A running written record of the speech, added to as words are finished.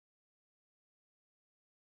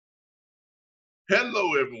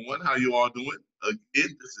Hello, everyone. How you all doing? Again,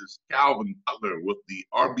 this is Calvin Butler with the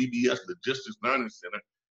RBBS Logistics Learning Center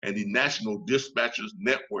and the National Dispatchers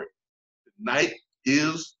Network. Tonight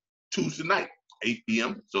is Tuesday night, 8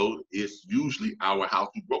 p.m. So it's usually our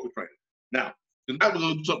how-to broker training. Now, tonight we're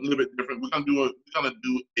going to do something a little bit different. We're going to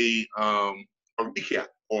do a recap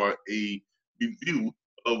or a review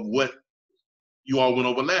of what you all went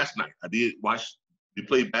over last night. I did watch the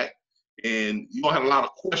playback, and you all had a lot of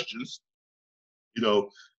questions,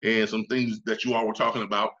 and some things that you all were talking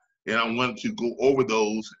about. And I wanted to go over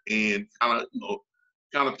those and kind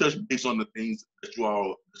of touch base on the things that you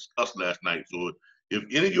all discussed last night. So if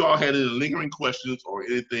any of you all had any lingering questions or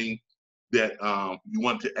anything that you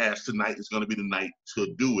want to ask tonight, it's going to be the night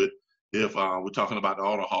to do it. If we're talking about the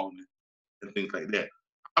auto hauling and things like that,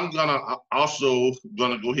 I'm also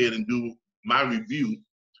gonna go ahead and do my review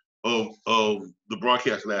of the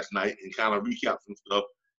broadcast last night and kind of recap some stuff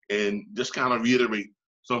and just kind of reiterate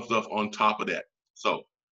some stuff on top of that. So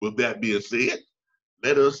with that being said,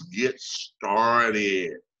 let us get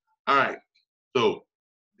started. All right. So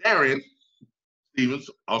Darren Stevens,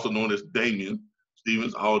 also known as Damian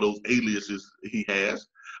Stevens, all those aliases he has,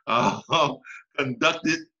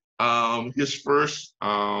 conducted his first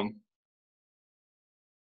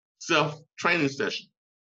self-training session,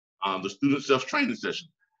 the student self-training session.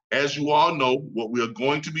 As you all know, what we are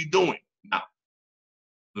going to be doing now,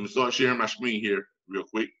 let me start sharing my screen here real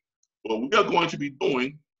quick. What we are going to be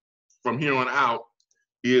doing from here on out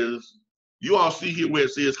is, you all see here where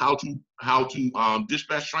it says how to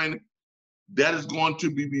dispatch training. That is going to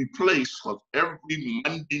be replaced for every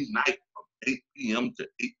Monday night from 8 p.m. to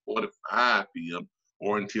 8:45 p.m.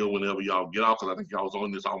 or until whenever y'all get off, because I think y'all was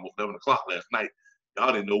on this almost 11 o'clock last night.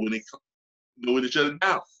 Y'all didn't know when they shut it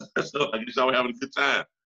down. So I guess y'all were having a good time.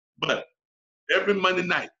 But every Monday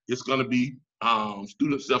night, it's going to be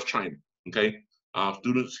student self-training, okay?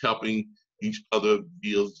 Students helping each other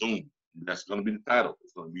via Zoom. That's going to be the title.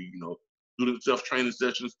 It's going to be, student self-training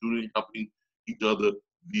sessions, student helping each other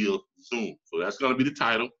via Zoom. So that's going to be the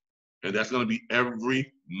title, and that's going to be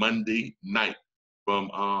every Monday night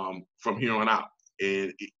from here on out.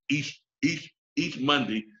 And each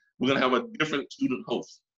Monday, we're going to have a different student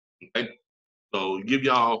host, okay? So give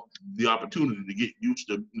y'all the opportunity to get used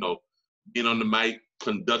to, being on the mic,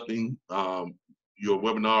 conducting your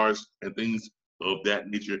webinars and things of that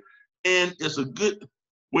nature. And it's a good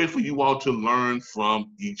way for you all to learn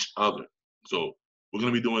from each other. So we're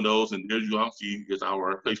going to be doing those. And there you all see is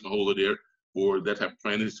our placement holder there for that type of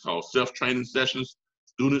training. It's called self-training sessions,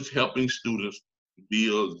 students helping students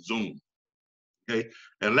via Zoom. Okay.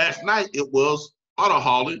 And last night it was auto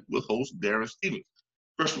hauling with host Darren Stevens.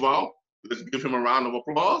 First of all, let's give him a round of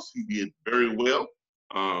applause. He did very well.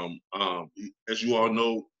 As you all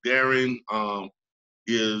know, Darren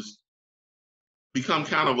is become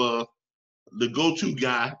kind of the go-to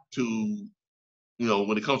guy to,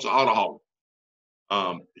 when it comes to auto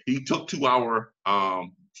hauling. He took to our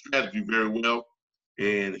strategy very well,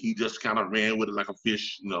 and he just kind of ran with it like a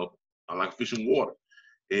fish, like a fish in water.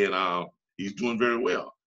 And he's doing very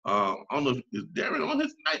well. I don't know, is Darren on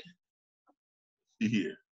his tonight? Let's see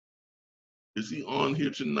here. Is he on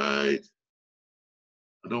here tonight?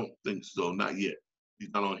 I don't think so, not yet.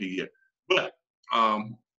 He's not on here yet. But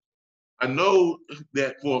I know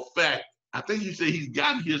that for a fact, I think he said he's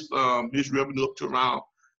gotten his revenue up to around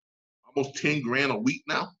almost 10 grand a week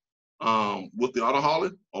now with the auto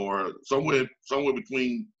hauling, or somewhere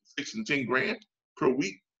between 6 and 10 grand per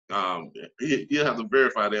week. He'll have to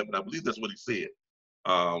verify that, but I believe that's what he said.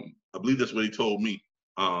 I believe that's what he told me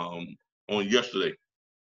on yesterday.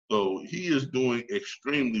 So he is doing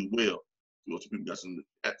extremely well. We've got some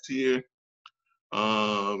chats here.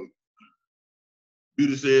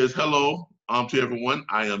 Beauty says, hello to everyone.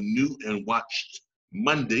 I am new and watched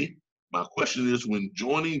Monday. My question is, when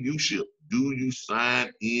joining U-Ship, do you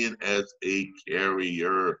sign in as a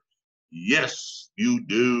carrier? Yes, you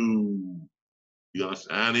do. You're going to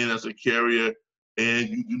sign in as a carrier, and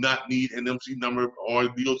you do not need an MC number or a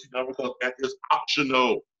DOT number because that is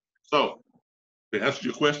optional. So, to answer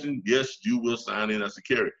your question, yes, you will sign in as a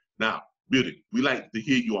carrier. Now, Beauty, we like to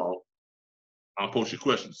hear you all post your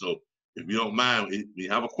questions. So, if you don't mind, if you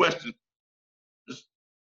have a question, just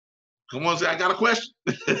come on and say, I got a question.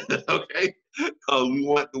 Okay? Because we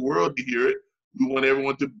want the world to hear it. We want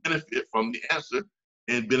everyone to benefit from the answer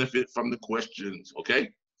and benefit from the questions. Okay?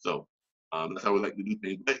 So, that's how we like to do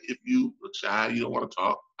things. But if you are shy, you don't want to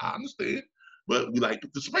talk, I understand. But we like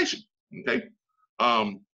participation. Okay?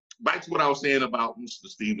 Back to what I was saying about Mr.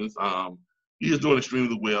 Stevens. He is doing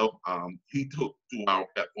extremely well. He took to our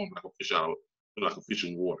platform like a fish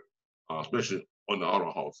in water, especially on the auto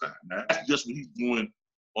haul side. Now, that's just what he's doing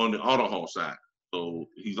on the auto haul side. So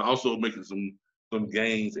he's also making some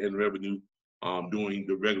gains in revenue doing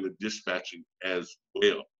the regular dispatching as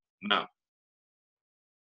well. Now,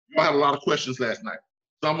 you all had a lot of questions last night.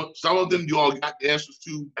 Some of them you all got the answers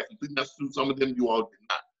to, complete answers to. Some of them you all did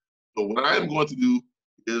not. So what I am going to do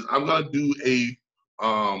is I'm going to do a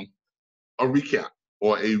recap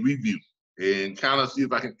or a review and kind of see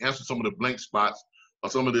if I can answer some of the blank spots or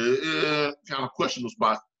some of the kind of questionable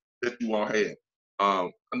spots that you all had.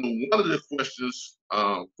 I know one of the questions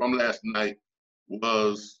from last night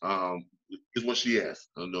was is what she asked.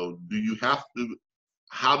 I know, do you have to?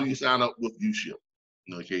 How do you sign up with UShip?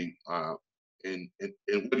 Okay, and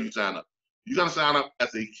where do you sign up? You got to sign up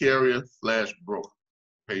as a carrier/broker.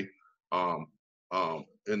 Okay,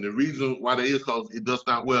 and the reason why that is because it does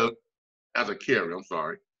not as a carrier. I'm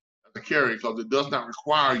sorry, as a carrier because it does not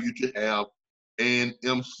require you to have an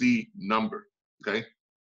MC number. Okay.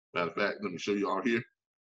 Matter of fact, let me show you all here.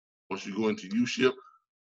 Once you go into UShip,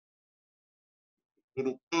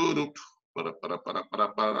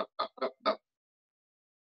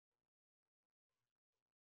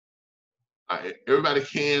 everybody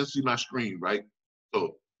can see my screen, right?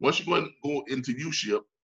 So once you go into UShip,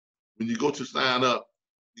 when you go to sign up,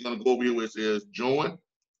 you're gonna go over here where it says join,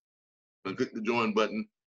 and click the join button,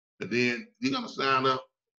 and then you're gonna sign up.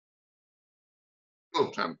 Oh,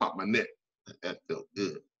 I'm trying to pop my neck. That felt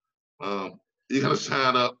good. You're gonna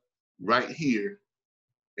sign up right here,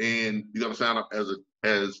 and you're gonna sign up as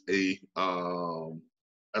a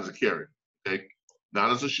carrier. Okay,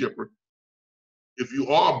 not as a shipper. If you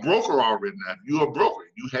are a broker already, now if you're a broker,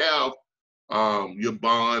 you have your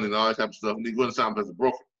bond and all that type of stuff, and you're going to sign up as a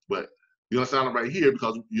broker. But you're going to sign up right here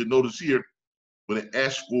because you notice here when it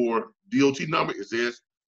asks for DOT number, it says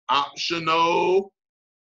optional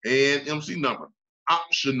and MC number.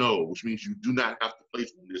 Optional, which means you do not have to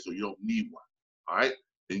place on this, so you don't need one. All right,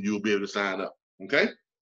 and you'll be able to sign up. Okay,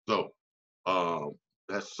 so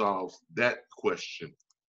that solves that question.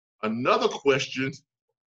 Another question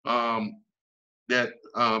that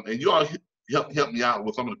and you all help me out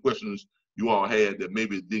with some of the questions you all had that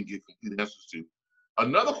maybe didn't get complete answers to.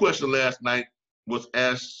 Another question last night was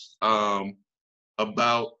asked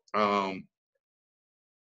about the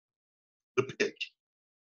pitch,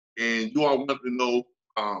 and you all want to know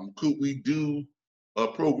could we do a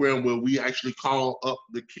program where we actually call up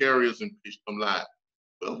the carriers and pitch them live?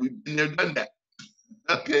 Well, we've been there, done that.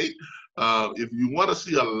 Okay, if you want to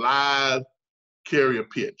see a live carrier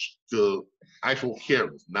pitch to actual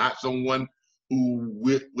carriers, not someone who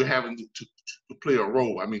we're having to play a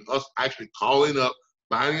role. I mean, us actually calling up,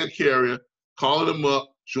 finding a carrier, calling them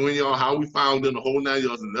up, showing y'all how we found them, the whole 9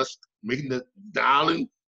 yards, and us making the dialing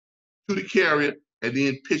to the carrier and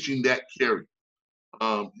then pitching that carrier.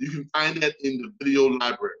 You can find that in the video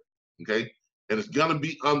library, okay? And it's gonna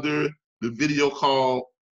be under the video called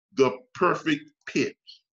The Perfect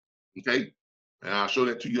Pitch, okay? And I'll show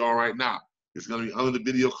that to you all right now. It's going to be under the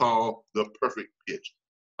video called The Perfect Pitch.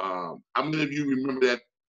 How many of you remember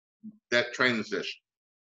that training session?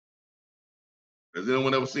 Has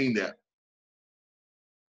anyone ever seen that?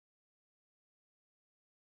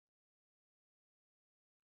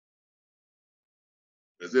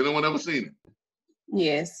 Has anyone ever seen it?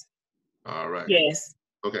 Yes. All right. Yes.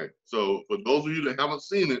 Okay. So for those of you that haven't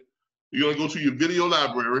seen it, you're going to go to your video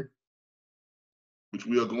library, which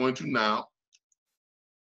we are going to now.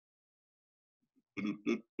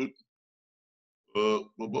 It's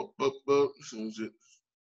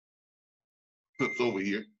over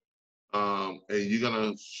here. And you're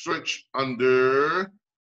gonna search under,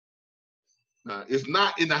 it's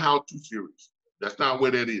not in the how-to series. That's not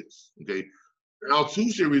where that is, okay? The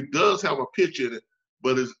how-to series does have a pitch in it,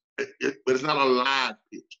 but it's not a live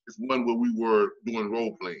pitch. It's one where we were doing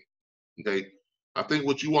role playing, okay? I think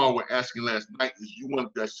what you all were asking last night is you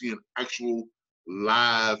wanted to see an actual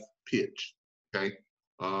live pitch, okay?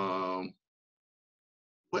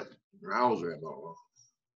 What browser am I on?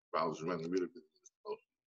 Browser running really good.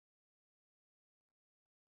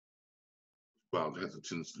 Browser has a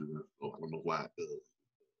tendency to do that. Oh, I don't know why it does.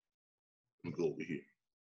 Let me go over here.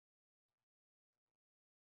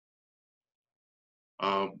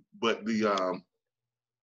 But it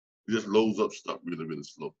just loads up stuff really, really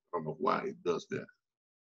slow. I don't know why it does that.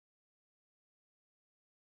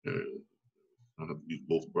 I have to use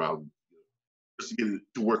both browsers just to get it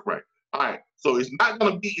to work right. All right, so it's not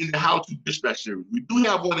going to be in the how-to dispatch series. We do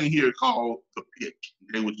have one in here called The Pitch,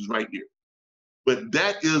 okay, which is right here. But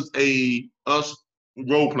that is us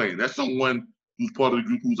role playing. That's someone who's part of the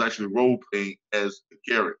group who's actually role playing as the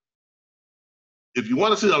carrier. If you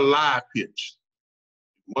want to see a live pitch,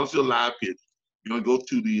 you're gonna go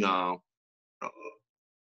to the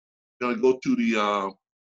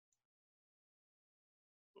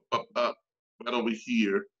up right over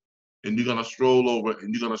here, and you're gonna scroll over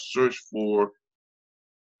and you're gonna search for.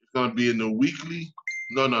 It's gonna be in the weekly.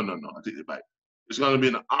 No. I take it back. It's gonna be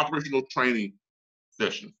in the operational training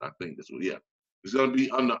sessions. I think that's what. Yeah, it's gonna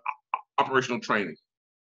be under operational training.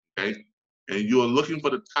 Okay, and you are looking for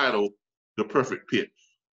the title, "The Perfect Pitch."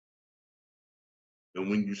 And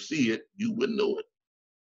when you see it, you would know it.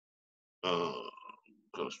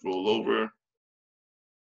 Gonna scroll over.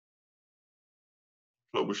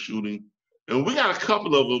 Troubleshooting, and we got a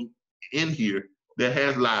couple of them in here that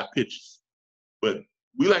has live pitches, but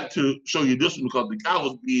we like to show you this one because the guy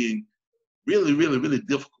was being really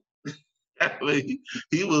difficult. I mean,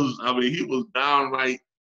 he was downright,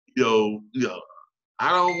 I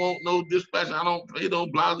don't want no dispatcher. I don't pay no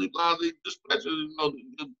blasey dispatcher.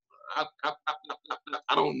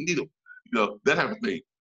 I don't need them. That type of thing.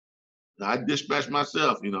 I dispatch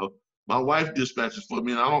myself. My wife dispatches for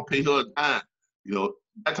me, and I don't pay her a dime.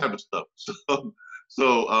 That type of stuff.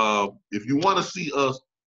 So if you want to see us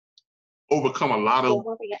overcome a lot of,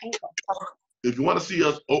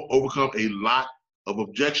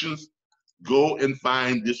 objections, go and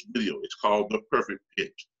find this video. It's called "The Perfect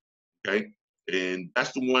Pitch." Okay, and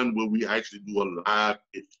that's the one where we actually do a live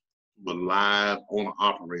pitch, a live owner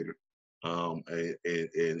operator, and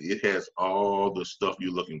it has all the stuff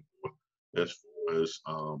you're looking for as far as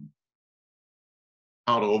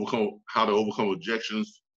how to overcome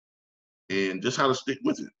objections, and just how to stick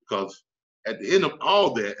with it. Because at the end of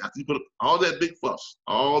all that, after you put up all that big fuss,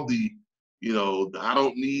 all the, I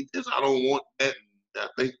don't need this, I don't want that, I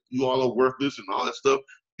think you all are worthless and all that stuff,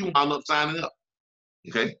 you wind up signing up.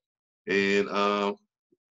 Okay, and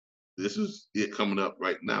this is it coming up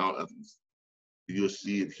right now. You'll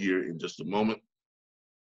see it here in just a moment.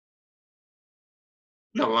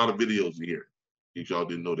 We got a lot of videos in here. If y'all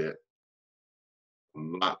didn't know that, a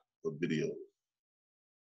lot of videos.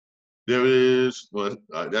 There is, but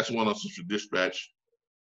that's one on Central Dispatch.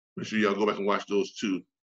 Make sure y'all go back and watch those too.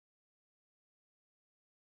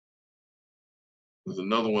 There's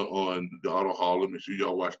another one on the auto hauler. Make sure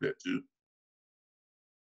y'all watch that too.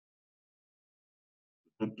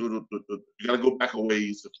 You gotta go back a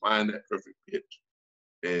ways to find that perfect pitch.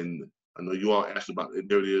 And I know you all asked about it.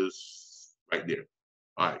 There it is, right there.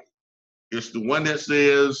 All right. It's the one that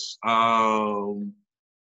says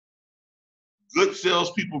good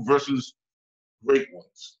salespeople versus great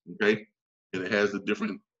ones. Okay. And it has the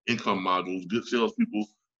different income modules. Good salespeople,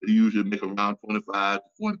 they usually make around $25,000 to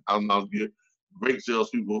 $40,000 a year. Great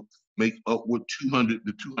salespeople make upward $200,000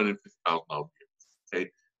 to $250,000 a year.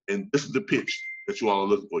 Okay, and this is the pitch that you all are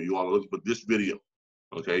looking for. You all are looking for this video.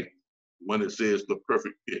 Okay, one that says "The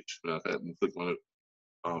Perfect Pitch." I'm gonna click on it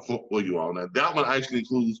for you all. Now that one actually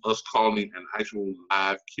includes us calling an actual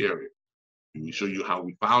live carrier. We show you how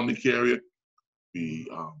we found the carrier. We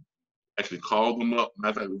actually called them up.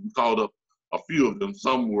 Matter of fact, we called up a few of them.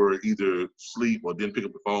 Some were either asleep or didn't pick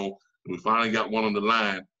up the phone. And we finally got one on the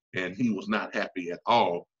line, and he was not happy at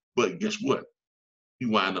all. But guess what? He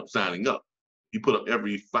wound up signing up. He put up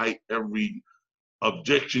every fight, every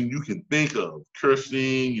objection you can think of.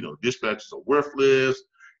 Cursing, dispatchers are worthless.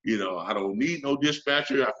 I don't need no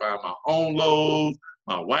dispatcher. I find my own loads.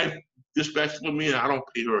 My wife dispatches for me, and I don't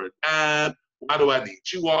pay her a dime. Why do I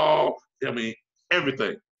need you all? I mean,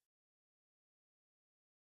 everything.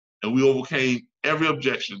 And we overcame every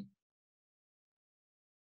objection.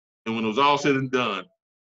 And when it was all said and done,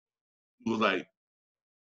 it was like,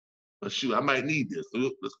 well, shoot, I might need this.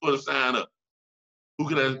 Let's go and sign up. Who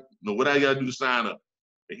can I know what I gotta do to sign up?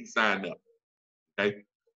 And he signed up. Okay.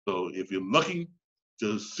 So if you're looking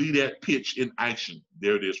to see that pitch in action,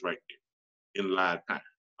 there it is right there in live time.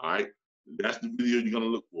 All right. That's the video you're gonna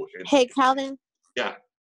look for. And hey, Calvin. Yeah.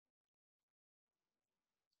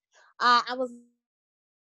 I was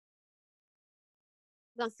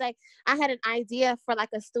gonna say I had an idea for like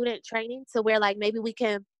a student training to where like maybe we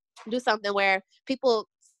can do something where people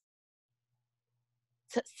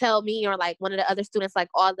tell me or like one of the other students like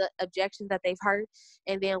all the objections that they've heard,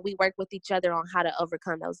 and then we work with each other on how to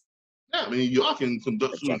overcome those. Yeah, I mean, y'all can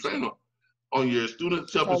conduct student training on your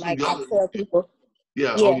student helping so, like, student. I tell people.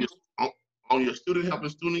 Yeah, Yeah. On your student helping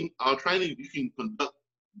student training, you can conduct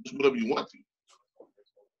just whatever you want to.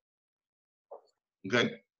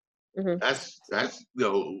 Okay, Mm-hmm. That's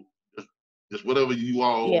just whatever you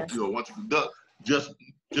all want to conduct. Just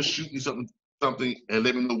shoot me something, and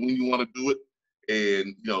let me know when you want to do it,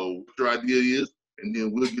 and what your idea is, and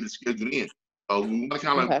then we'll get it scheduled in. We want to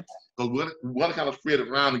kind of spread it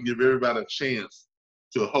around and give everybody a chance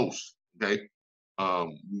to host. Okay,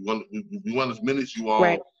 We want as many as you all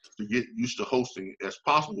to get used to hosting as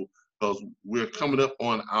possible, because we're coming up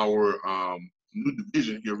on our new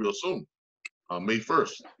division here real soon, May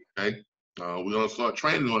 1st. Okay, we're gonna start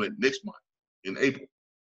training on it next month in April.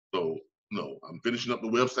 So I'm finishing up the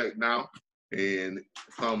website now, and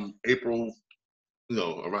come April,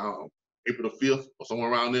 around April the 5th or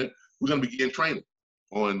somewhere around there, we're gonna begin training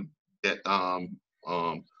on that on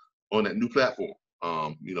that new platform.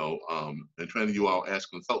 And training you all as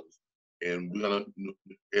consultants. And I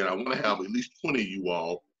want to have at least 20 of you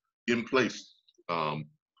all in place to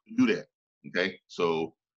do that. Okay,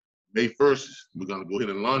 so May 1st, we're gonna go ahead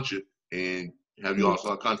and launch it and have you all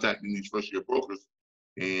start contacting these first year brokers.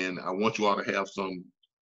 And I want you all to have some,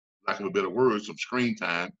 lack of a better word, some screen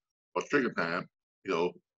time or trigger time,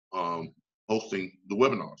 hosting the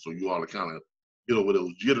webinar. So you all to kind of get over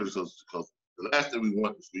those jitters, because the last thing we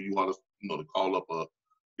want is for you all to, to call up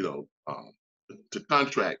to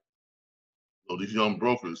contract, these young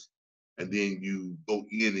brokers, and then you go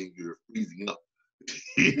in and you're freezing up.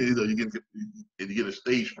 You get a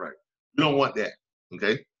stage fright. We don't want that.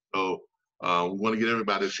 Okay, so we want to get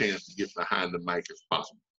everybody a chance to get behind the mic as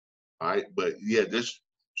possible. All right, but yeah, just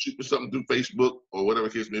shoot me something through Facebook or whatever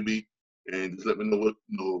case may be, and just let me know what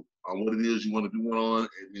it is you want to do one on,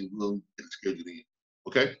 and then we'll get it scheduled in.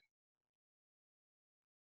 Okay.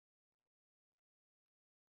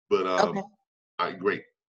 But all right, great.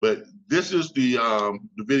 But this is the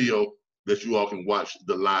video that you all can watch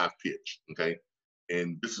the live pitch. Okay,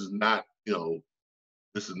 and this is not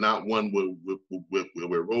one where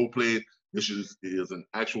we're role playing. This is an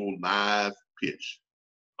actual live pitch.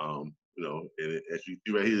 And as you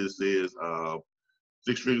see right here, it says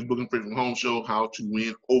 6 Figures Booking from Home Show, how to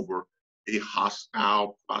win over a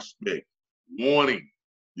hostile prospect. Warning,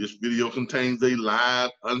 this video contains a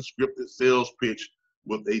live unscripted sales pitch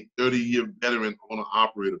with a 30-year veteran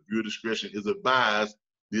owner-operator. Viewer discretion is advised.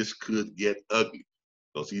 This could get ugly.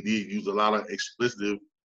 Because he did use a lot of explicit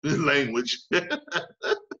language in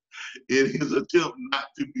his attempt not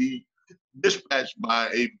to be dispatched by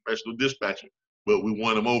a professional dispatcher, but we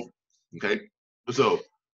won him over. Okay, so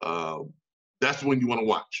that's when you want to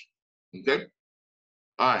watch. Okay,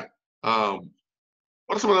 all right.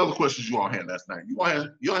 What are some of the other questions you all had last night? You all had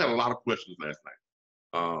a lot of questions last night.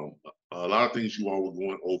 A lot of things you all were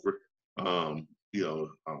going over. I'm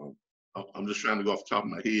just trying to go off the top of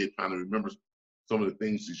my head, trying to remember some of the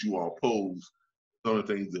things that you all posed, some of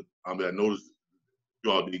the things that I noticed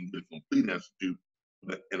you all didn't get a complete answer to,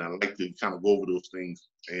 and I like to kind of go over those things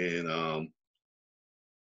and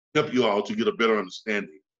help you all to get a better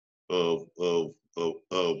understanding of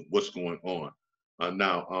what's going on.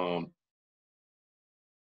 Now,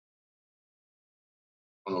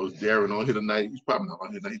 I don't know, is Darren on here tonight? He's probably not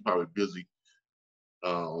on here tonight. He's probably busy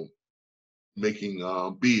making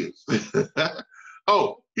bids.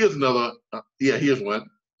 Oh, here's another. Here's one.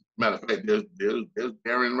 Matter of fact, there's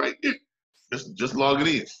Darren right there. Just logging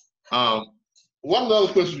in. One of the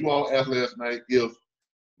other questions you all asked last night, if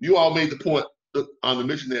you all made the point to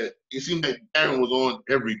mention that it seemed like Darren was on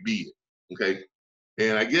every bid. Okay,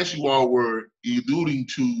 and I guess you all were alluding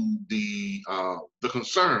to the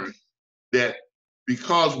concern that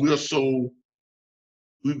because we've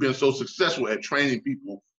been so successful at training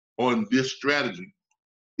people on this strategy,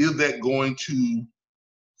 is that going to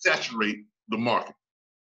saturate the market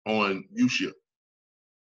on U-Ship?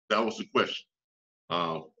 That was the question.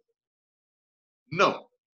 No,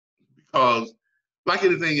 because like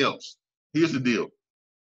anything else, here's the deal.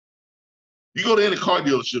 You go to any car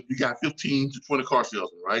dealership, you got 15 to 20 car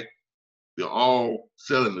salesmen, right? They're all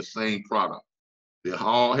selling the same product. They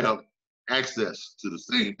all have access to the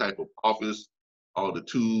same type of office, all the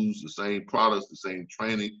tools, the same products, the same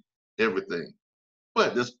training, everything.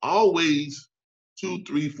 But there's always 2,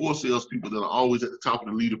 3, 4 salespeople that are always at the top of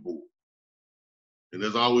the leaderboard. And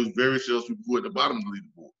there's always various salespeople who are at the bottom of the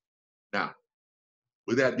leaderboard. Now,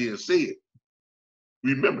 with that being said,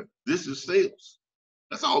 remember, this is sales.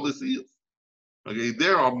 That's all this is. Okay,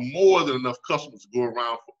 there are more than enough customers to go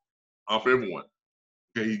around for everyone.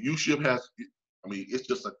 Okay, U-Ship has, it's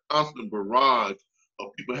just a constant barrage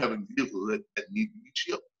of people having vehicles that need to be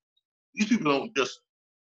shipped. These people don't just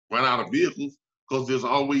run out of vehicles, because there's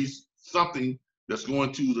always something that's going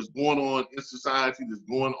on in society, that's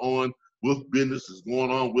going on with business, that's going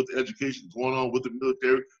on with education, going on with the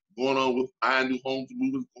military, going on with buying new homes,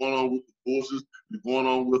 moving, going on with the forces, going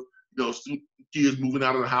on with kids moving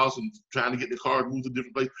out of the house and trying to get their cars moved to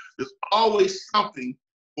different places. There's always something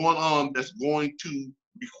going on that's going to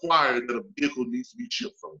require that a vehicle needs to be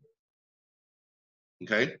shipped somewhere.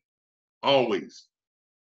 Okay? Always.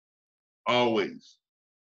 Always.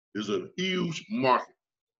 is a huge market.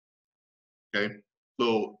 Okay,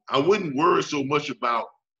 so I wouldn't worry so much about,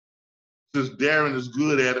 since Darren is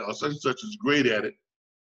good at it or such and such is great at it,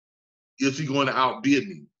 is he going to outbid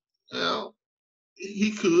me? Well,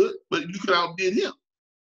 he could, but you could outbid him.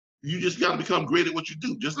 You just got to become great at what you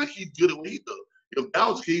do, just like he's good at what he does. If that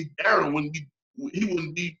was the case, Darren wouldn't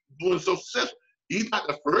be doing so successful. He's not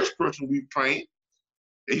the first person we've trained,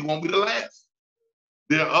 and he won't be the last.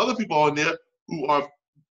 There are other people on there who are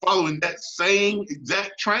following that same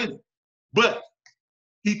exact training, but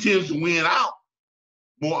he tends to win out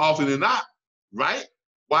more often than not, right?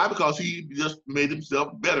 Why? Because he just made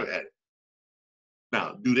himself better at it.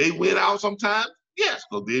 Now, do they win out sometimes? Yes,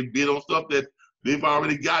 because they bid on stuff that they've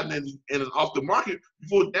already gotten and is off the market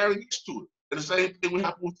before Darren gets to it. And the same thing will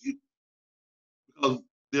happen with you. Because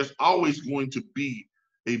there's always going to be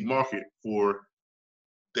a market for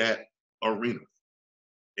that arena.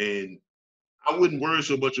 And I wouldn't worry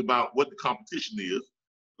so much about what the competition is,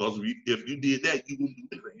 because if you did that, you wouldn't do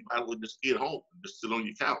anything. You might as well just stay at home and just sit on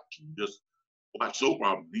your couch and just watch soap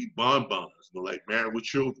operas, eat bonbons, like Married with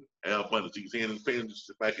Children, have fun, so you can hand in the fan and just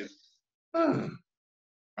sit back and,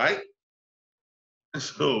 right?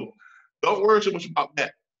 So don't worry so much about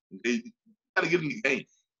that. You gotta get in the game.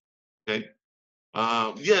 Okay.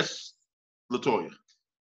 Yes, Latoya.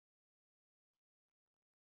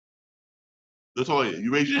 Latoya,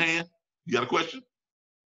 you raise your hand. You got a question?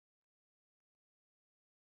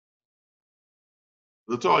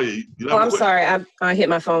 Latoya, you Oh, I'm sorry. I hit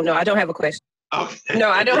my phone. No, I don't have a question. Okay. No,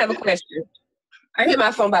 I don't have a question. I hit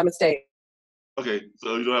my phone by mistake. Okay,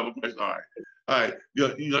 so you don't have a question. All right. All right.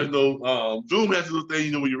 You guys know Zoom has a little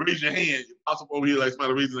thing, when you raise your hand, it pops up over here like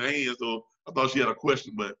somebody raising their hand. So I thought she had a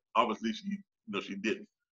question, but obviously she didn't.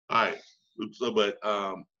 All right. So, but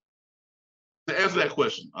to answer that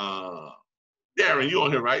question, Darren, you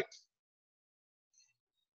on here, right?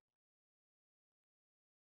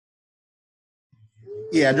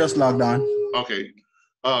 Yeah, I just logged on. Okay.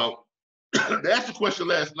 They asked the question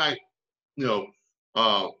last night,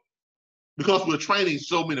 because we're training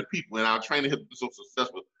so many people and our training has been so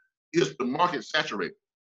successful, is the market saturated?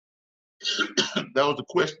 That was the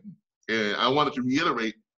question. And I wanted to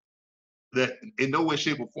reiterate that in no way,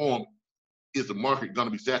 shape, or form is the market going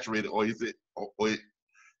to be saturated, or is it, or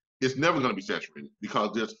it's never going to be saturated,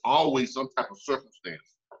 because there's always some type of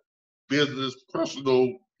circumstance, business,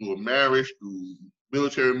 personal, through a marriage, through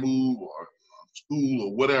military move, or school,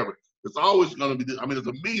 or whatever. It's always going to be, there's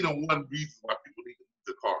a million and one reasons why people need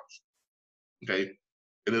the cars. Okay.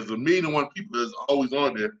 And there's a million and one people that's always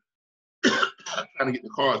on there trying to get the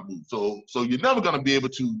cars moved. So you're never going to be able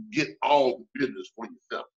to get all the business for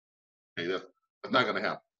yourself. Okay, that's not going to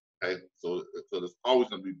happen. Okay, so there's always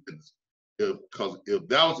going to be business. Because if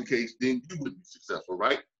that was the case, then you would be successful,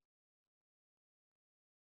 right?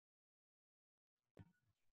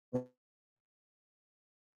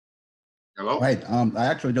 Hello? Right. I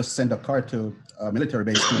actually just sent a car to a military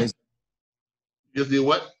base 2 days. You just did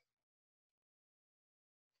what?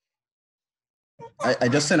 I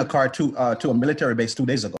just sent a car to a military base 2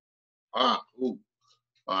 days ago. Cool.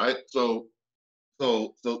 All right. So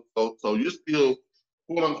you're still,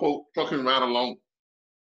 quote unquote, trucking right along.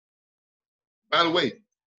 By the way,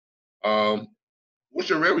 what's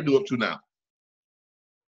your revenue up to now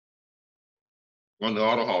on the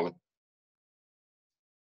auto hauling?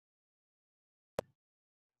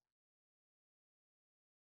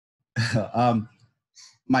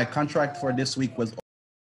 My contract for this week was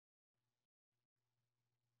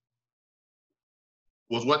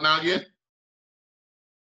what now again?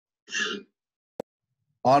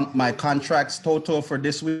 on my contracts total for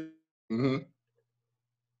this week. Mm-hmm.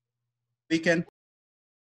 Weekend.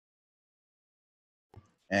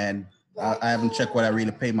 And I haven't checked what I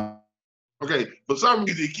really pay my. Okay, for some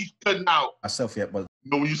reason it keeps cutting out Myself yet, but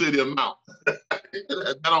when you say the amount.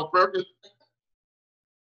 Is that on purpose?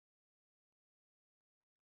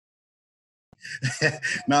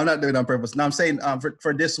 No, I'm not doing it on purpose. No, I'm saying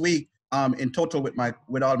for this week, in total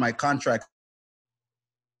with all my contracts,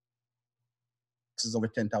 this is over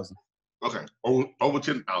 10,000. Okay, over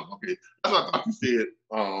 10,000. Okay, that's what I thought you said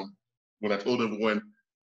when I told everyone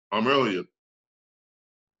earlier.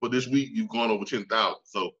 For this week, you've gone over 10,000.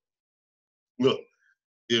 So look,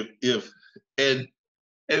 and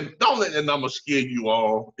don't let that number scare you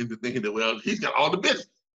all into thinking that, well, he's got all the business.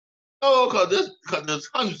 No, because there's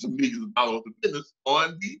hundreds of millions of dollars of business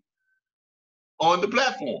on the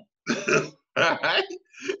platform. Right?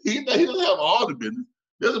 He doesn't have all the business.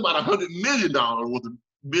 There's about $100 million worth of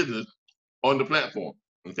business on the platform.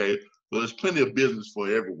 Okay, so there's plenty of business for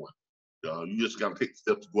everyone. You just got to take the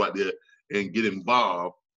steps to go out there and get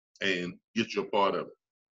involved and get your part of it.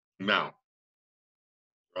 Now,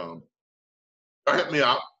 help me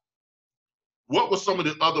out. What were some of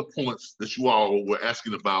the other points that you all were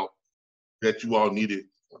asking about that you all needed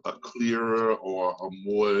a clearer or a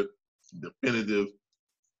more definitive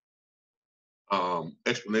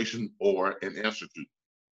explanation or an answer to?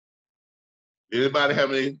 Anybody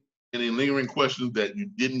have any lingering questions that you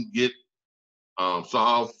didn't get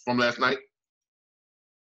solved from last night?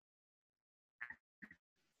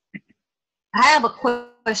 I have a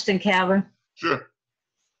question, Calvin. Sure.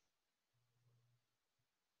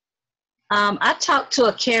 I talked to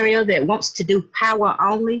a carrier that wants to do power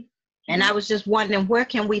only, and I was just wondering, where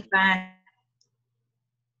can we find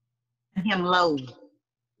him load?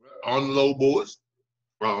 On the load boards.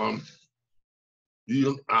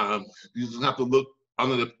 You just have to look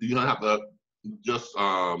under the. You don't have to just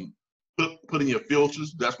put in your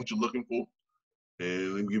filters. That's what you're looking for.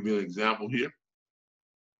 And let me give you an example here.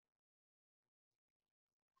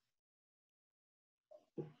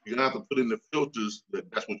 You're gonna have to put in the filters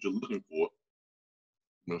that's what you're looking for.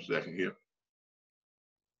 Give me a second here.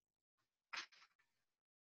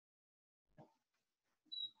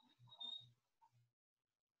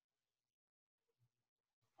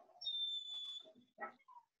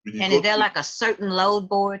 And is there like a certain load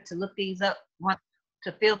board to look these up,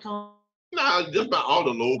 to filter? Nah, just about all the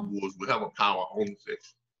load boards will have a power on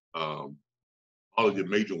section. All of your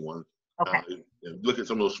major ones. Okay. Look at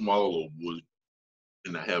some of those smaller load boards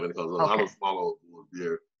and not having, because a lot of smaller load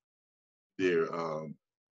boards,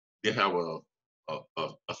 they have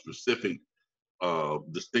a specific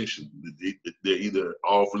distinction. They're either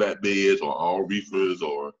all flat beds or all reefers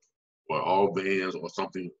or all vans or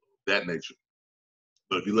something of that nature.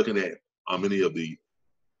 But if you're looking at many of the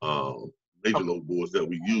major load boards that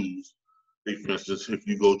we use, say for instance, if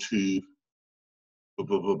you go to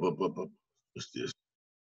what's this?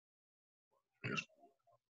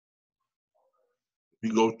 If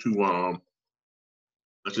you go to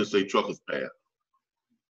let's just say Truckers Path,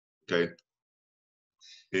 okay,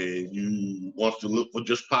 and you want to look for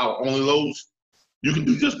just power only loads, you can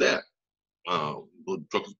do just that. Go to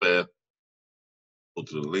Truckers Path, go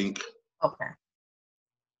to the link. Okay.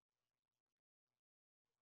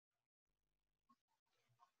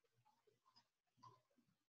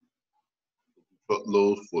 Truck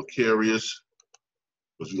loads for carriers,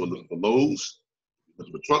 because you're looking for loads.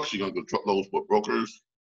 For trucks, you're gonna go truck loads for brokers.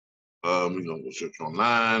 We're gonna go search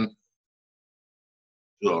online.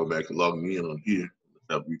 You're automatically logging in on here. Let's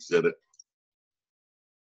have reset it.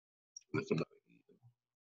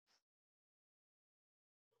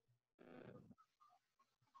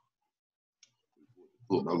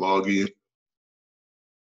 Put my login.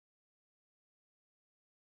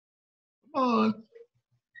 Come on.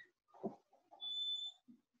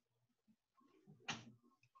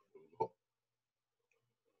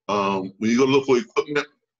 When you go look for equipment,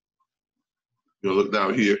 you'll look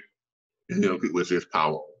down here and you'll click where it says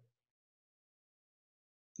power.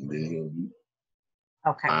 And then you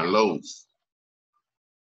find loads.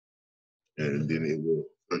 And then it will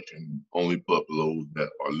search and only put up loads that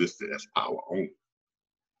are listed as power only.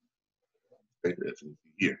 Okay, that's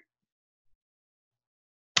here.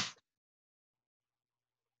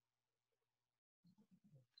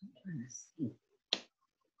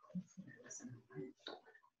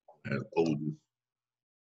 And oldest.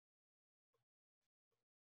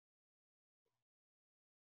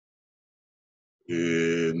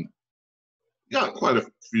 And got quite a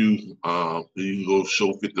few. You can go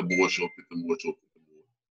show fit the board, show fit the board, show fit the board,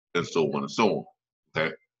 and so on and so on.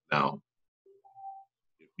 Okay. Now,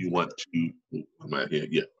 if you want to, I'm right here.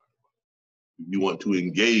 Yeah. If you want to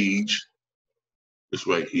engage this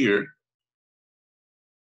right here.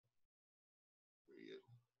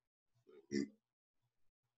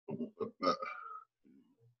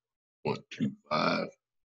 125.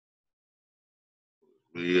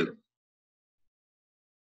 Red.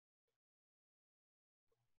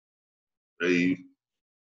 Save.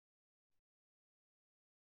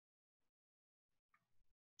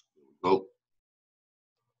 Go.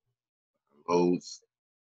 Loads.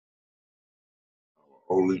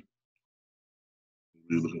 Only.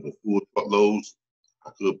 We're looking for full truck loads. I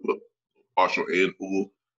could put partial and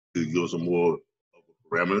full to give us a more of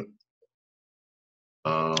a parameter.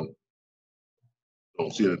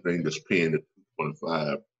 Don't see anything that's paying the 2.5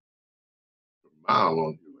 per mile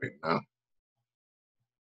on here right now.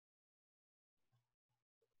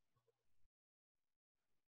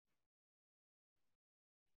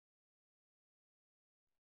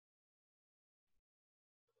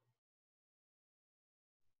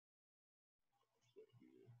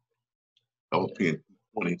 I was paying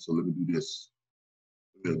 $220, so let me do this.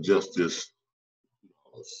 Let me adjust this.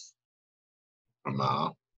 per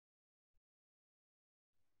mile.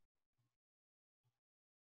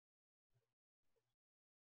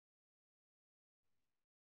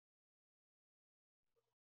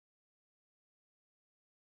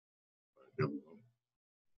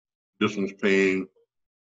 This one's paying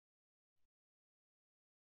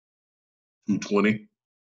 $220.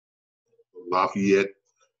 Lafayette,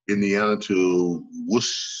 Indiana to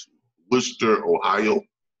Worcester, Ohio.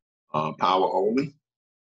 Power only.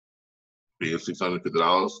 Paying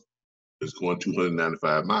 $650. It's going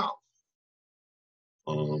 295 miles.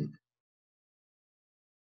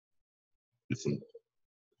 Get some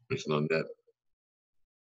information on that.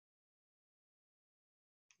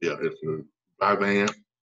 Yeah, it's a dry van.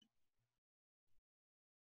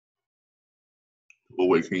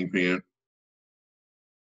 Full-weight kingpin.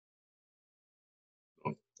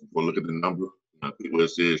 We'll look at the number. Where it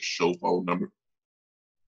says show phone number.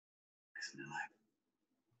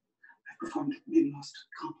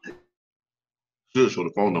 Should show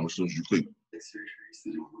the phone number as soon as you click.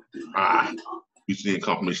 You see a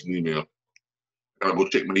confirmation email. I gotta go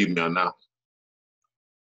check my email now.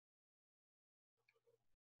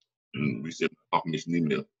 And we sent confirmation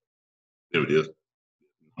email. There it is.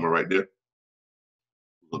 Number right there.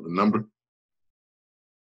 Look the number.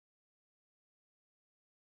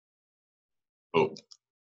 Oh,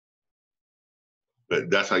 but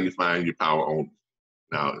that's how you find your power on.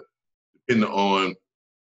 Now, depending on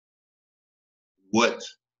what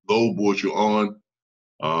load board you're on,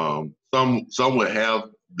 some would have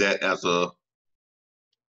that as a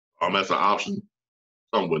as an option.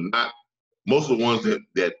 Some would not. Most of the ones that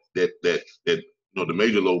you know, the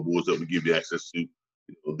major load boards that we give you access to, you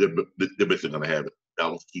know, they're basically gonna have it. That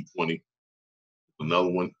was 220. Another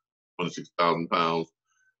one, 26,000 pounds,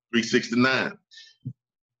 369.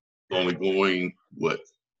 Only going what?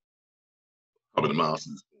 How many miles?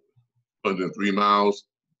 103 miles.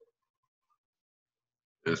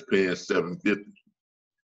 And it's paying $750.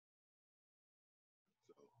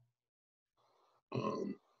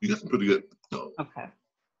 You got some pretty good Okay.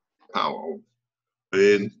 power on.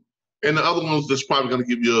 And the other ones that's probably going to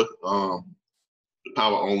give you the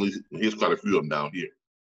power only. Here's quite a few of them down here,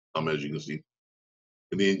 as you can see.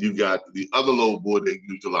 And then you got the other load board that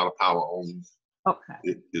gives you a lot of power only. Okay.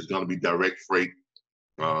 It's going to be direct freight,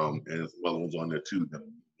 and there's other ones on there too.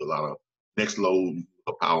 A lot of next load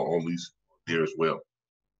power onlys there as well.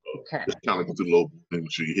 So Okay. just kind of go through the load board and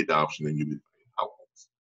make sure you hit the option and you get power onlys.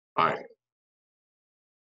 All right.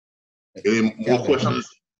 Any more questions?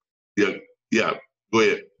 Yeah. Go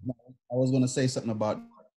ahead. I was going to say something about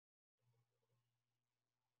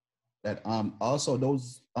that. Also,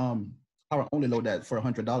 those power only load that for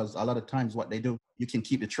 $100. A lot of times, what they do, you can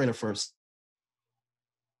keep the trailer for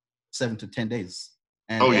 7 to 10 days,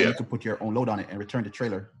 and you can put your own load on it and return the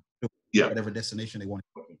trailer to whatever destination they want.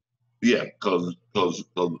 Yeah, because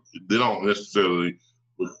they don't necessarily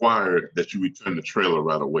require that you return the trailer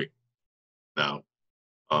right away. Now,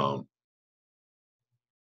 I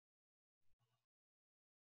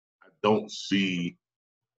don't see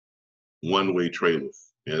one-way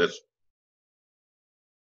trailers. Yeah, that's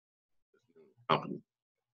company.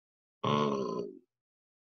 But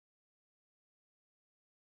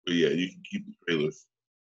yeah, you can keep the trailers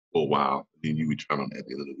for a while, then you return them at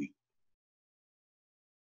the end of the week.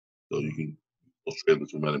 So you can those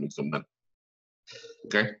trailers will make some money.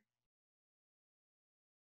 Okay.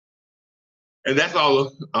 And that's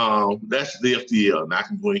all. That's the FTL. Now I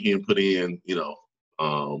can go ahead and put in,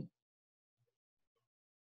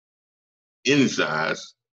 any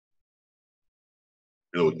size.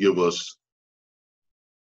 It'll give us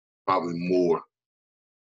probably more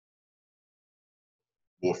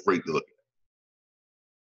freight to look at.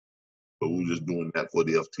 But we're just doing that for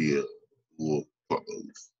the FTL or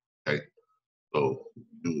truckloads. Okay. So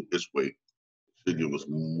do it this way. It should give us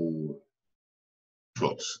more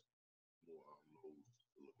trucks.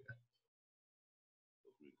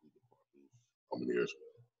 Here as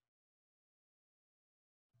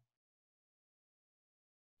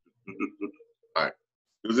well. All right.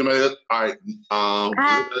 Does anybody else? All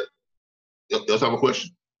right. Else have a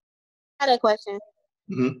question? I had a question.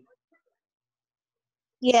 Mm-hmm.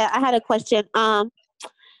 Yeah, I had a question.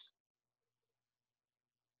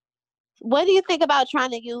 What do you think about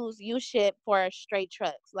trying to use U-Ship for straight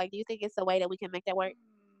trucks? Like, do you think it's a way that we can make that work?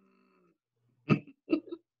 All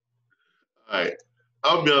right.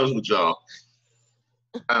 I'll be honest with y'all.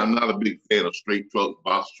 I'm not a big fan of straight trucks,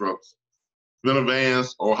 box trucks, sprinter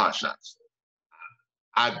vans, or hot shots.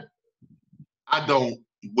 I don't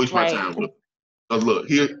waste my time with them. Because look,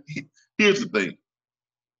 here's the thing.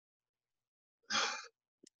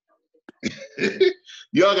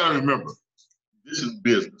 Y'all gotta remember, This is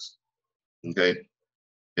business, okay?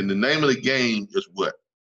 And the name of the game is what?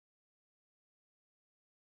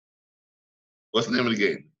 What's the name of the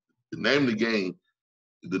game? The name of the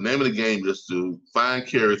game is to find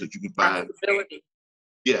carriers that you can find. Profitability.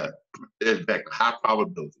 Yeah, exactly. High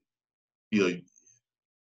probability. You know,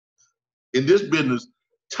 in this business,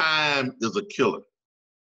 time is a killer,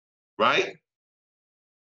 right?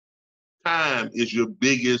 Time is your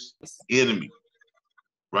biggest enemy,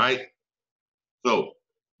 right? So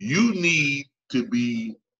you need to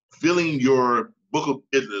be filling your book of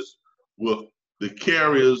business with the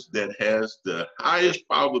carriers that has the highest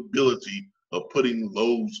probability of putting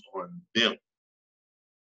loads on them.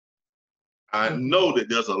 I know that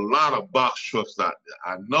there's a lot of box trucks out there.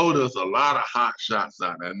 I know there's a lot of hot shots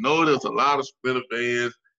out there. I know there's a lot of sprinter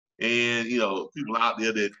vans and people out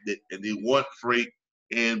there that and they want freight.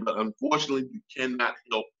 But unfortunately, you cannot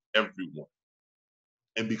help everyone.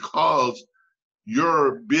 And because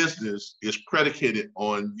your business is predicated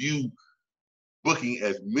on you booking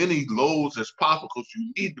as many loads as possible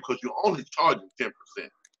because you're only charging 10%.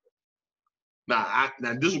 Now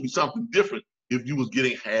this would be something different if you was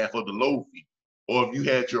getting half of the load fee, or if you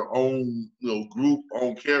had your own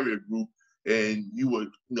carrier group, and you were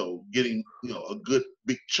getting a good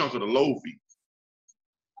big chunk of the load fee.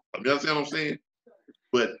 You understand what I'm saying?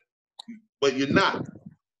 But you're not.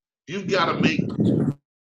 You gotta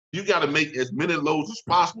make as many loads as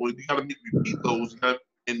possible. You gotta make repeat loads,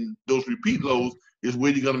 and those repeat loads is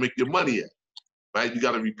where you're gonna make your money at, right? You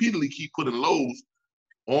gotta repeatedly keep putting loads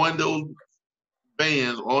on those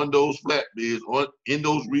vans, on those flatbeds, in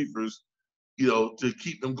those reefers, to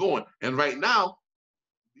keep them going. And right now,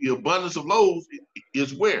 the abundance of loads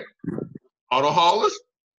is where? Auto haulers,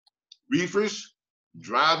 reefers,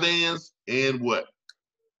 dry vans, and what?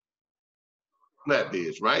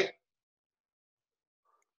 Flatbeds, right?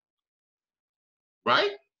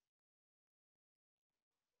 Right?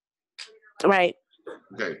 Right.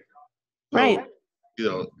 Okay. So, Right.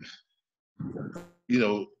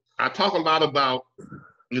 I talk a lot about,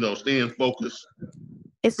 staying focused.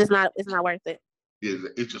 It's not worth it.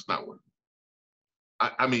 It's just not worth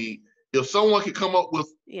it. I mean, if someone could come up with,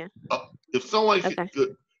 if someone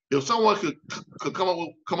could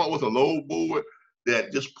come up with a load board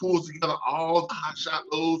that just pulls together all the hot shot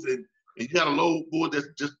loads, and you got a load board that's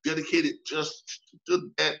just dedicated just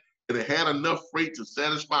to that, and it had enough freight to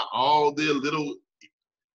satisfy all their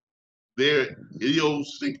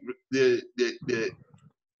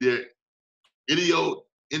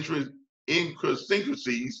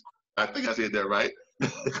idiosyncrasies. I think I said that right.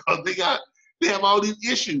 Because they have all these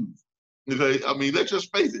issues. Because I mean, let's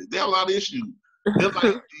just face it, they have a lot of issues. They're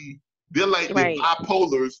like the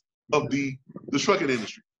bipolars of the trucking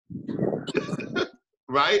industry.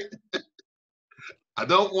 Right? I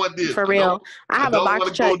don't want this. For real. I have a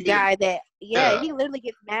box truck guy that he literally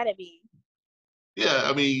gets mad at me. Yeah,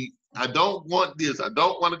 I mean, I don't want this. I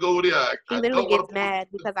don't want to go there. He literally gets mad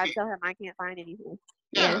because I tell him I can't find anything.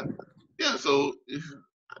 Yeah. So,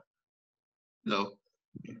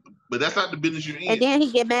 but that's not the business you're in. And then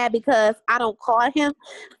he get mad because I don't call him.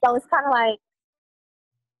 So it's kind of like,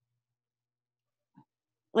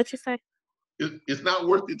 what you say? It's not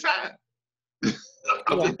worth your time.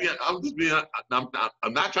 I'm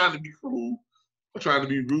not trying to be cruel. I'm trying to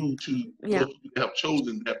be rude to those who have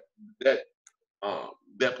chosen that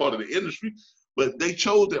part of the industry, but they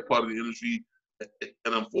chose that part of the industry,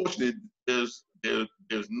 and unfortunately, there's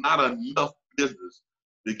not enough business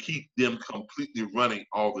to keep them completely running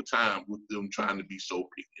all the time, with them trying to be so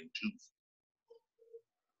pick and choose.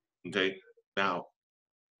 Okay, now,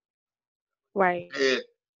 right?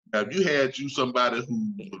 If you had somebody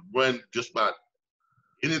who would run just about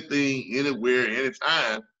anything, anywhere,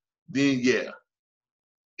 anytime, then yeah,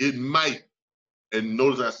 it might. And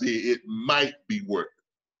notice I said it might be worth it.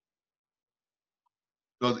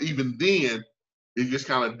 Because even then, it gets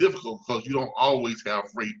kind of difficult because you don't always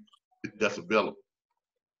have freight that's available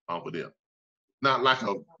for them. Not like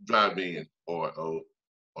a dry van or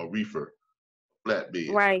a reefer,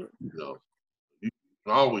 flatbed. Right. You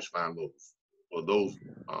can always find those or those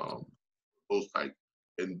types,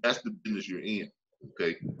 and that's the business you're in.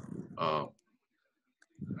 Okay. I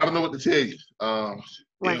don't know what to tell you.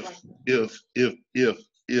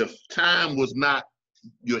 If time was not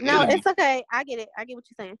your enemy, it's okay. I get it. I get what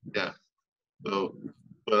you're saying. Yeah. So,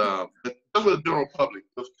 but for the general public,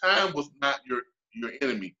 if time was not your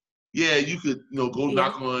enemy, yeah, you could go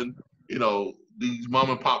knock on these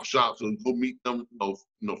mom and pop shops and go meet them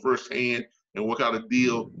firsthand and work out a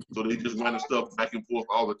deal so they just running stuff back and forth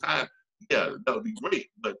all the time. Yeah, that would be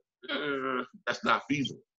great, but that's not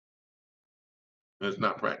feasible. That's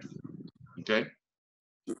not practical. Okay.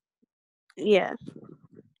 Yeah.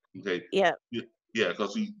 Okay. Yeah. Yeah,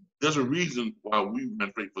 because there's a reason why we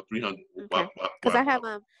went straight for 300. Okay. Because I have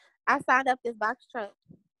I signed up this box truck.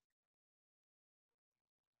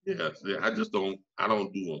 Yes, yeah, I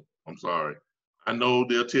don't do them. I'm sorry. I know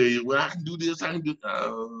they'll tell you, well, I can do this, I can do.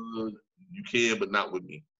 You can, but not with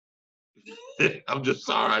me. I'm just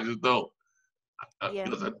sorry, I just don't. Yeah.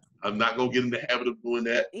 Because I'm not gonna get in the habit of doing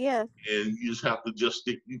that. Yeah. And you just have to just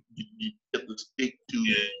stick. You have to stick to.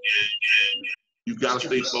 You gotta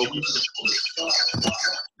stay focused.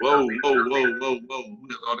 Whoa, whoa, whoa, whoa, whoa! Who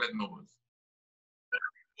has all that noise?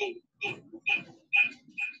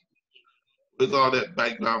 Where's all that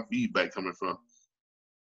background feedback coming from?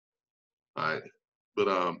 All right, but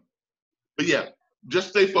yeah, just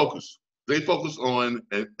stay focused. Stay focused on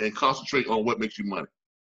and concentrate on what makes you money.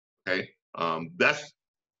 Okay, that's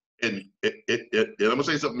and I'm gonna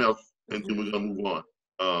say something else, and then we're gonna move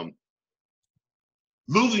on.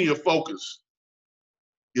 Losing your focus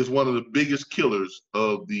is one of the biggest killers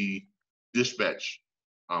of the dispatch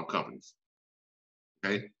companies.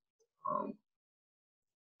 Okay,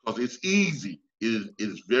 because it's easy. It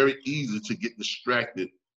is very easy to get distracted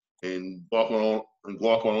and go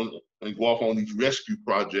off on these rescue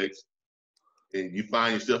projects, and you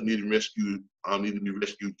find yourself needing to be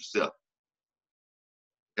rescued yourself.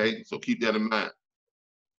 Okay, so keep that in mind.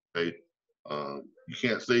 Okay, you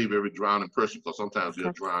can't save every drowning person because sometimes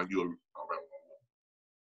they'll drown you around.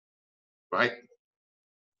 Right?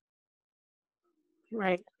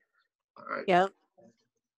 Right. All right. Yep.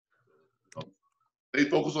 They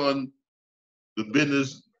focus on the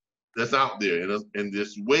business that's out there, and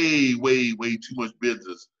there's way, way, way too much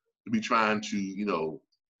business to be trying to,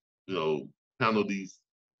 handle these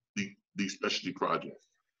specialty projects.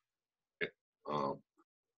 Okay.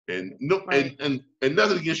 And no, Right. and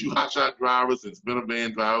nothing against you hotshot drivers and sprinter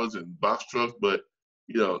van drivers and box trucks, but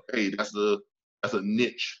hey, that's a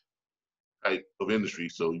niche type of industry.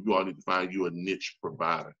 So you all need to find you a niche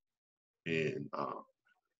provider, and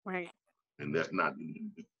Right. and that's not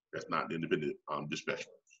the independent dispatch.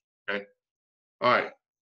 Okay. All right.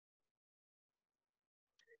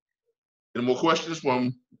 Any more questions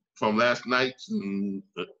from last night and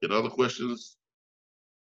other questions?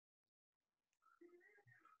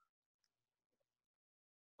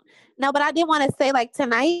 No, but I did want to say, like,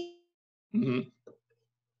 tonight, Mm-hmm.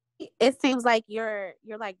 it seems like you're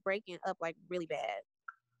like breaking up like really bad.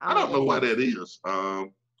 I don't know why that is. I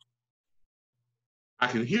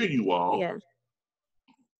can hear you all. Yeah.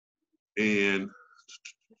 And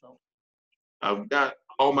I've got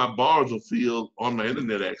all my bars are filled on my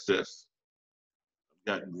internet access.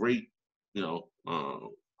 I've got great,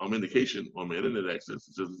 indication on my internet access.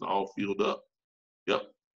 It says it's all filled up. Yep.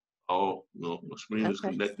 All, my screen is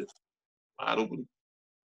connected, wide open.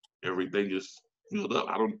 Everything is filled up.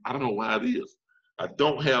 I don't know why it is. I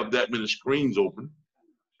don't have that many screens open,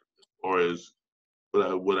 or as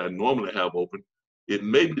what I normally have open. It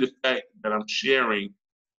may be the fact that I'm sharing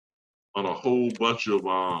on a whole bunch of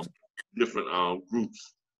different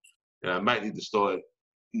groups, and I might need to start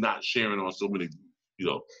not sharing on so many,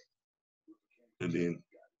 and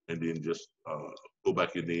then just go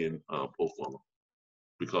back in there and post on them,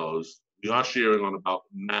 because we are sharing on about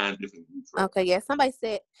 9 different groups. Right? Okay, yeah. Somebody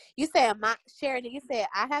said, you said my sharing, you said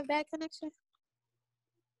I have bad connection.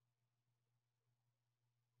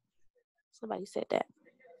 Somebody said that.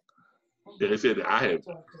 Yeah, they said that I guess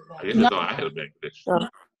they thought I had a bad connection.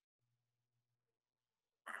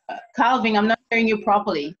 Calvin, I'm not hearing you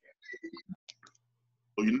properly.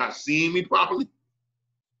 So you're not seeing me properly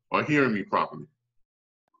or hearing me properly?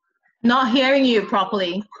 Not hearing you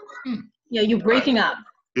properly. Yeah, you're breaking up.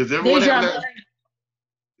 Is everyone having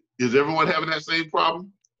that same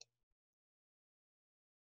problem?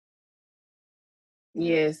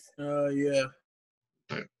 Yes. Yeah.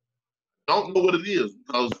 Don't know what it is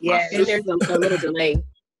because There's a little delay.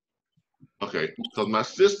 Okay, because my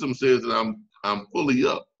system says that I'm fully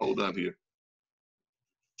up. Hold on here.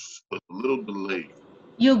 But a little delay.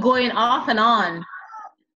 You're going off and on.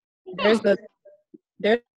 There's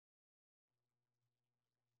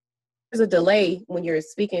a delay when you're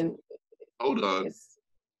speaking. Hold on.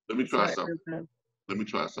 Let me try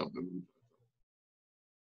something.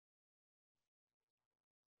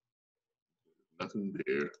 Nothing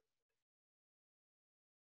there.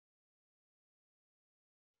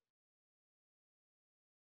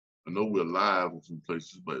 I know we're live in some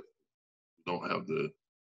places, but we don't have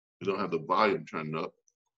the volume turned up.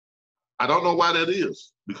 I don't know why that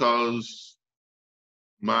is, because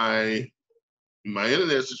my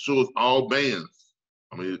internet shows all bands.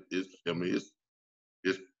 I mean,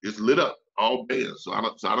 it's lit up, all bands. So I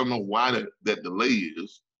don't know why that delay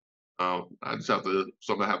is. I just have to,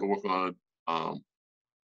 something I have to work on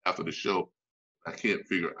after the show. I can't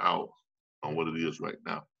figure out on what it is right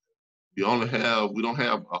now. We don't have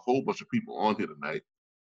a whole bunch of people on here tonight.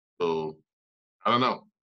 So I don't know.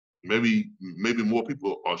 Maybe more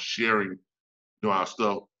people are sharing, our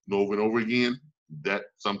stuff over and over again. That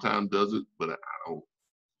sometimes does it, but I don't know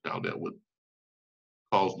how that would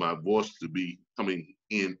cause my voice to be coming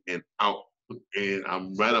in and out. And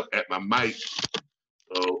I'm right up at my mic,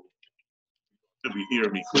 so you'll be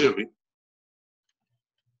hearing me clearly.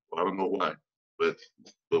 Well, I don't know why, but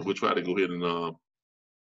we'll try to go ahead and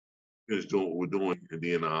finish doing what we're doing, and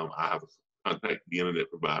then I have to contact the internet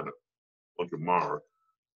provider on tomorrow.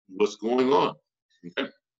 What's going on? Okay.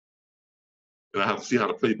 And I have to see how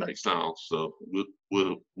the playback sounds. So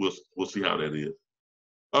we'll see how that is.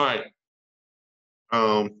 All right.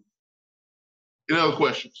 Any other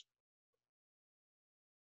questions?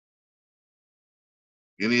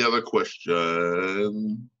 Any other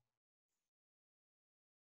question?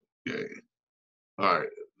 Okay. All right.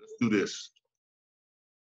 Let's do this.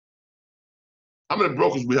 How many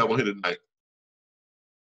brokers we have on here tonight?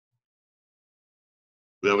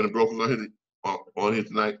 We have any brokers on here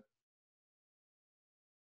tonight?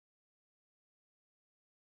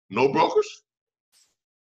 No brokers?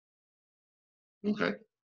 Okay.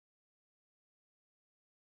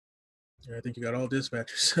 Yeah, I think you got all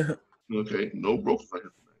dispatchers. Okay. No brokers on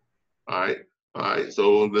here tonight. All right. All right.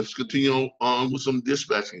 So let's continue on with some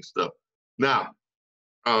dispatching stuff. Now,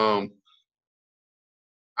 I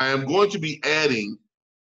am going to be adding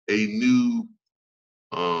a new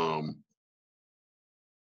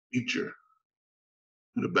feature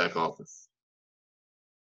to the back office.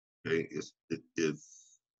 Okay, it's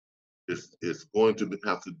going to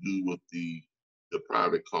have to do with the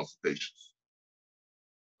private consultations,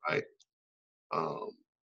 right?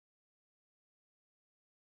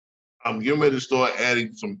 I'm getting ready to start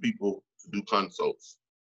adding some people to do consults.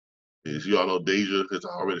 As you all know, Deja has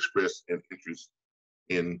already expressed an interest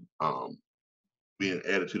in being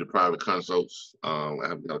added to the private consults. I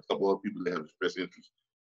have got a couple of people that have expressed interest.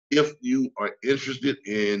 If you are interested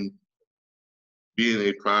in being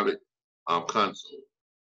a private consult,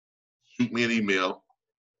 shoot me an email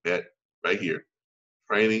at right here,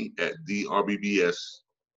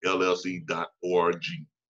 training@rbbsllc.org.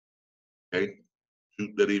 Okay,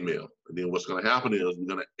 shoot that email. And then what's going to happen is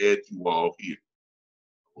we're going to add you all here.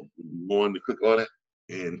 We're going to click on it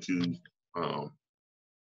and to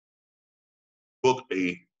book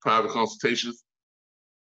a private consultation.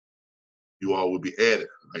 You all will be added.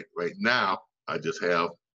 Right now, I just have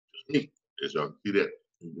me. As y'all can see that,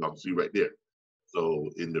 y'all can see right there. So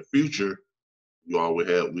in the future, you all will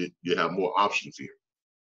have you have more options here,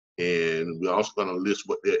 and we're also going to list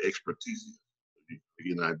what their expertise is, to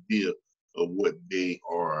get an idea of what they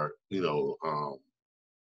are,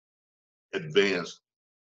 advanced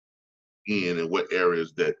in, and what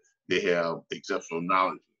areas that they have exceptional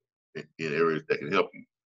knowledge in areas that can help you.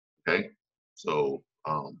 Okay, so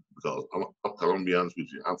because I'm gonna be honest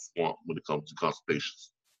with you, I'm swamped when it comes to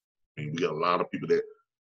consultations. I mean, we got a lot of people that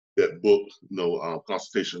book,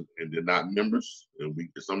 consultations, and they're not members, and we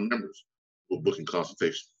get some members who are booking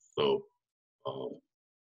consultations. So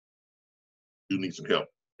you need some help.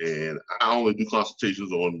 And I only do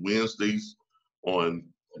consultations on Wednesdays, on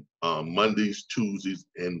Mondays, Tuesdays,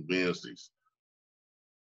 and Wednesdays.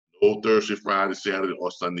 No Thursday, Friday, Saturday,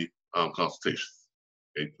 or Sunday consultations.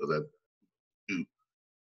 Okay, because I do.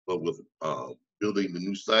 But with building the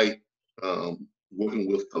new site, working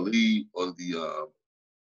with Khalid on the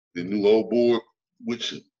new old board,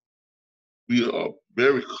 which we are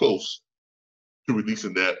very close to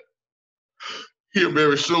releasing that here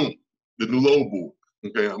very soon. The new logo board.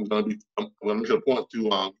 Okay, I'm gonna make a point to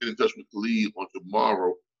get in touch with Khalid on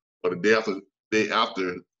tomorrow or the day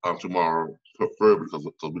after tomorrow, preferably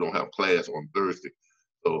because we don't have class on Thursday.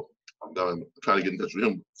 So I'm gonna try to get in touch with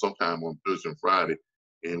him sometime on Thursday and Friday,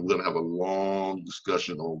 and we're gonna have a long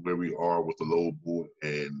discussion on where we are with the logo board,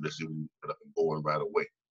 and let's see if we can get up and going right away.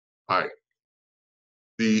 All right.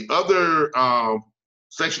 The other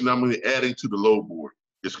section that I'm going to be adding to the logo board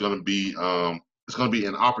is going to be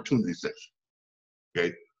an opportunity section.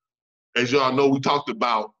 Okay, as y'all know, we talked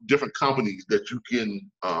about different companies that you can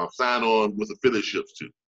sign on with affiliateships to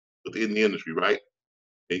within the industry, right?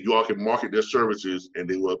 And you all can market their services, and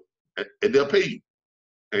they'll pay you.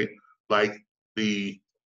 Okay, like the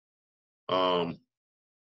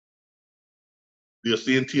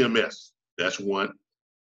CNTMS, that's one.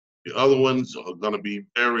 The other ones are going to be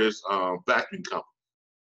various vacuum companies.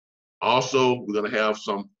 Also, we're going to have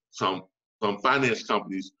some finance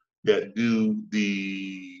companies that do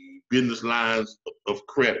the business lines of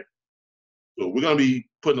credit. So we're gonna be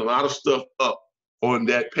putting a lot of stuff up on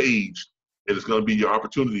that page, and it's gonna be your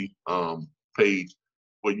opportunity page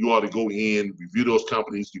for you all to go in, review those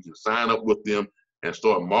companies. You can sign up with them and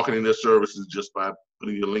start marketing their services just by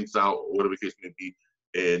putting your links out or whatever the case may be,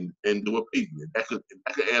 and do a payment. That could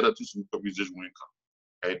add up to some residual income.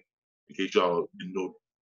 Okay, in case y'all didn't know.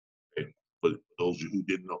 Okay, for those of you who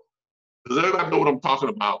didn't know, does everybody know what I'm talking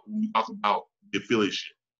about when we talk about the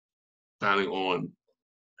affiliation, signing on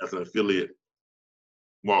as an affiliate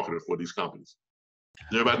marketer for these companies?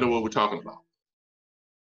 Does everybody know what we're talking about?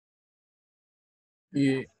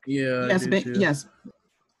 Yeah, Yes, yes.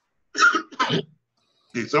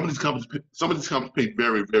 Okay, some of these companies pay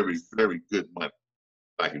very, very, very good money.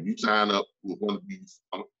 Like if you sign up with one of these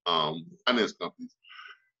finance companies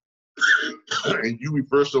and you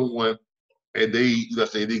refer someone and they,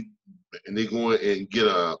 let's say they go and get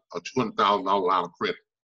a $200,000 line of credit,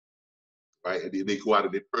 right? And then they go out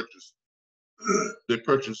and they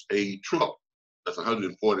purchase a truck that's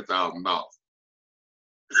 $140,000.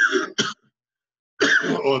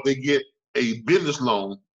 Or they get a business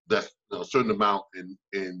loan that's a certain amount and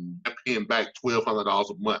they're paying back $1,200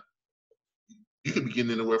 a month. You could be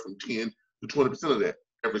getting anywhere from 10 to 20% of that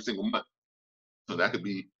every single month. So that could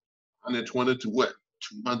be 120 to what?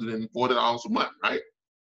 $240 a month, right?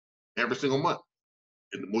 Every single month.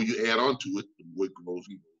 And the more you add on to it, the more it grows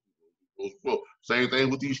and grows and grows. Same thing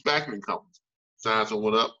with these factoring companies. Sign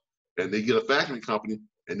someone up and they get a factoring company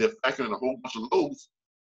and they're factoring a whole bunch of loads.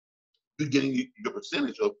 You're getting your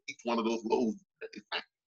percentage of each one of those loads that they factor.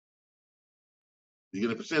 You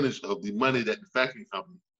get a percentage of the money that the factoring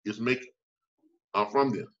company is making from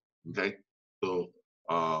them. Okay, so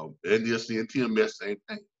and the CNTMS, same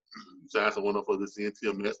thing. You sign someone up for the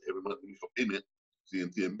CNTMS every month for payment.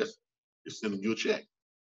 CNTMS is sending you a check.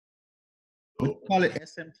 So, We call it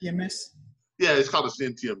SMTMS. Yeah, it's called a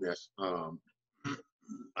CNTMS.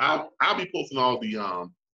 I'll be posting all the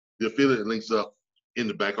affiliate links up in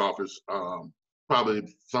the back office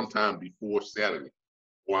probably sometime before Saturday,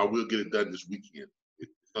 or I will get it done this weekend.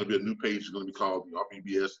 It's going to be a new page. It's going to be called the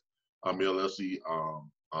RBBS LLC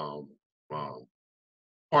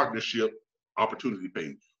partnership opportunity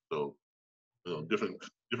page. So different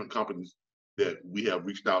companies that we have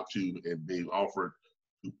reached out to and they've offered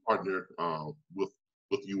to partner with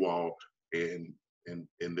you all and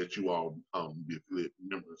that you all be affiliate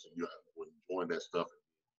members and you will join that stuff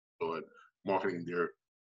and start marketing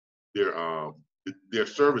their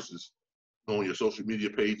services on your social media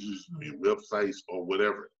pages, your websites, or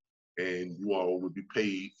whatever. And you all would be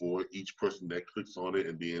paid for each person that clicks on it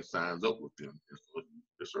and then signs up with them for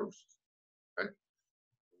their services. Okay,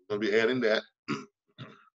 we're gonna be adding that.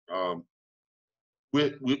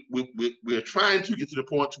 We're trying to get to the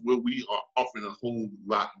point where we are offering a whole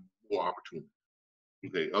lot more opportunity.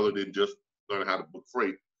 Okay, other than just learning how to book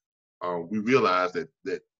freight, we realize that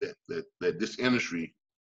this industry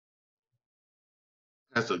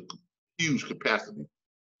has a huge capacity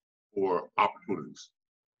for opportunities.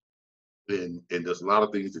 And there's a lot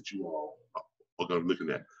of things that you all are going to be looking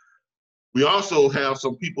at. We also have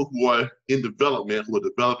some people who are in development who are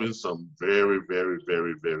developing some very, very,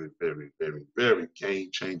 very, very, very, very, very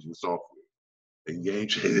game-changing software. And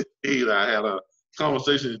game-changing, I had a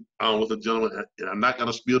conversation with a gentleman, and I'm not going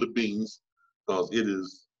to spill the beans because it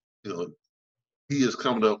is, he is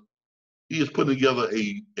coming up. He is putting together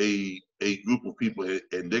a group of people,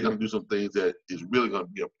 and they're going to do some things that is really going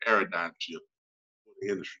to be a paradigm shift for the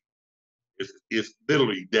industry. It's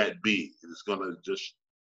literally that big. It's going to just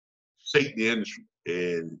shake the industry,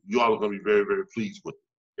 and you all are going to be very, very pleased with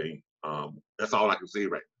it. Okay, that's all I can say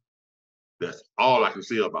right now. That's all I can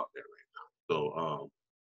say about that right now.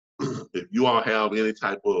 So, if you all have any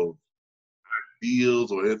type of ideas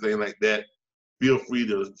or anything like that, feel free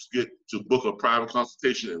to book a private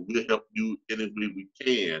consultation, and we'll help you any way we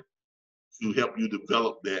can to help you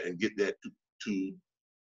develop that and get that to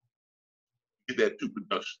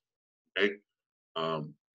production. Okay,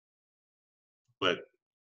 but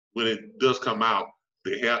when it does come out,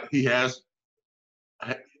 he has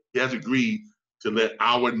agreed to let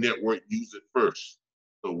our network use it first.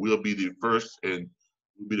 So we'll be the first, and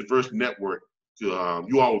we'll be the first network to.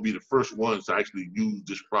 You all will be the first ones to actually use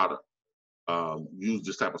this product, use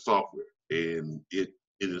this type of software, and it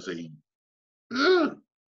is a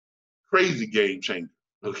crazy game changer.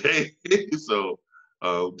 Okay, so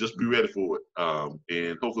just be ready for it,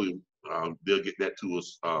 and hopefully they'll get that to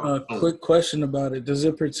us. Quick question about it. Does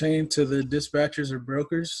it pertain to the dispatchers or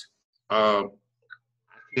brokers? I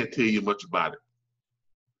can't tell you much about it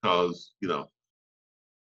because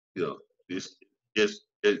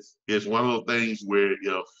it's one of those things where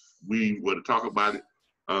if we were to talk about it,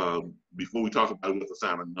 before we talk about it, we have to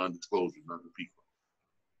sign a non-disclosure, non-people.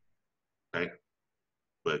 Okay,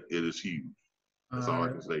 but it is huge. That's all I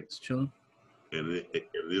can say. It's chilling. And it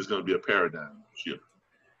is going to be a paradigm shift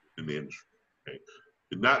in the industry. Okay,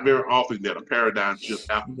 it's not very often that a paradigm shift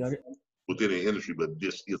happens within the industry, but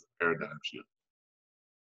this is a paradigm shift.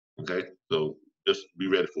 Okay, so just be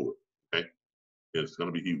ready for it. Okay, it's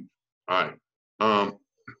going to be huge. All right.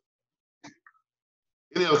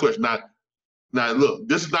 Any other question? Now, look,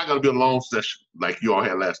 this is not going to be a long session like you all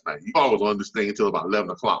had last night. You all was on this thing until about 11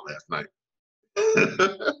 o'clock last night.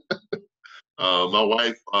 My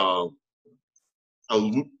wife,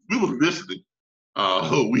 we was listening.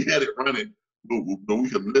 We had it running, but we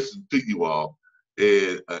could listen to you all.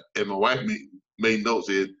 And my wife made notes,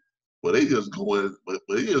 said, "Well, they just going, but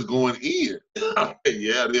they just going in."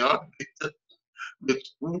 Yeah, they are,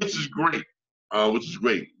 which is great. Which is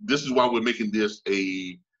great. This is why we're making this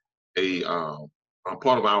a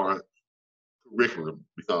part of our curriculum,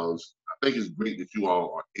 because I think it's great that you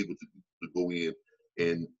all are able to go in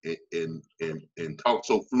and talk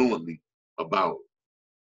so fluently about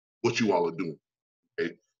what you all are doing.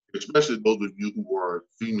 Okay? Especially those of you who are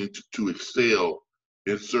seeming to excel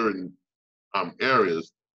in certain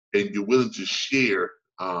areas, and you're willing to share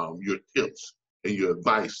your tips and your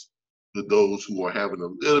advice to those who are having a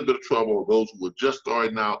little bit of trouble, or those who are just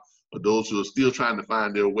starting out, or those who are still trying to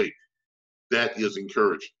find their way. That is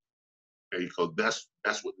encouraging, okay? Because that's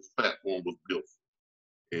what this platform was built for.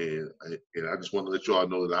 And I just want to let you all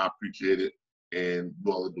know that I appreciate it, and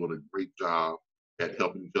you all are doing a great job at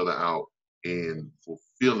helping each other out and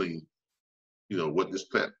fulfilling, what this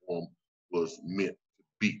platform was meant to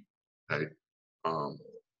be. Okay,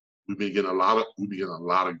 we've been getting a lot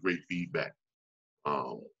of great feedback.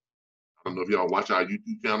 I don't know if y'all watch our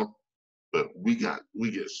YouTube channel, but we get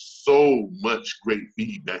so much great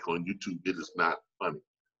feedback on YouTube. It is not funny.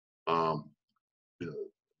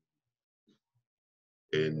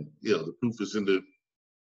 And the proof is in the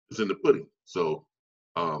pudding. So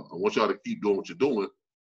I want y'all to keep doing what you're doing,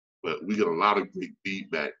 but we get a lot of great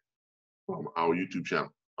feedback from our YouTube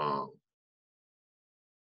channel. I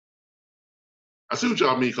see what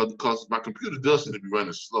y'all mean, because my computer does seem to be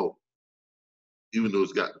running slow, even though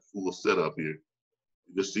it's got the full setup here.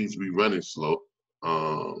 It just seems to be running slow.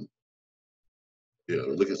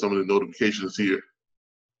 Look at some of the notifications here.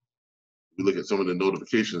 We look at some of the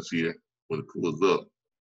notifications here when it pulls up.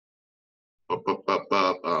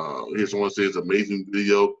 Here someone says, "Amazing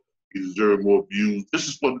video. You deserve more views." This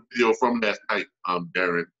is from the video from last night,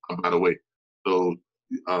 Darren, by the way. So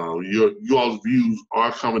you all's views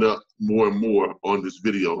are coming up more and more on this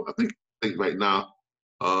video. I think right now,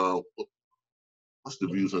 what's the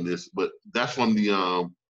views on this? But that's from the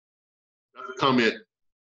comment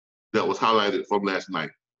that was highlighted from last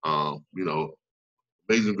night.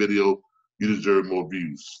 Amazing video. You deserve more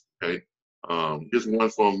views. Okay. Here's one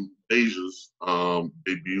from Deja's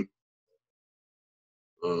debut.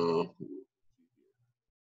 And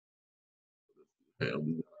we got a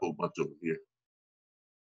whole bunch of them here.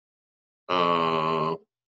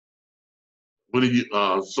 When are you?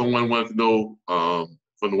 Someone wanted to know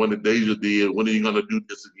from the one that Deja did. When are you gonna do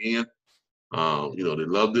this again? They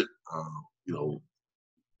loved it.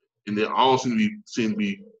 And they all seem to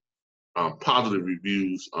be positive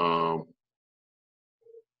reviews.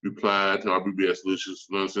 Replied to RBBS Solutions.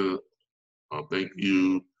 Thank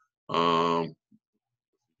you.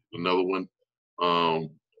 Another one.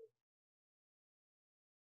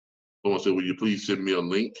 Someone said, "Will you please send me a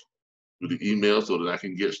link to the email so that I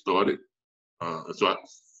can get started? So I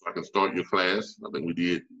can start your class." I think we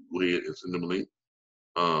did go ahead and send them a link.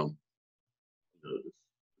 A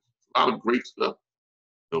lot of great stuff.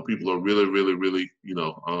 People are really, really, really,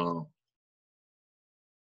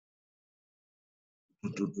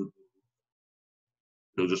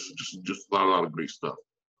 just a lot of great stuff.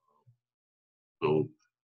 So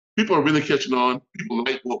people are really catching on. People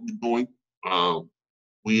like what we're doing.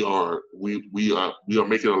 We are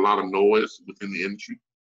making a lot of noise within the industry.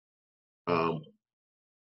 So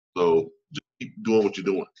just keep doing what you're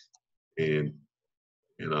doing, and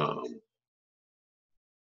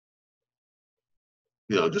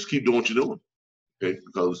just keep doing what you're doing. Okay,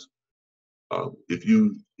 because if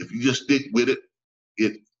you just stick with it,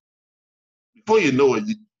 before you know it,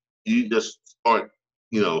 you just start,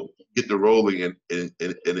 get the rolling, and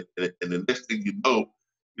the next thing you know,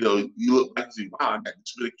 you look back and say, "Wow, I got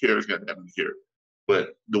this many carrots, got that many carrots."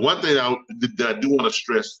 But the one thing that I do want to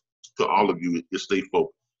stress to all of you is stay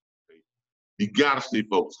focused. Okay? You gotta stay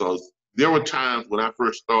focused, because there were times when I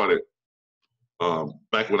first started,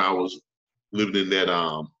 back when I was living in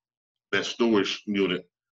that storage unit,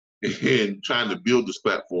 and trying to build this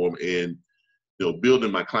platform and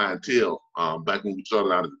building my clientele. Back when we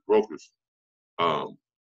started out as brokers, I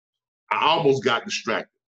almost got distracted,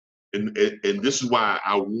 and this is why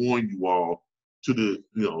I warn you all to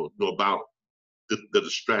know about the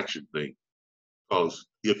distraction thing. Because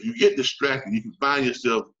if you get distracted, you can find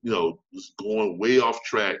yourself, just going way off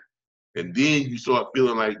track, and then you start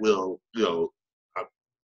feeling like, well,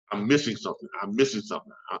 I'm missing something. I'm missing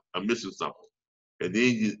something. I'm missing something. And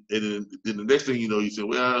then then the next thing you know, you say,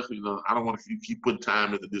 well, I don't want to keep putting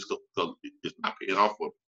time into this because it's not paying off for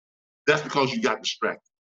me. That's because you got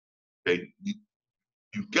distracted. Okay,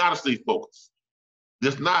 you got to stay focused.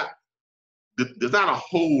 There's not a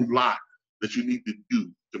whole lot that you need to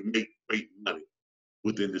do to make great money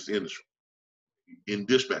within this industry. In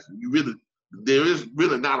dispatching, there is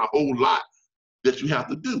really not a whole lot that you have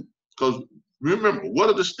to do. Because remember, what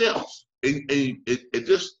are the steps? And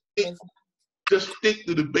just stick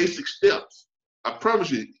to the basic steps. I promise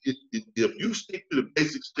you, if you stick to the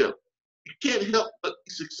basic steps, you can't help but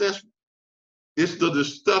be successful. It's the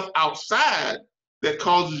stuff outside that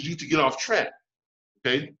causes you to get off track.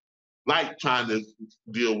 Okay, like trying to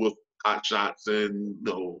deal with hot shots and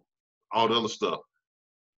all the other stuff.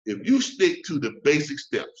 If you stick to the basic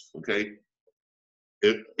steps, okay,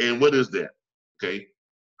 and what is that? Okay,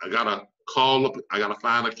 I gotta call up, I gotta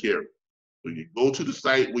find a carrier. So you go to the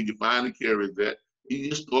site where you find the carriers at, you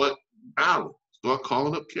just start dialing, start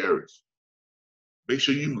calling up carriers. Make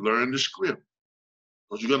sure you learn the script.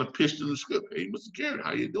 Because you're gonna pitch them the script. Hey, Mr. Carrier,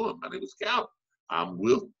 how you doing? My name is Cal. I'm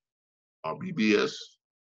with RBBS,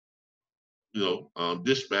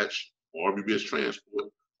 dispatch or RBBS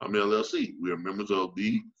transport. I'm LLC. We are members of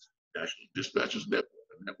the National Dispatchers Network,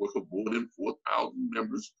 a network of more than 4,000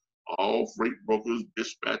 members, all freight brokers,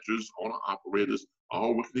 dispatchers, owner operators,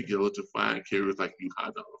 all working together to find carriers like you high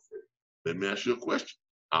dollar freight. Let me ask you a question.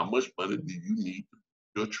 How much money do you need for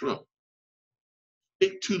your truck?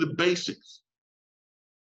 Stick to the basics.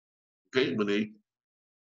 Okay,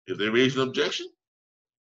 if they raise an objection,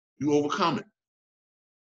 you overcome it.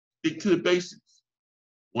 Stick to the basics.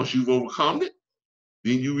 Once you've overcome it,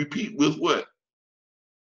 then you repeat with what?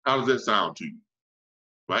 How does that sound to you?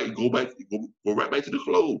 Right? You go right back to the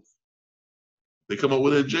close. They come up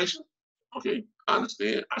with an objection. Okay, I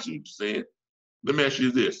understand. I see what you're saying. Let me ask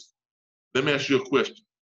you this. Let me ask you a question.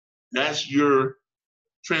 That's your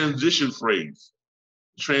transition phrase.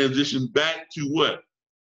 Transition back to what?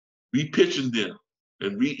 Repitching them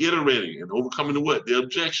and reiterating and overcoming the what? The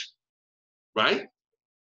objection. Right?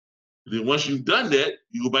 Then once you've done that,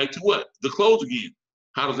 you go back to what? The close again.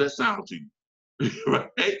 How does that sound to you?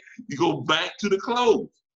 Right? You go back to the close.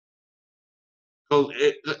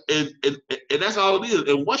 And that's all it is.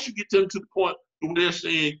 And once you get them to the point where they're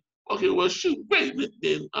saying, okay, well, shoot, wait a minute,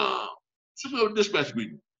 then shoot me over the dispatch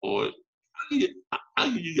agreement, or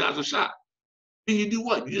I'll give you guys a shot. Then you do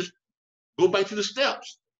what? You just go back to the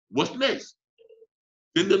steps. What's next?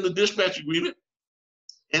 Send them the dispatch agreement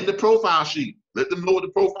and the profile sheet. Let them know what the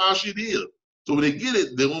profile sheet is. So when they get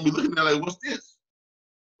it, they won't be looking at it like, what's this?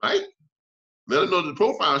 Right? Let them know the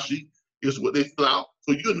profile sheet is what they fill out,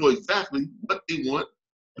 so you know exactly what they want,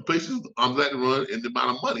 the places I'm glad to run, and the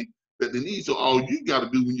amount of money that they need. So all you got to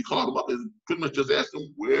do when you call them up is pretty much just ask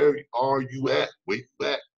them, where are you at? Where you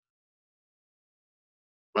at?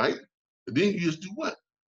 Right? And then you just do what?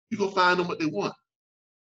 You go find them what they want.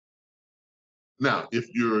 Now, if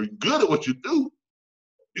you're good at what you do,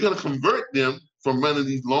 you're gonna convert them from running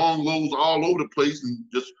these long loads all over the place and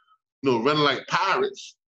just running like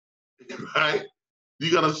pirates, right?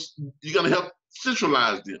 You're gonna help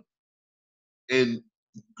centralize them and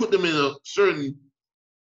put them in a certain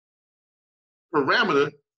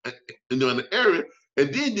parameter in the area,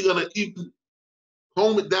 and then you're gonna even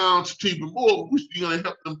hone it down to even more, which you're gonna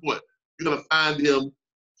help them what? You're gonna find them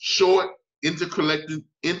short, interconnecting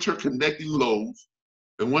loads,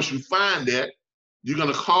 and once you find that, you're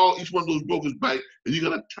gonna call each one of those brokers back, and you're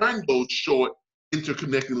gonna turn those short,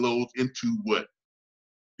 interconnecting loads into what?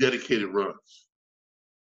 Dedicated runs.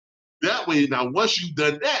 That way, now once you've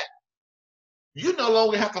done that, you no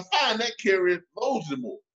longer have to find that carrier loads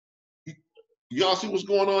anymore. Y'all see what's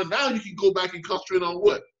going on? Now you can go back and concentrate on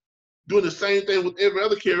what? Doing the same thing with every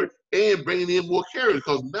other carrier and bringing in more carriers,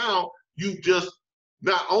 because now you just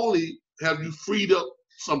not only have you freed up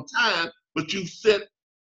some time, but you set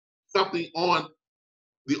something on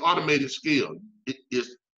the automated scale.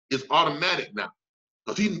 It's automatic now,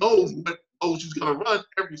 because he knows what loads he's going to run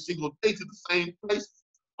every single day to the same place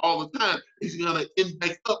all the time. He's going to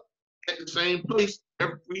index up at the same place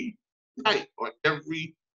every night or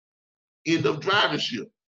every end of driving shift.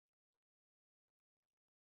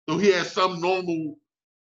 So he has some normal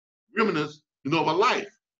remnants, of a life.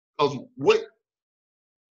 Because what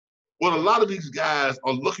a lot of these guys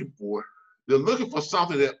are looking for, they're looking for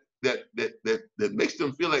something that makes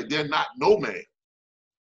them feel like they're not nomad.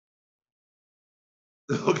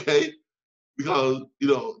 Okay? Because,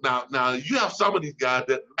 now you have some of these guys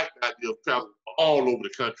that like the idea of traveling all over the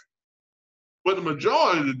country. But the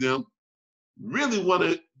majority of them really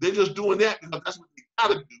they're just doing that because that's what they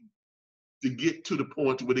gotta do to get to the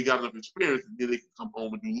point to where they got enough experience and then they can come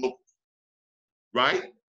home and do locals.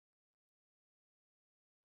 Right?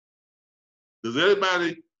 Does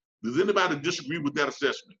anybody disagree with that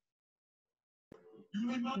assessment?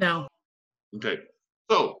 No. Okay.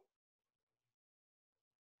 So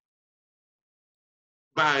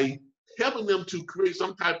by helping them to create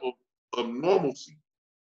some type of normalcy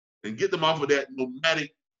and get them off of that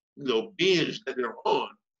nomadic, binge that they're on,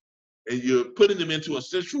 and you're putting them into a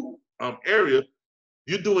central area,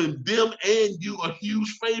 you're doing them and you a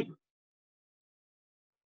huge favor.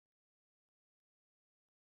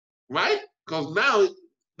 Right? Because now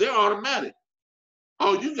they're automatic.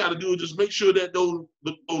 All you got to do is just make sure that those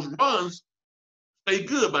runs stay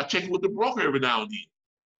good by checking with the broker every now and then.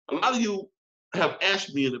 A lot of you have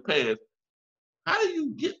asked me in the past, how do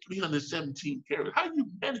you get 317 carriers? How do you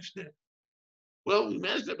manage that? Well, we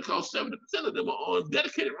manage that because 70% of them are on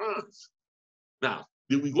dedicated runs. Now,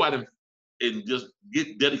 did we go out and just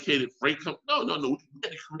get dedicated freight companies? No. We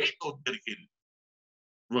had to create those dedicated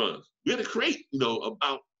runs. We had to create,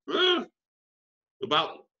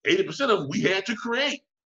 about 80% of them we had to create.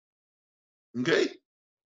 Okay?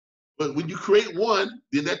 But when you create one,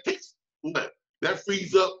 then that takes what? That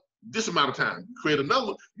frees up this amount of time. You create another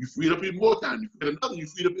one, you free up even more time. You create another, you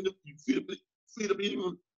free up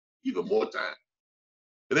even more time.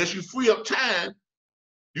 And as you free up time,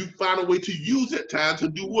 you find a way to use that time to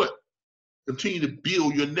do what? Continue to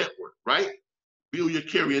build your network, right? Build your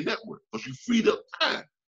carrier network because you freed up time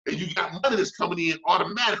and you got money that's coming in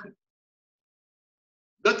automatically.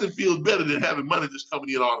 Nothing feels better than having money that's coming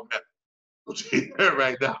in automatically. I'll tell you that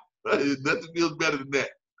right now. Nothing feels better than that.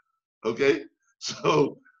 Okay?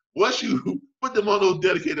 So once you put them on those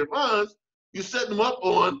dedicated runs, you set them up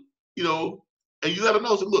on, and you let them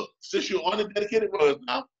know, so look, since you're on the dedicated runs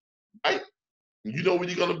now, right? You know where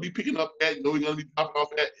you're going to be picking up at, you know where you're going to be dropping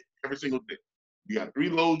off at every single day. You got 3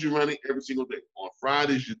 loads you're running every single day. On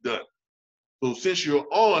Fridays, you're done. So since you're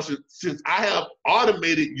on, since I have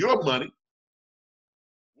automated your money,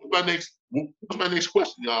 what's my next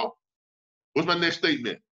question, y'all? What's my next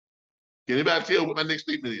statement? Can anybody tell what my next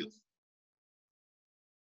statement is?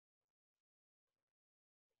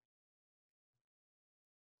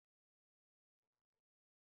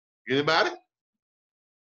 Anybody?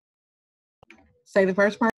 Say the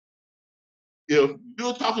first part. If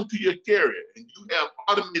you're talking to your carrier and you have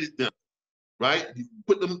automated them, right?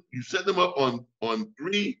 You set them up on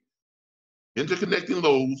 3 interconnecting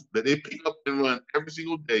loads that they pick up and run every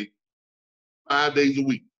single day, 5 days a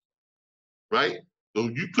week, right? So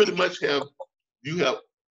you pretty much have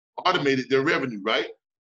automated their revenue, right?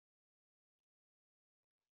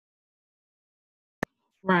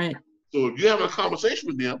 Right. So if you're having a conversation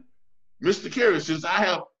with them, Mr. Carrier, since I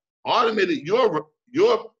have automated your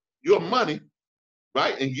money,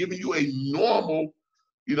 right, and giving you a normal,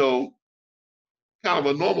 kind of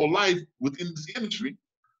a normal life within this industry,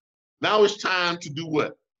 now it's time to do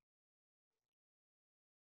what?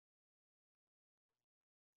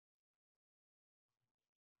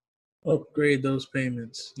 Upgrade those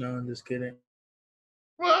payments. No, I'm just kidding.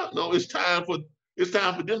 Well, no, it's time for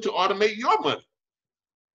them to automate your money.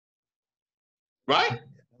 Right?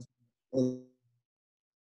 So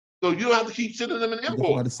you don't have to keep sending them an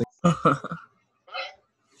invoice.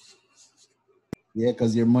 Yeah,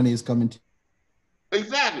 because your money is coming.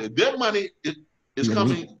 Exactly. Their money is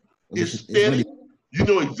coming. It's steady. You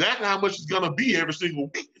know exactly how much it's going to be every single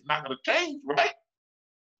week. It's not going to change, right?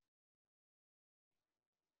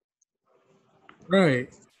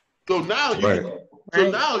 Right. So now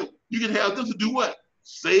you can have them to do what?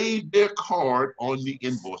 Save their card on the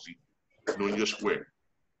invoicing on your Square,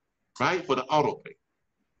 right? For the auto pay,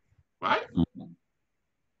 right?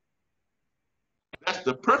 That's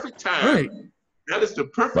the perfect time. Right. That is the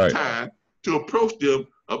perfect time to approach them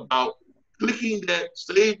about clicking that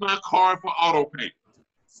save my card for auto pay.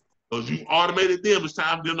 Because you automated them, it's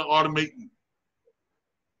time for them to automate you.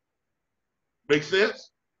 Make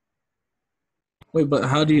sense? Wait, but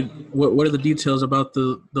how do you? What are the details about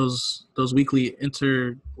those weekly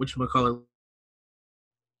whatchamacallit?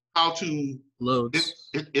 How to loads?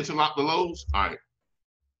 Interlock the loads? All right.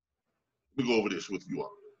 Let me go over this with you all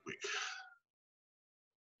real quick.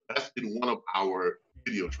 That's in one of our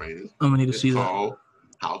video trainings. I'm gonna need to see called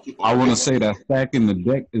how to I want to automate. say that stacking the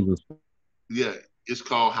deck is a Yeah, it's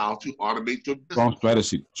called how to automate your business. strong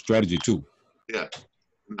strategy too. Yeah.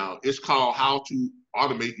 Now it's called how to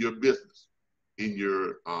automate your business in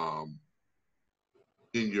your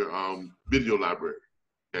video library.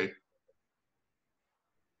 Okay.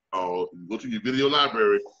 Go to your video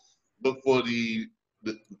library, look for the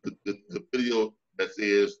video that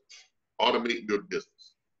says automate your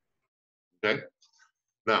business. Okay.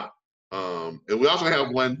 Now, and we also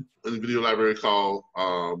have one in the video library called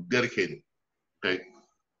dedicated. Okay.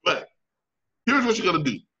 But here's what you're gonna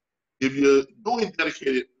do. If you're doing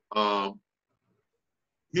dedicated,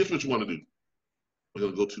 here's what you want to do. We're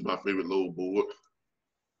gonna go to my favorite load board.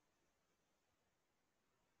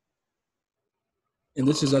 And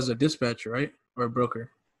this is as a dispatcher, right? Or a broker?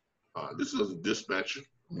 This is a dispatcher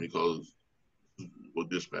because for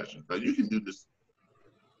dispatching. Now you can do this.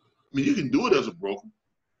 I mean, you can do it as a broker.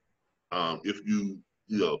 If you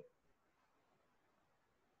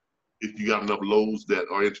got enough loads that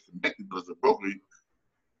are interconnected as a broker,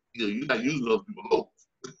 you're not using other people's loads.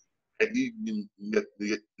 And you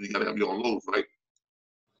gotta have your own loads, right?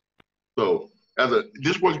 So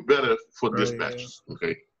this works better for dispatchers,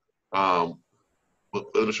 okay? But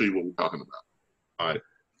let me show you what we're talking about. All right.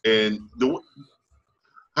 And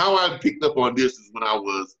how I picked up on this is when I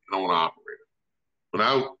was an owner operator.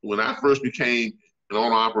 When I first became an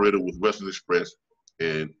owner operator with Western Express,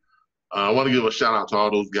 and I want to give a shout out to all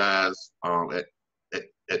those guys at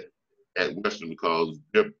Western because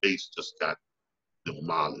their base just got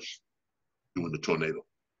demolished during the tornado.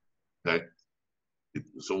 Okay.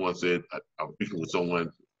 Someone said I was speaking with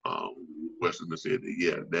someone Western that said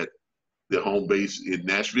that their home base in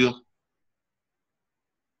Nashville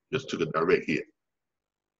just took a direct hit.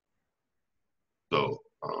 So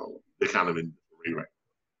they're kind of in disarray right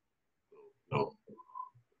now. So,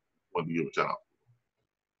 want to give a shout out.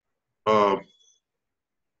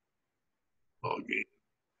 Okay.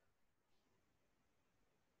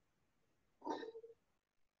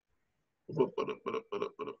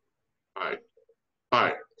 All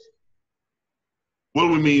right. What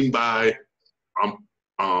do we mean by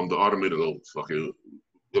the automated loads? Okay, we're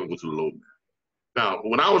gonna go to the load now.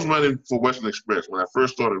 When I was running for Western Express, when I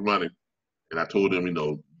first started running, and I told them,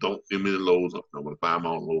 don't send me the loads. I'm gonna buy my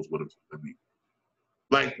own loads, whatever it's gonna be.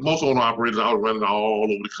 Like most owner operators, I was running all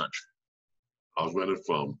over the country. I was running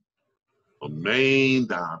from Maine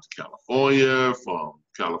down to California, from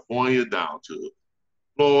California down to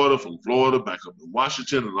Florida, from Florida back up to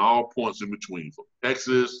Washington, and all points in between, from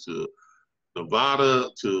Texas to Nevada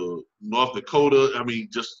to North Dakota. I mean,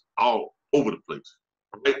 just all over the place.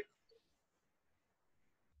 Right?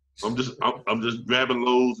 I'm just grabbing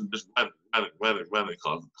loads and just running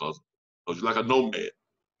because you're like a nomad.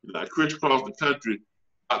 I crisscrossed the country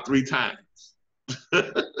about 3 times.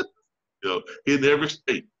 In every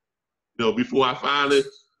state. Before I finally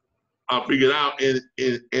figured out, and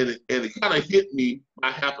it kind of hit me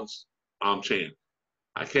by chance.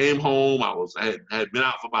 I came home. I had been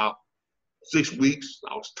out for about 6 weeks.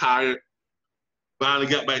 I was tired. Finally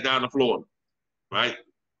got back down to Florida. Right?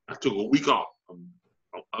 I took a week off.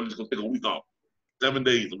 I'm just gonna take a week off. 7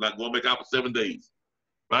 days. I'm not going back out for 7 days.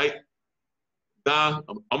 Right? Now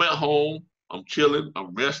I'm at home. I'm chilling.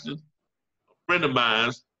 I'm resting. A friend of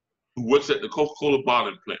mine who works at the Coca-Cola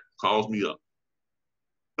bottling plant calls me up.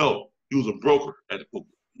 No, he was a broker at the Coca.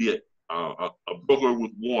 He had a broker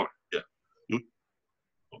with Warner. Yeah,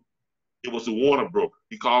 it was a Warner broker.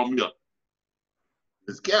 He called me up.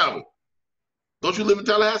 It's Calvin. Don't you live in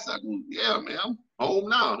Tallahassee? I go, yeah, man. I'm home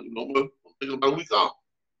now. I'm taking about a week off.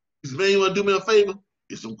 He said, man, you want to do me a favor?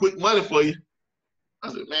 Get some quick money for you. I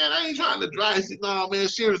said, man, I ain't trying to drive. He said, no, man,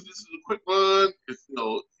 seriously, this is a quick run. It's,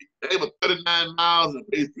 they were 39 miles and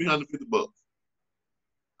pays $350.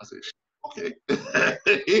 I said, okay.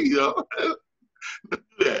 Here you go. Let's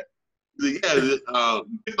do that. He said, yeah,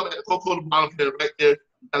 you pick up at the Coca-Cola bottle plant right there in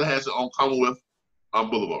Tallahassee on Commonwealth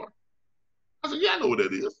Boulevard. I said, yeah, I know what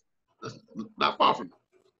that is. That's not far from me.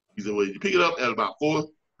 He said, well, you pick it up at about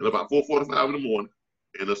 4:45 in the morning,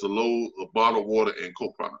 and it's a load of bottled water and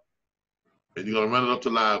Coke product. And you're gonna run it up to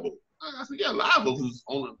Live Oak. I said, yeah, Live Oak is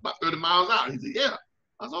only about 30 miles out. He said, yeah.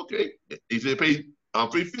 I said, okay. He said, pay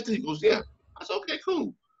 $350. He goes, yeah. I said, okay,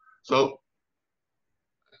 cool. So,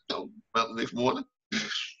 the next morning,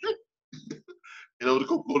 the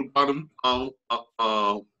Coca-Cola bottom, the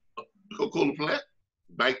Coca-Cola plant,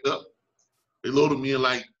 backed up. They loaded me in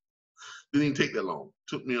didn't even take that long.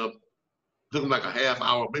 Took them like a half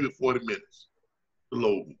hour, maybe 40 minutes to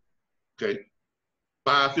load me. Okay.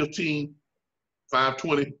 5:15,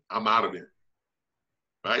 5:20, I'm out of there.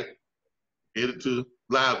 Right? Headed to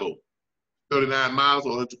Live Oak. 39 miles,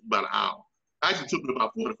 or it took about an hour. Actually, it took me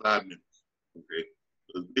about 45 minutes. Okay,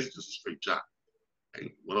 it's just a straight shot.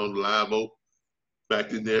 Okay. Went on the live boat,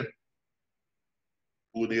 back in there,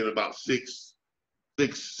 pulled in about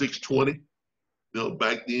 6:20.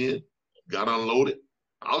 Back then, got unloaded.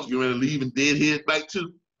 I was getting ready to leave and deadhead back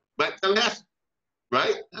to Alaska,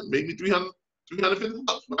 right? That made me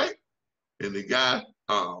 $350, right? And the guy,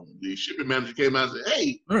 the shipping manager came out and said,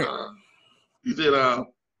 "Hey," he said,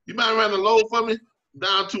 "You mind running a load for me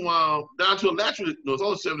down to Alachua? It's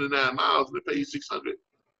only 79 miles. They pay you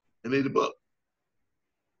 $680."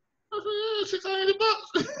 I said,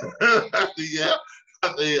 $680? I said, "Yeah." I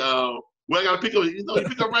said, "Well, I gotta pick up. You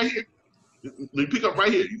pick up right here. You pick up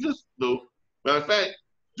right here. You just matter of fact,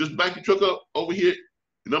 just back your truck up over here,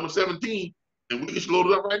 number 17, and we get you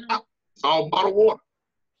loaded up right now. It's all bottled water."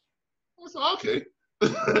 I said, "Okay."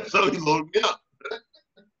 So he loaded me up.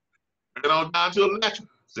 Ran on down to Alachua,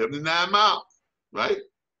 79 miles, right?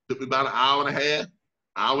 Took me about an hour and a half,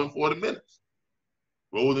 hour and 40 minutes.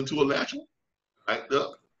 Rolled into Alachua, backed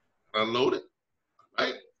up, unloaded,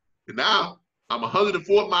 right? And now I'm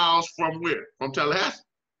 104 miles from where? From Tallahassee.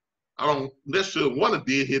 I don't necessarily want to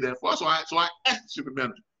deadhead that far, so I asked the shipping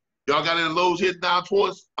manager, "Y'all got any loads heading down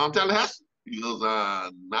towards Tallahassee?" He goes,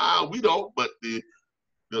 "Nah, we don't, but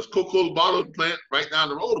there's Coca-Cola bottling plant right down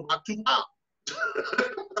the road about 2 miles." I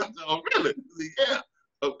said, "Oh, really?" He said, "Yeah.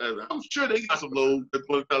 Okay, I'm sure they got some loads that's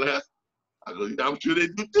going to Tallahassee." I go, "Yeah, I'm sure they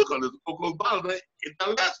do too, because there's a Coca-Cola bottling plant in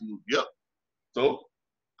Tallahassee." He goes, "Yep." So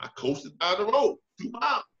I coasted down the road 2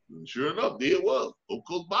 miles. And sure enough, there it was,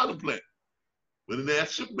 Coca-Cola bottling plant. Went in there,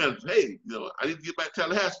 asked the shipping manager, "Hey, I need to get back to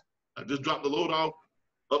Tallahassee. I just dropped the load off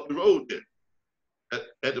up the road there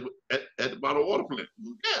at the bottled water plant." He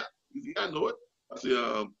goes, "Yeah." He said, "Yeah, I know it." I said,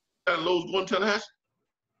 "Got loads going to Tallahassee?"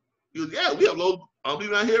 He goes, "Yeah, we have loads. I'll be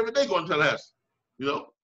around here every day going to Tallahassee." I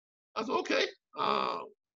said, "Okay. On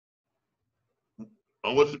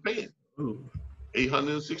what's it paying?"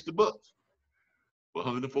 $860 for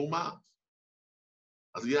 104 miles.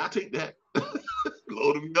 I said, "Yeah, I'll take that."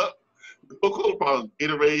 Loaded me up. The Coca-Cola products,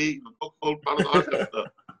 Gatorade, the Coca-Cola products, all that kind of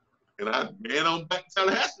stuff. And I ran on back to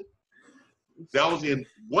Tallahassee. That was in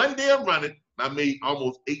 1 day of running. I made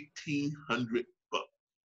almost $1,800.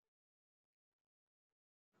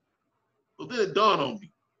 So then it dawned on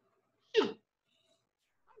me, I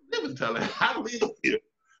live in Tallahassee. I live here.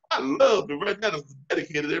 I love to run that as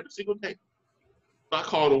dedicated every single day. So I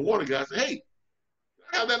called the water guy and said, "Hey,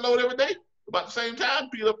 I have that load every day about the same time,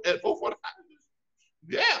 pick it up at 4:45.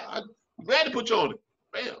 Yeah, I'm glad to put you on it."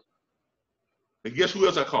 Bam. And guess who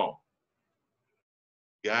else I called?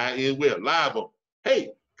 Guy in live on.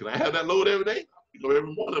 "Hey, can I have that load every day? You go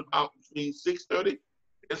every morning about between 6:30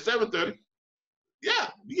 and 7:30.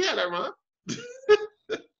 Yeah, you had that run."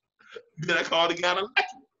 Then I called the guy on the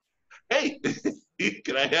 "Hey,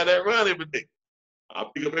 can I have that run every day?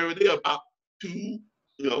 I'll pick up every day about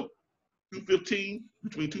 2:15,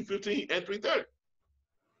 between 2:15 and 3:30.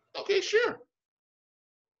 Okay, sure.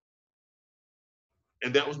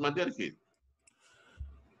 And that was my dedicated.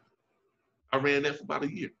 I ran that for about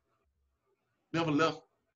a year. Never left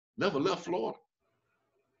Florida.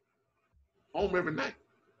 Home every night,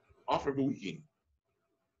 off every weekend,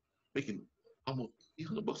 making almost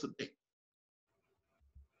 $800 a day.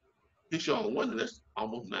 In case y'all wonder, that's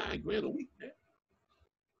almost $9,000 a week, man.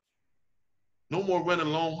 No more running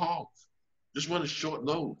long hauls, just running short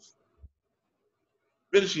loads.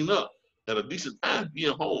 Finishing up at a decent time,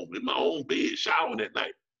 being home in my own bed, showering at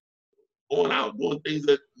night, going out, doing things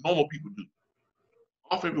that normal people do.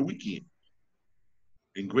 Off every weekend,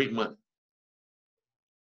 and great money.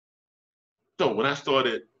 So when I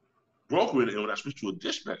started brokering and when I switched to a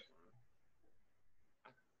dispatch,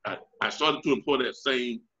 I started to employ that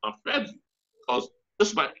same strategy, because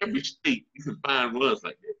just about every state you can find runs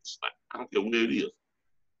like that. I don't care where it is,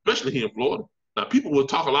 especially here in Florida. Now people will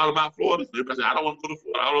talk a lot about Florida. Everybody say, "I don't want to go to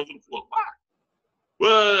Florida. I don't want to go to Florida." Why?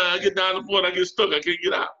 "Well, I get down to Florida, I get stuck, I can't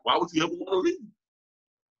get out." Why would you ever want to leave?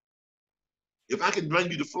 If I can bring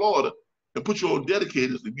you to Florida and put you on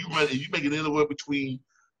dedicators, and you make it anywhere between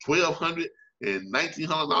 $1,200 and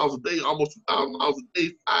 $1,900 a day, almost $2,000 a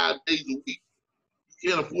day, 5 days a week, you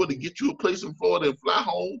can't afford to get you a place in Florida and fly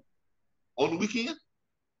home on the weekend,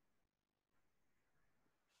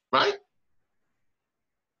 right?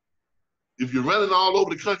 If you're running all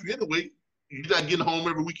over the country anyway, you're not getting home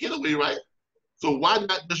every week anyway, right? So why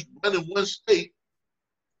not just run in one state,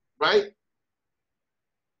 right?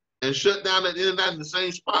 And shut down that internet in the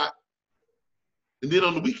same spot, and then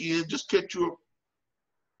on the weekend just catch you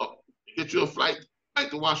a flight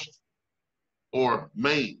to Washington or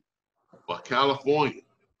Maine or California,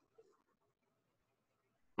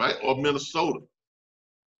 right? Or Minnesota.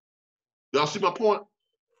 Y'all see my point?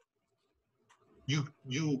 You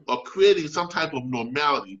are creating some type of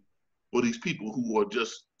normality for these people who are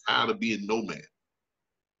just tired of being nomad,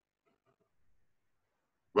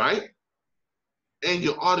 right? And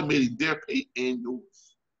you're automating their pay and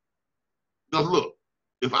yours. Now look,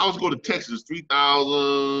 if I was to go to Texas,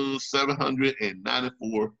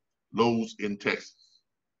 3,794 loads in Texas.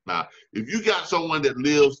 Now, if you got someone that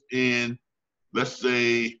lives in, let's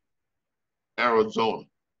say, Arizona,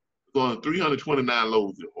 it's on 329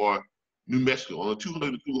 loads there, or New Mexico, on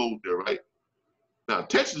 202 loads there, right? Now,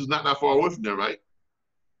 Texas is not that far away from there, right?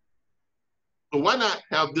 So why not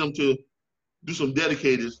have them to do some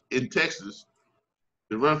dedicators in Texas,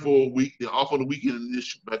 they run for a week, they're off on the weekend, and then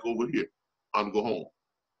shoot back over here, to go home.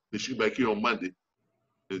 They shoot back here on Monday,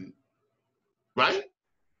 and right?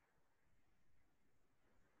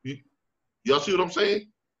 Y'all see what I'm saying?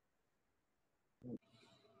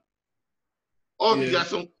 Or if you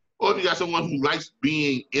got someone who likes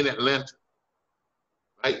being in Atlanta,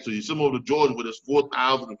 right? So you send them over to Georgia where there's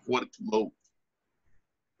 4,042 loads.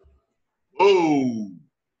 Whoa!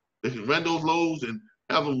 They can rent those loads and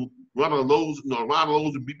have them run on loads, around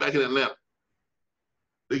loads and be back in Atlanta.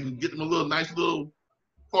 They can get them a nice little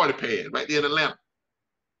party pad right there in Atlanta.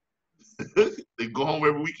 They can go home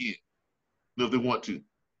every weekend, if they want to.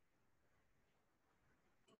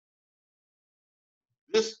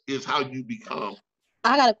 This is how you become.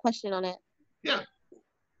 I got a question on that. Yeah.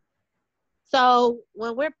 So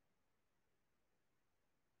when we're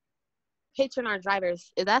pitching our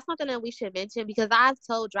drivers, is that something that we should mention? Because I've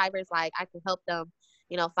told drivers, like, I can help them,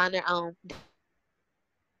 find their own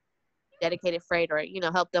dedicated freight, or,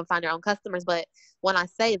 help them find their own customers. But when I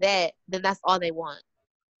say that, then that's all they want.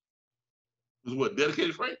 Is what,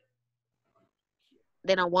 dedicated freight?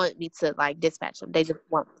 They don't want me to, like, dispatch them. They just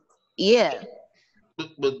want me. Yeah.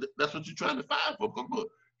 But that's what you're trying to find for. But look,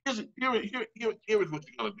 here is what you're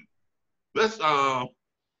gonna do. Let's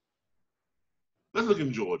look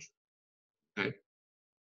in Georgia. Okay.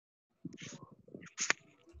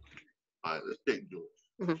 All right, let's take Georgia.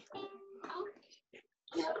 Mm-hmm.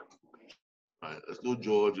 All right, let's go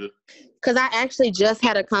Georgia. Because I actually just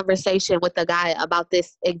had a conversation with a guy about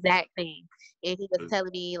this exact thing, and he was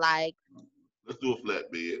telling me, like, let's do a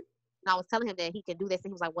flatbed. And I was telling him that he can do this, and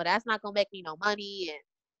he was like, "Well, that's not gonna make me no money," and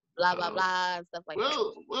blah blah blah and stuff like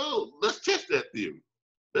that. Well, let's test that theory.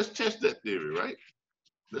 Let's test that theory, right?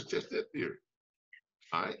 Let's test that theory.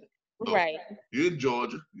 All right. So right. You're in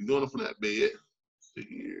Georgia. You're doing a flatbed. Sit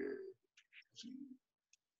here.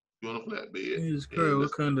 You're on a flatbed. Jesus Christ,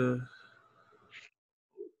 what kind of?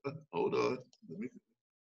 Hold on. What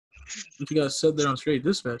you got set there on straight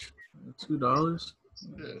dispatch? $2.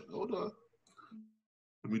 Yeah, hold on.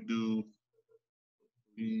 Let me do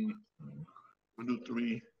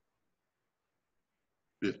 $3.50.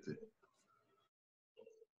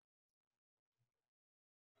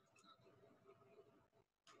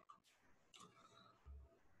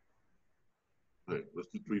 Right, let's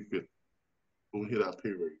do $3.50. We'll hit our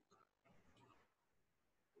pay rate.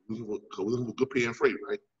 We're looking for good paying freight,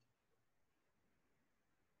 right?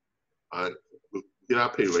 All right, we'll hit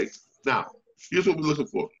our pay rate. Now, here's what we're looking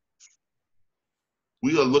for.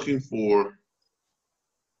 We are looking for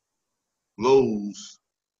lows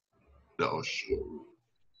that are short,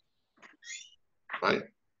 right?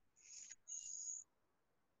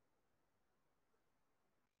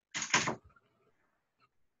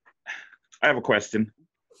 I have a question.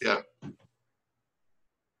 Yeah.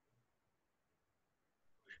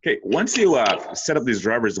 Okay, once you set up these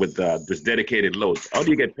drivers with this dedicated loads, how do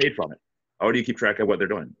you get paid from it? How do you keep track of what they're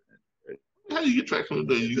doing? How do you get track from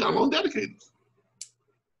them? You got them on dedicators.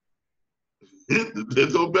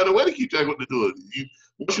 There's no better way to keep track of what they're doing.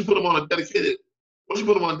 Once you put them on a dedicated, you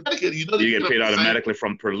know do you get paid automatically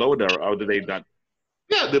from per load, or how do they not?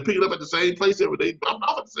 Yeah, they're picking up at the same place every day, dropping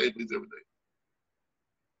off at the same place every day.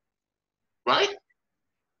 Right?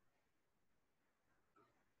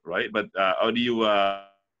 Right, but how do you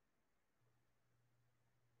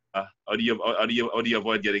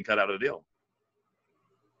avoid getting cut out of the deal?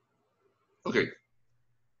 Okay.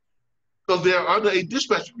 Because they're under a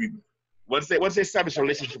dispatch agreement. Once they establish a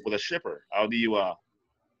relationship with a shipper, how do you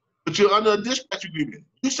But you're under a dispatch agreement.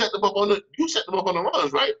 You set them up on the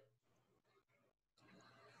runs, right?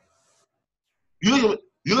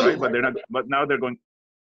 Right, but they're not. But now they're going.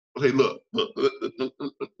 Okay, look.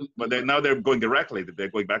 But now they're going directly. They're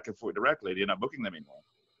going back and forth directly. You're not booking them anymore.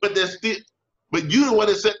 But you're the one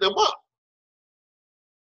that set them up.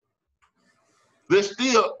 They're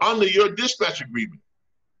still under your dispatch agreement.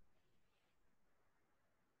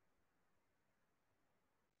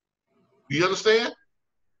 You understand?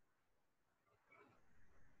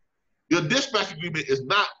 Your dispatch agreement is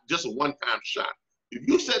not just a one-time shot. If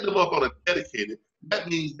you set them up on a dedicated, that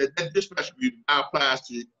means that that dispatch agreement now applies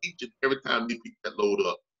to each and every time they pick that load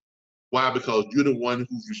up. Why? Because you're the one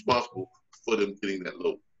who's responsible for them getting that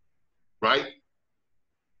load, right?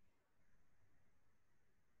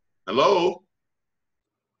 Hello?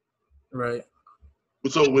 Right.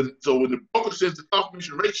 So when the broker sends the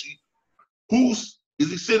confirmation rate sheet, who's is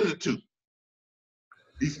he sending it to?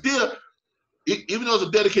 He still, even though it's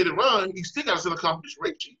a dedicated run, he still got to send a confirmation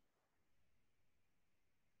rate sheet,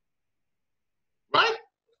 right?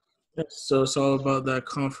 So it's all about that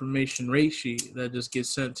confirmation rate sheet that just gets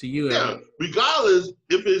sent to you. Yeah. Regardless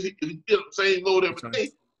if he gets the same load every day,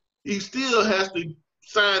 he still has to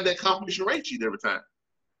sign that confirmation rate sheet every time,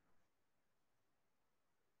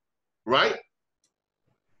 right?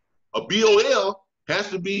 A BOL has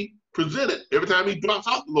to be presented every time he drops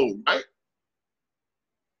off the load, right?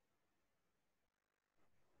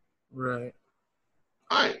 Right.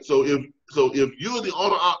 All right. So if you're the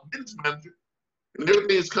owner op business manager and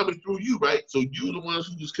everything is coming through you, right? So you're the ones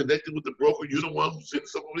who's connected with the broker. You're the one who's sending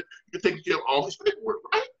stuff over. You're taking care of all his paperwork,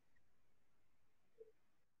 right?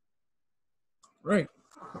 Right.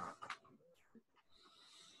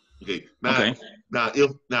 Okay. Now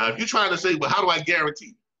if you're trying to say, well, how do I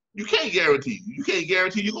guarantee? You can't guarantee. You can't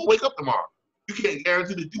guarantee you're gonna wake up tomorrow. You can't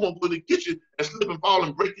guarantee that you won't go in the kitchen and slip and fall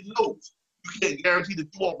and break your nose. You can't guarantee that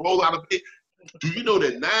you won't roll out of bed. Do you know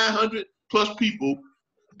that 900 plus people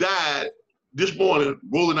died this morning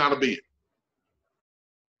rolling out of bed?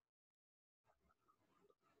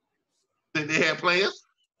 Think they had plans?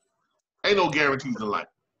 Ain't no guarantees in life.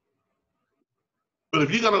 But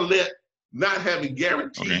if you're gonna let not having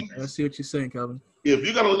guarantees, I see what you're saying, Calvin. if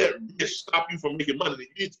you're gonna let risk stop you from making money, then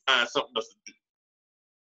you need to find something else to do.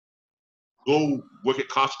 Go work at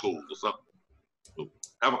Costco or something. So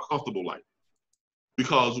have a comfortable life.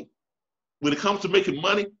 Because when it comes to making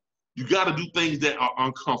money, you got to do things that are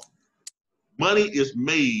uncomfortable. Money is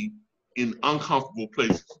made in uncomfortable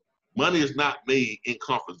places. Money is not made in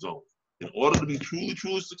comfort zones. In order to be truly,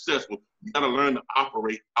 truly successful, you got to learn to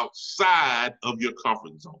operate outside of your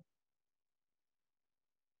comfort zone.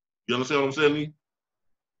 You understand what I'm saying, Lee?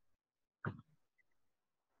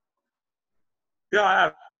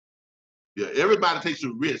 Yeah, Yeah, everybody takes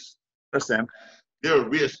a risk. understand. There are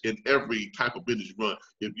risks in every type of business you run.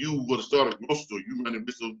 If you were to start a grocery store, you run the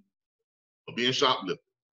risk of being shoplifted.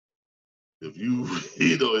 If you,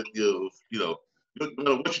 no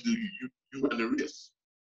matter what you do, you run the risk.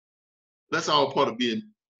 That's all part of being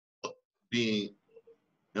an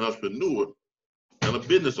entrepreneur and a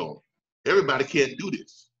business owner. Everybody can't do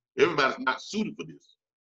this. Everybody's not suited for this.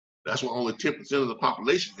 That's why only 10% of the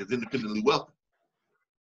population is independently wealthy.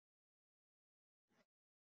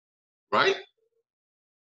 Right?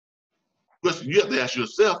 The question you have to ask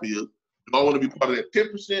yourself is, do I want to be part of that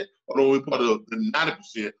 10% or do I want to be part of the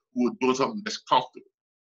 90% who are doing something that's comfortable?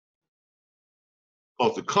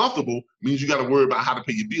 Because the comfortable means you got to worry about how to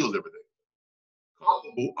pay your bills every day.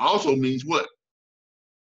 Comfortable also means what?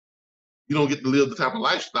 You don't get to live the type of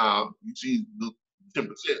lifestyle you see the 10%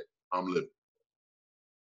 I'm living.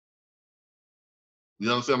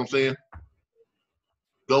 You understand what I'm saying?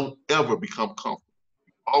 Don't ever become comfortable.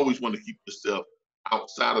 You always want to keep yourself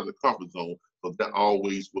outside of the comfort zone, because that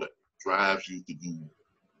always what drives you to do,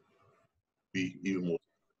 be even more,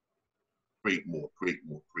 create more.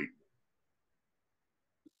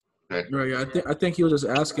 Okay? Right. Yeah. I think he was just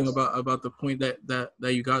asking about the point that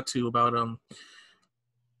you got to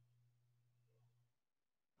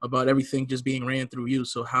about everything just being ran through you.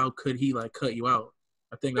 So how could he like cut you out?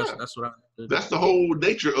 I think that's what I did. That's the whole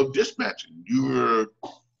nature of dispatching. You're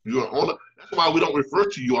owner. That's why we don't refer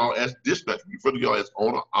to you all as dispatchers. We refer to you all as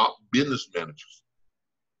owner op business managers.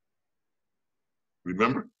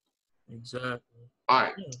 Remember? Exactly. All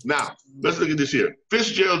right. Now let's look at this here.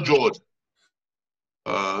 Fitzgerald, Georgia.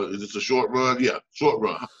 Is this a short run? Yeah, short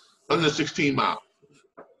run. 116 miles.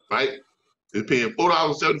 Right? It's paying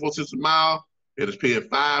 $4.74 a mile, and it's paying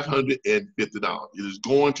 $550. It is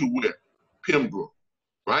going to where? Pembroke.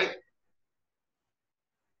 Right?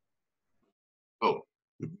 So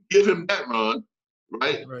if you give him that run,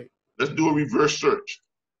 right? Right. Let's do a reverse search.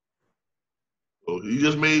 So he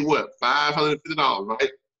just made what? $550,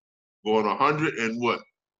 right? Going 100 and what?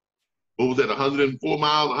 What was that? 104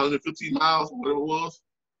 miles, 115 miles, whatever it was,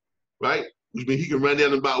 right? Which means he can run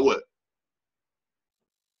that in about what?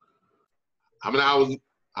 How many hours?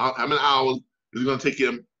 How many hours is it going to take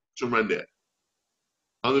him to run that?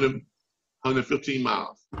 115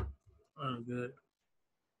 miles. Oh, good.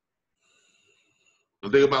 So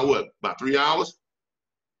think about what? About 3 hours?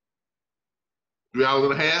 3 hours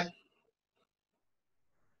and a half?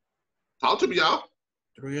 Talk to me, y'all.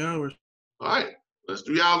 3 hours. All right. That's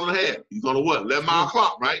 3 hours and a half. He's on a what? 11-hour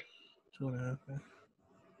clock, right? 2.5. Yeah.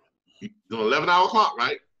 He's on 11-hour clock,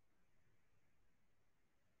 right?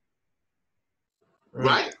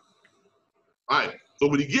 Right? All right. So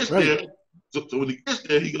when he gets there, so when he gets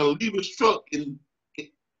there, he's gonna leave his truck in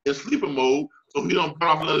sleeping mode so he don't burn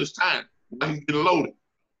off another his time while he's getting loaded.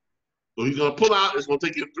 So he's gonna pull out. It's gonna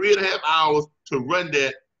take him 3.5 hours to run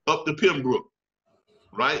that up to Pembroke.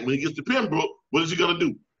 Right? When he gets to Pembroke, what is he gonna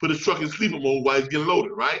do? Put his truck in sleeping mode while he's getting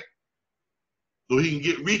loaded, right? So he can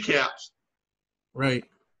get recaps. Right.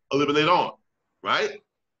 A little bit later on, right?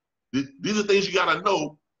 These are things you gotta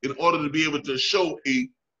know in order to be able to show a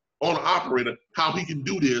owner operator how he can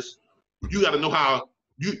do this. You gotta know how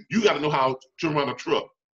you gotta know how to run a truck.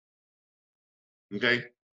 Okay?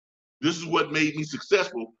 This is what made me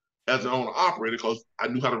successful as an owner operator because I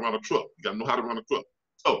knew how to run a truck. You gotta know how to run a truck.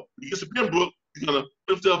 So when he gets to Pembroke, he's gonna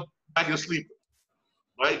put himself back in sleep,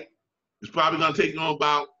 right? It's probably gonna take him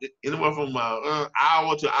about anywhere from an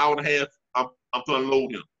hour to an hour and a half. I'm to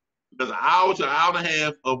unload him. There's an hour to an hour and a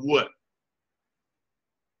half of what?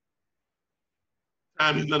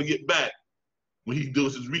 Time he's gonna get back when he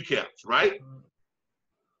does his recaps, right?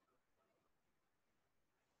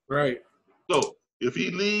 Right. So if he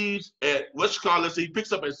leaves at let's say he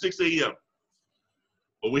picks up at 6 a.m.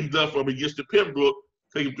 But when he does from he gets to Pembroke,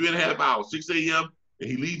 take him 3.5 hours, 6 a.m. and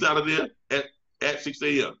he leaves out of there at 6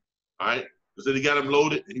 a.m. All right. So he got him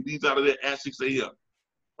loaded and he leaves out of there at 6 a.m.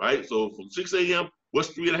 Right? So from 6 a.m., what's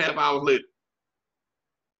 3.5 hours later?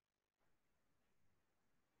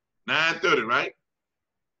 9:30, right?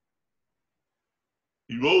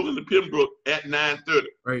 He rolls into Pembroke at 9:30.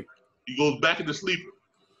 Right. He goes back into sleeper.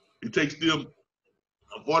 It takes them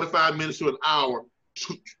 45 minutes to an hour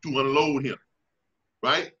to unload him,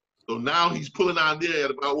 right? So now he's pulling out there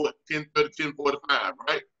at about what, 10:30, 10:45,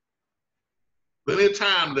 right? Plenty of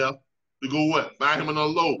time left to go what? Find him another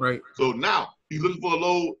load. Right. So now he's looking for a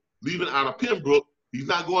load, leaving out of Pembroke. He's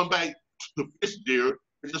not going back to Fitzgerald.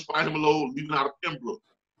 He just find him a load, leaving out of Pembroke.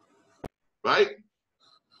 Right?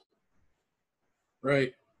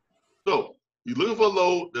 Right. So he's looking for a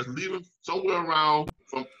load that's leaving somewhere around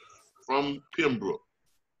from Pembroke.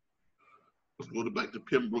 Let's go back to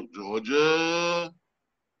Pembroke, Georgia.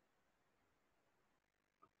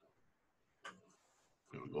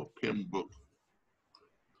 Here we go, Pembroke.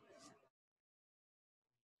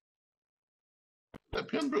 That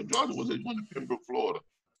Pembroke, Georgia, was it one in Pembroke, Florida?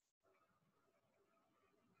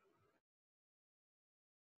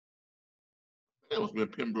 That must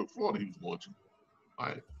have been Pembroke, Florida he was going to. All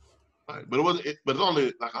right. All right. But it wasn't, but it's only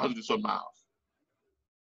like 100 and some miles.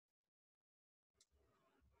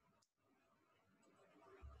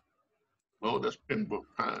 No, that's Pembroke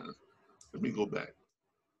Pines. Let me go back.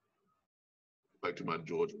 Back to my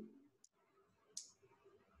Georgia.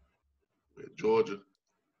 Georgia.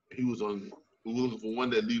 He was looking for one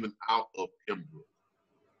that leaving out of Pembroke.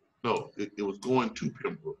 No, it was going to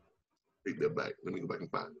Pembroke. Take that back. Let me go back and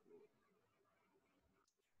find it.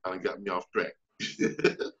 Kind of got me off track. Let's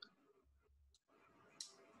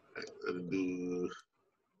do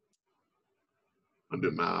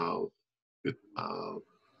 100 miles, 50 miles.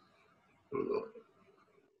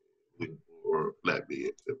 Looking for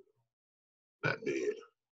flatbed. Flatbed.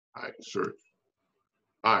 All right, search.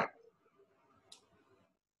 All right.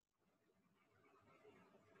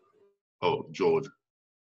 Oh, Georgia.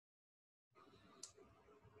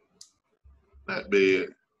 Flatbed.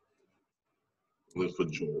 Look for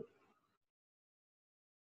Georgia.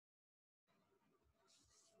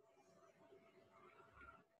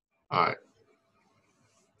 All right.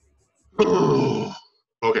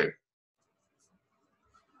 Okay.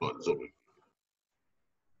 Well, it's over.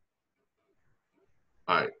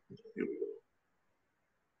 All right. Here we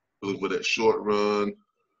go. Look for that short run.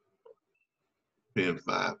 Paying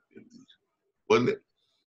 550. Wasn't it?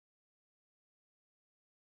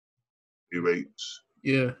 Rates.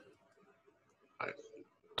 Yeah. All right.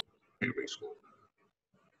 Rates.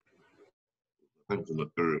 I think it was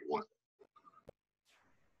the third one.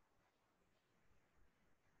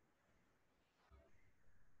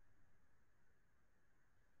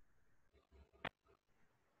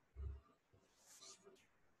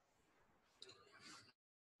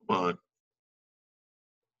 Come on.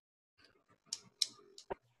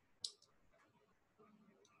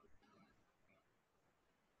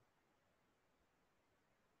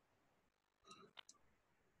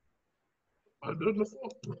 I did the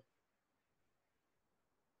fourth one.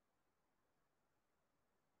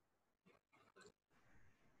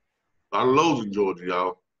 A lot of lows in Georgia,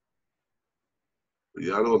 y'all.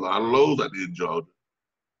 Yeah, I know a lot of lows I did in Georgia.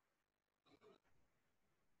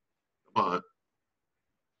 Come on.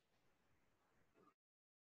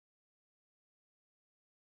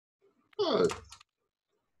 Good.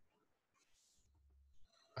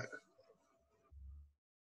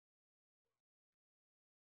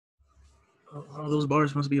 Oh, those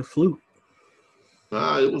bars must be a fluke.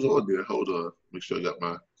 Nah, it was on there. Hold on. Make sure I got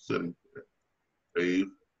my settings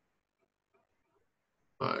saved.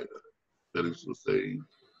 All right. Settings will save.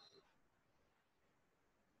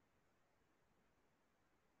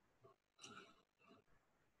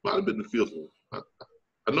 Might have been the fifth one.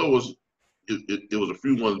 I know it was a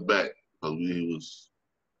few months back because we was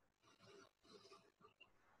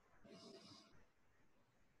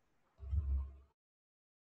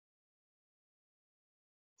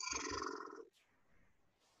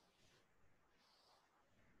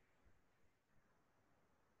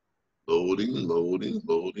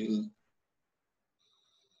loading.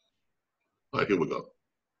 All right, here we go.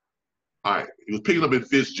 All right, he was picking up in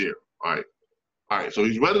Fitzgerald. All right. So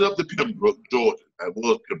he's running up to Pembroke, Georgia. That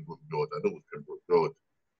was Pembroke, Georgia. I know it was Pembroke, Georgia.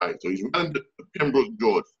 All right, so he's running to Pembroke,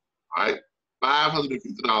 Georgia. All right,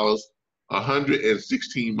 $550,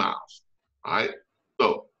 116 miles. All right,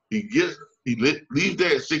 so he leaves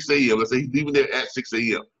there at 6 a.m. Let's say he's leaving there at 6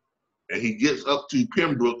 a.m. and he gets up to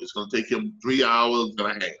Pembroke. It's going to take him 3 hours and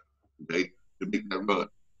a half, okay, to make that run.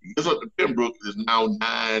 He gets up to Pembroke. It's now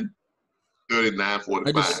 9:30,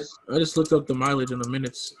 9:45. I just looked up the mileage and the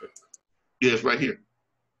minutes. Yeah, it's right here.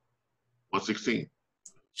 116.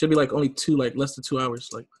 Should be like only less than 2 hours.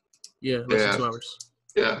 Less than 2 hours.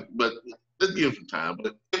 Yeah, but let's give him some time.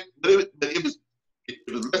 But if it's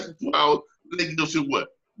less than 2 hours, then they can see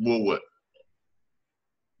what? More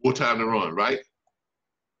time to run, right?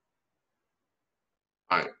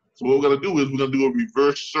 All right. So what we're gonna do is we're gonna do a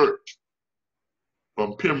reverse search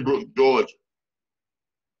from Pembroke, Georgia.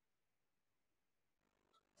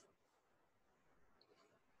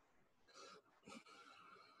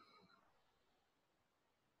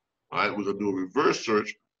 All right, we're gonna do a reverse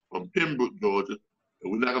search from Pembroke, Georgia,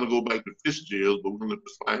 and we're not gonna go back to Fitzgerald, but we're gonna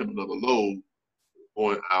just find him another load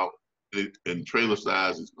going out, and trailer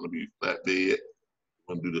size is gonna be flatbed.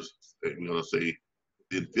 We're gonna do this. We're gonna say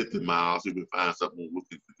within 50 miles. If we find something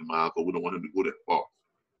within 50 miles, but we don't want him to go that far.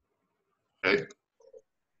 Okay.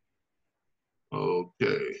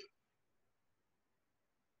 Okay.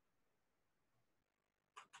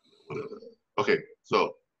 Whatever. Okay.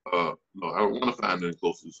 So, no, I don't want to find the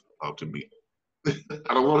closest to me.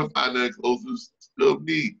 I don't want to find the closest to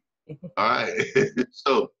me. All right.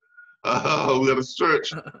 So, we're gonna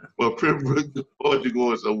search for Pembroke, Georgia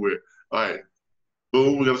going somewhere. All right.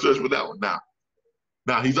 Boom. We're gonna search for that one now.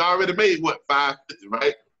 Now he's already made what, 550,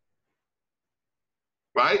 right?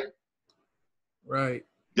 Right? Right.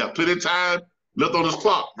 Got plenty of time left on his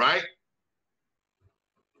clock, right?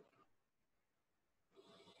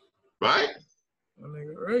 Right?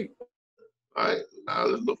 Right. All right. Now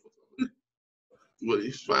let's look for something. What,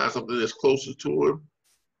 he's find something that's closer to him.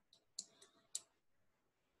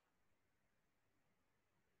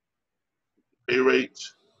 Pay rate.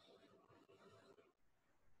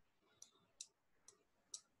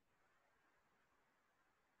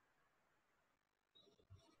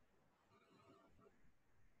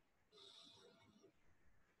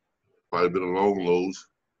 Probably been a long load.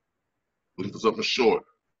 Looking for something short.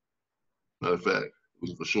 Matter of fact,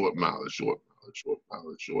 looking for short mileage. For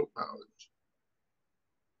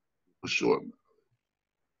short mileage.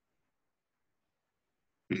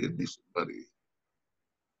 Paying decent money.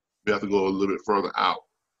 We have to go a little bit further out.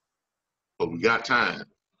 But we got time.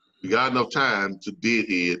 We got enough time to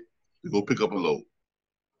deadhead to go pick up a load.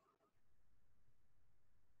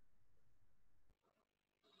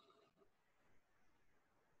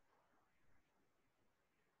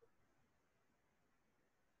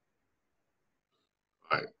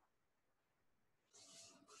 All right.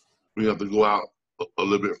 We have to go out a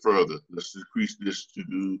little bit further. Let's increase this to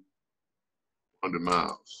 100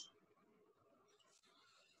 miles.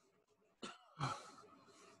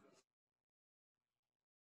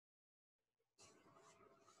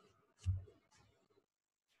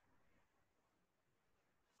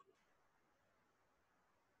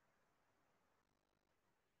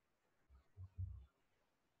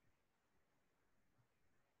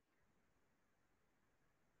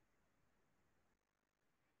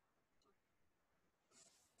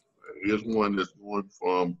 Here's one that's going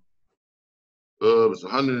from, it's a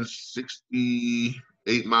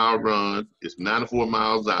 168-mile run. It's 94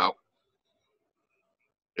 miles out.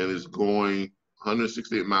 And it's going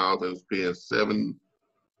 168 miles and it's paying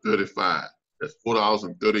 $7.35. That's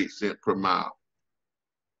 $4.38 per mile.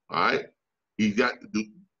 All right. He got to do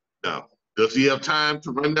now. Does he have time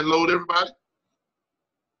to run that load, everybody?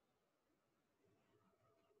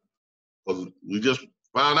 'Cause we just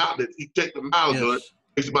found out that he checked the mileage on it. Yes.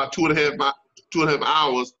 Takes about 2.5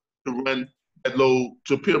 hours to run that load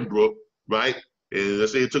to Pembroke, right? And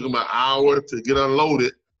let's say it took him an hour to get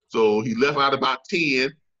unloaded. So he left out about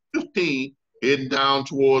 10, 15, heading down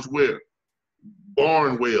towards where?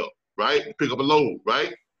 Barnwell, right? Pick up a load,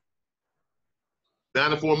 right?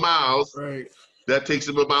 94 miles. Right. That takes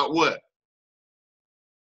him about what?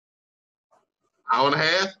 Hour and a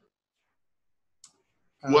half?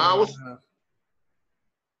 2 hours?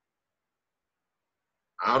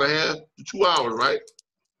 Hour and a half to 2 hours, right?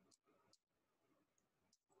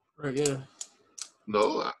 Right. Yeah.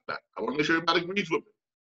 No, I want to make sure everybody agrees with me.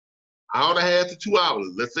 Hour and a half to 2 hours.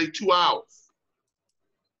 Let's say 2 hours.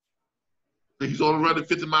 So he's only running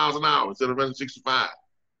 50 miles an hour instead of running 65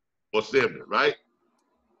 or 70, right?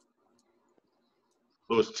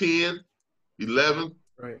 So it's 10, 11,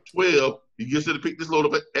 Right. 12. He gets there to pick this load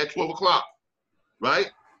up at 12 o'clock,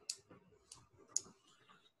 right?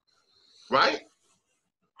 Right?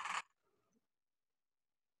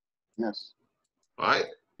 Yes. All right.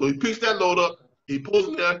 So he picks that load up. He pulls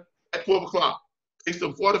him there at 12 o'clock. Takes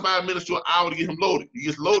him 45 minutes to an hour to get him loaded. He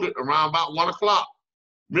gets loaded around about 1 o'clock.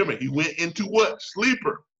 Remember, he went into what?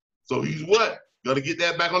 Sleeper. So he's what? Gonna get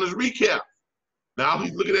that back on his recap. Now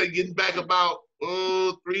he's looking at getting back about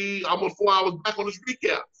 3, almost 4 hours back on his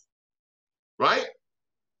recap. Right?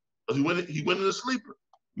 Because he went into sleeper.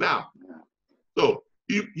 Now, so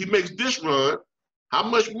he makes this run. How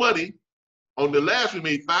much money? On the last we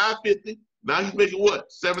made $550. Now he's making what?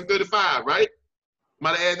 $735, right?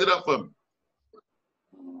 Might have added it up for me.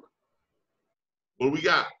 What do we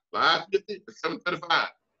got? $550 and $735. A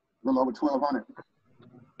little over 1,200.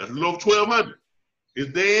 That's a little over 1,200. His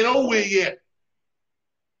day ain't over with yet.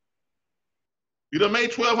 You done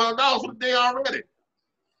made $1,200 for the day already.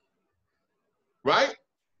 Right?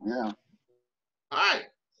 Yeah. All right.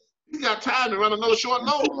 He got time to run another short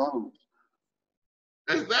load. Loads.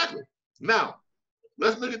 Exactly. Now,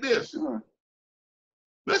 let's look at this. Sure.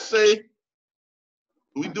 Let's say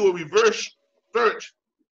we do a reverse search.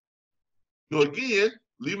 So again,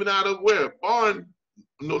 leaving out of where?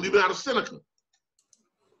 Leaving out of Seneca.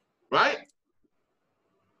 Right?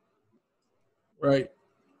 Right.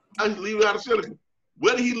 Now he's leaving out of Seneca.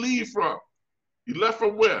 Where did he leave from? He left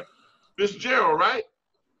from where? Fitzgerald, right?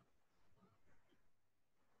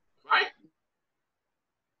 Right?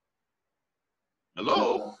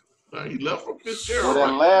 Hello? He left from Well, Fitzgerald, that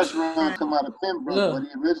right? last run come out of Pembroke, Yeah. but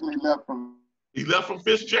he originally left from. He left from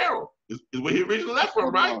Fitzgerald. Is where he originally left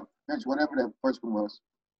from, right? That's whatever that first one was.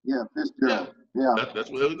 Yeah, Fitzgerald. Yeah. That's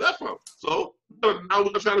where he left from. So now we're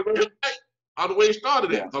gonna try to run him back out of the way he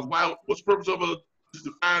started at. Because what's the purpose of just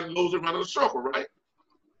to find loads around in a circle, right?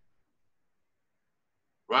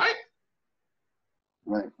 Right?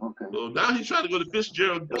 Right. Okay. So now he's trying to go to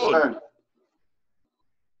Fitzgerald, Yes, Georgia. sir.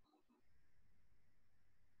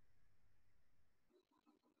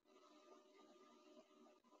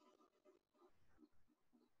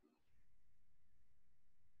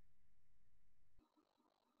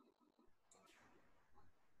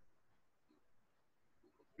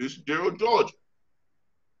 Fitzgerald, Georgia.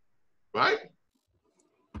 Right?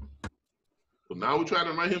 So now we're trying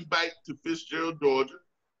to run him back to Fitzgerald, Georgia.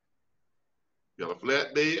 Got a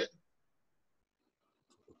flat bed.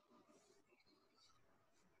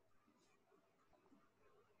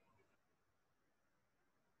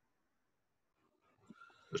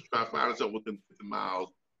 Let's try to find us up within 50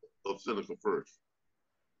 miles of Seneca first.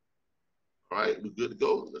 All right, we're good to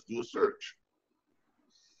go. Let's do a search.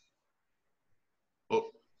 Oh,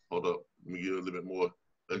 hold up. Let me get a little bit more.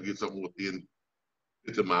 Let's get something within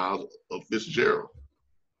 50 miles of Fitzgerald.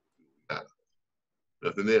 Yeah.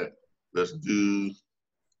 Nothing there. Let's do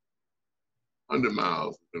 100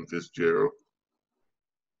 miles in Fitzgerald.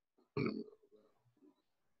 100 miles.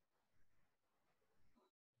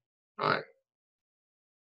 All right.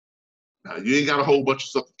 Now, you ain't got a whole bunch of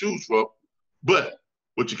stuff to choose from, but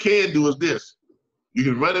what you can do is this. You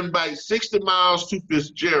can run him back 60 miles to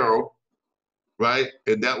Fitzgerald, right?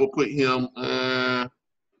 And that will put him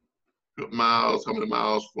miles, how many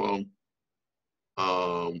miles from,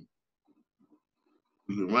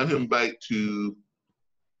 you can run him back to,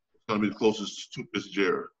 it's gonna be the closest to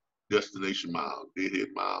Fitzgerald, destination miles, deadhead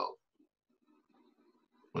miles,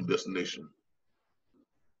 my destination.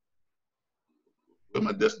 Where's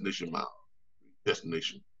my destination mile?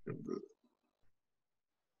 Destination.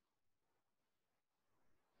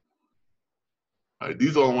 All right,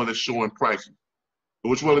 these are the ones that's showing prices. So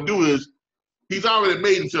what you want to do is, he's already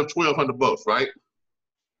made himself $1,200, right?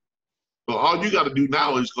 So all you got to do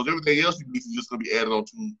now is, because everything else he needs is just going to be added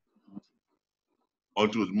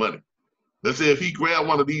onto his money. Let's say if he grabbed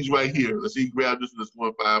one of these right here, let's say he grabbed this one that's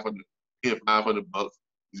going 500, $500.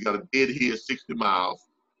 He's got a deadhead 60 miles,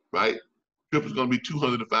 right? Trip is going to be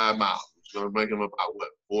 205 miles. It's going to make him about what,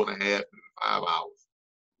 4.5 to 5 hours.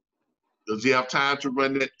 Does he have time to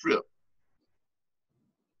run that trip?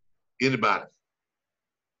 Anybody?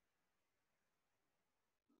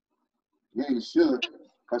 Yeah, you should.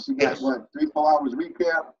 Because he got, what, 3-4 hours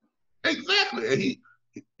recap? Exactly. And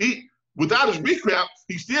he without his recap,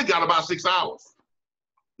 he still got about 6 hours.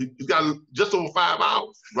 He's got just over 5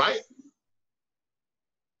 hours, right?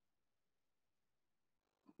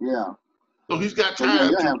 Yeah. So he's got So time. yeah,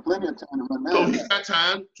 you have plenty of time to run that. So he's got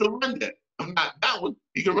time to run that. Not that one.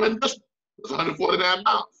 He can run this one. It's 149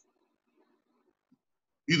 miles.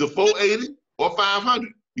 Either 480 or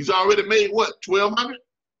 500. He's already made what? 1,200?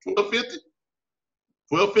 1,250?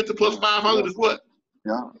 1,250 plus 500 is what?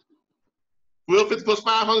 Yeah. 1,250 plus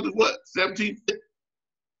 500 is what? 1,750.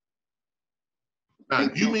 Now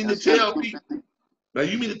you mean to tell me? Now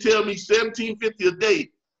you mean to tell me 1,750 a day?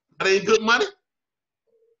 That ain't good money?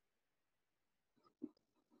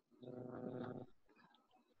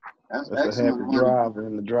 That's a happy excellent money. driver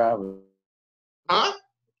in the driver Huh?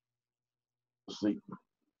 seat.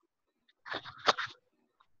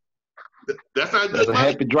 That's not good That's a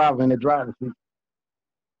money. happy driver in the driver's seat.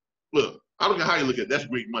 Look, I don't care how you look at it. That's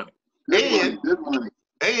great money. Good money.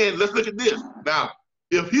 And let's look at this. Now,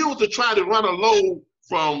 if he was to try to run a load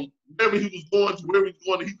from wherever he was going to wherever he's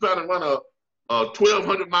going, he's trying to run a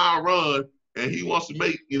 1,200 mile run, and he wants to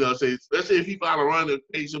make, you know, say, let's say if he found a run that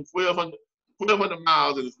pays him 1,200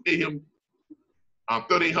 miles and it's pay him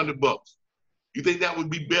 $3,800. You think that would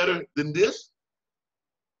be better than this?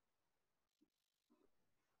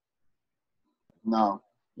 No.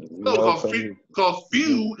 No, because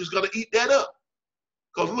fuel is going to eat that up.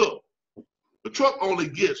 Because look, the truck only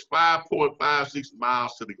gets 5.56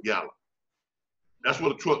 miles to the gallon. That's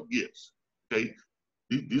what a truck gets. Okay,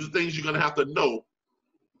 these are things you're going to have to know.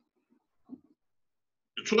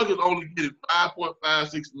 The truck is only getting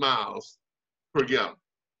 5.56 miles per gallon.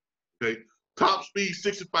 Okay, top speed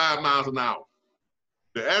 65 miles an hour.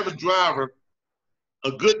 The average driver,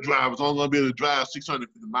 a good driver, is only going to be able to drive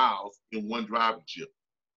 650 miles in one driving shift.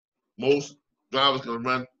 Most drivers can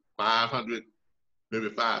run 500, maybe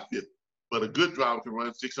 550, but a good driver can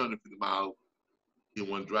run 650 miles in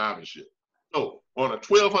one driving shift. So on a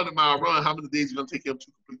 1,200 mile run, how many days is it going to take him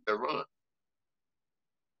to complete that run?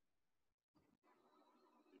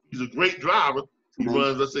 He's a great driver. He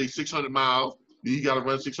runs, let's say, 600 miles. Then he got to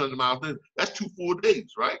run 600 miles. Then that's 2 full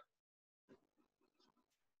days, right?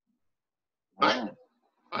 Right.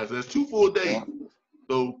 All right. So that's 2 full days.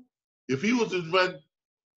 So if he was to run,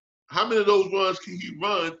 how many of those runs can he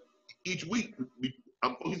run each week? He's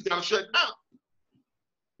got to shut down.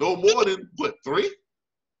 No more than what, 3?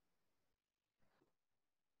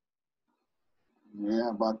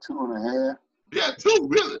 Yeah, about 2.5. Yeah, 2,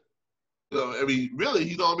 really. I mean, really,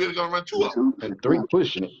 he's only going to run 2 of them. And 3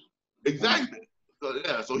 pushing it. Exactly. So,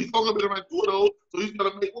 yeah, so he's only going to run 2 of those. So he's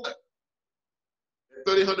going to make what?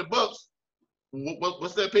 $3,800.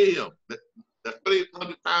 What's that pay him? That's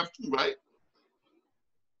 3,800 times 2, right?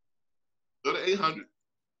 3,800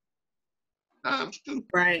 times 2.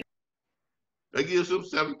 Right. That gives him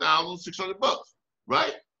 $7,600,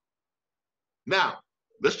 right? Now,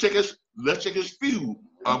 let's check his fuel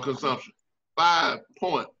consumption.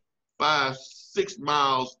 5.56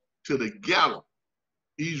 miles to the gallon.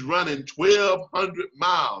 He's running 1,200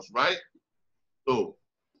 miles, right? So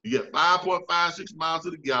you get 5.56 miles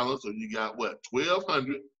to the gallon. So you got what?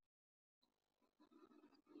 1,200.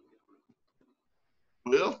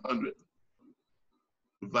 1,200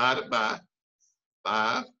 divided by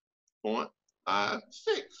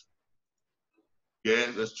 5.56.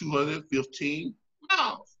 Yeah, that's 215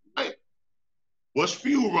 miles, right? What's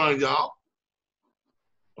fuel run, y'all?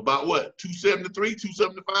 About what? 273,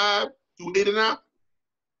 275, 280 now?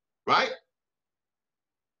 Right?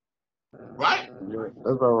 Right?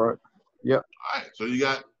 That's all right. Yep. All right, so you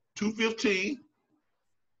got 215,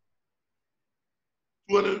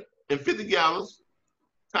 250 gallons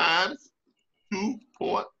times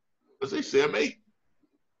 2.78.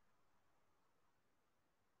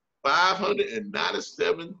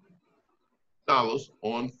 $597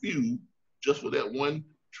 on fuel just for that one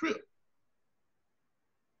trip.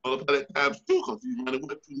 Multiply that times 2 because he's running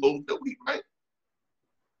with 2 loads that week, right?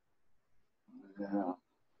 Yeah.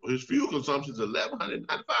 Well, his fuel consumption is $1,195,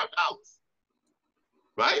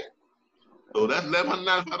 right? So that's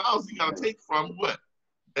 $1,195 you got to take from what?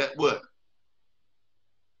 At what?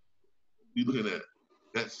 You looking at?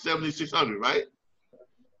 That's 7,600, right?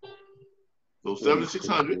 So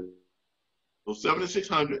 7,600. So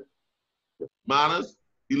 7,600 minus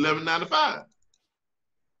 1195.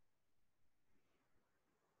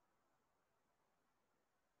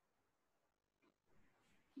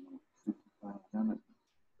 That's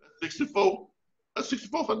 64. That's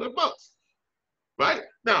 $6,400, right?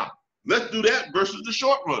 Now let's do that versus the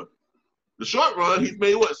short run. The short run, he's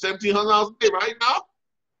made what, $1,700 a day right now?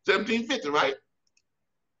 $1,750, right?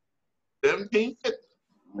 $1,750. Yeah.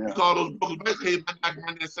 You call those brokers back, hey, I can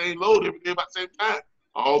run that same load every day about the same time.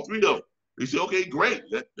 All three of them. They say, okay, great.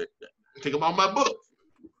 Take them off my books.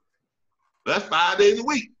 That's 5 days a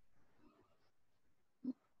week.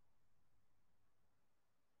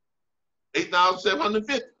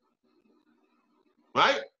 8,750.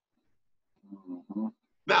 Right? Mm-hmm.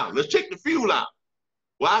 Now let's check the fuel out.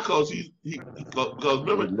 Why? Because because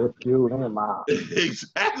remember, Let's fuel him out.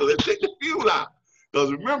 exactly. Let's check the fuel out.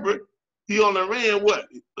 Because remember, he only ran what?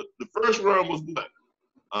 The first run was what?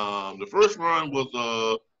 The first run was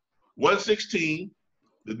 116.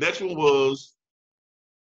 The next one was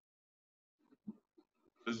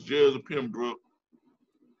this Jared of Pembroke.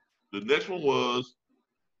 The next one was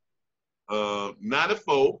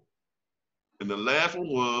 94, and the last one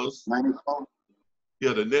was 94.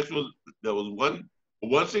 Yeah, the next one that was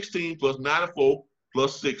 116 plus 94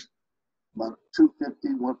 plus 6. About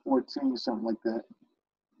 250, 114, something like that.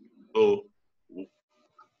 So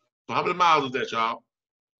how many miles is that, y'all?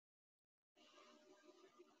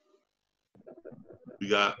 We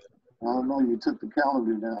got. I don't know. You took the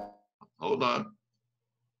calendar down. Hold on.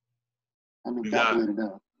 I mean, We calculator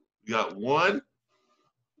down. got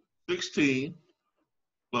 116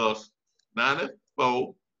 plus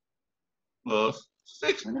 94 plus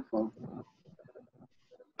 6. 94.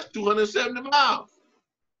 That's 270 miles.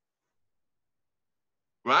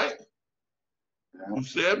 Right? Yeah.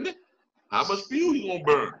 270. How much fuel you gonna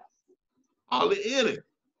burn? All in it.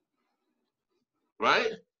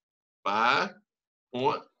 Right? 5.5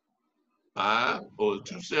 or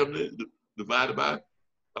 270 divided by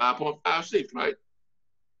 5.56, right?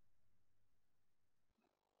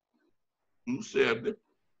 270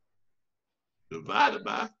 divided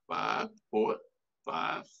by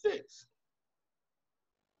 5.56.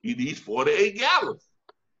 He needs 48 gallons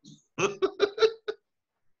to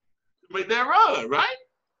make that run, right?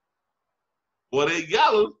 48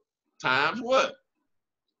 gallons times what?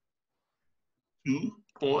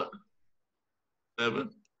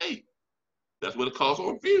 2.78. That's what it costs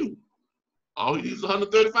on fuel. All he needs is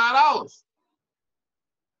 $135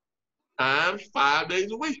 times 5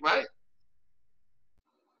 days a week, right?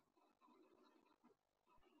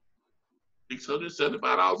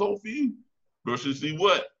 $675 on fuel versus the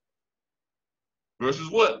what? Versus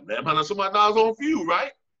what? $1,100 some odd dollars on fuel,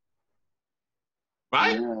 right?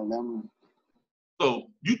 Right? Yeah, So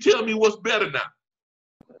you tell me what's better now.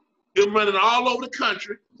 Him running all over the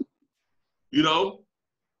country, you know,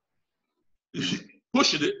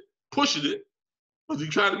 pushing it, because he's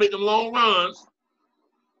trying to make them long runs,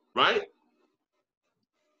 right?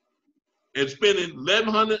 And spending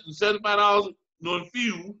 $1,175 on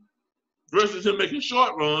fuel versus him making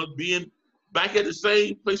short runs, being back at the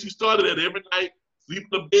same place he started at every night, sleeping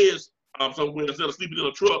in the beds somewhere instead of sleeping in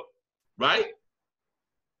a truck, right?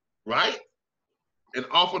 Right? And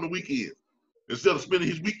off on the weekend. Instead of spending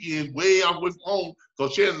his weekends way off away from home,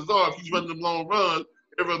 because chances are if he's running them long runs,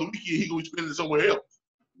 every other weekend he's gonna be spending it somewhere else.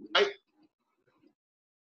 Right?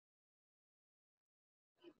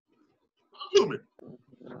 Human.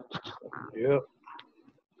 Yep.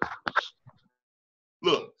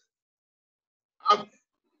 Look, I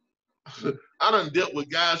done dealt with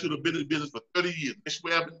guys who have been in business for 30 years. They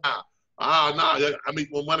swear up and down. I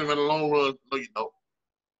make more money running long runs. No, you don't.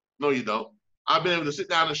 No, you don't. I've been able to sit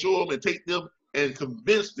down and show them and take them and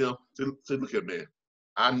convince them to say, look at man,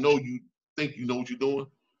 I know you think you know what you're doing,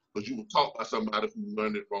 but you were taught by somebody who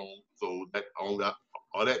learned it wrong. So that all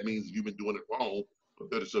that means is you've been doing it wrong for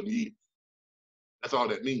 30-some years. That's all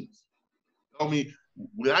that means. I mean,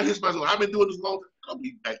 when I hear somebody say, I've been doing this long time, don't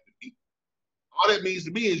be back to me. All that means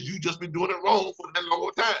to me is you just been doing it wrong for that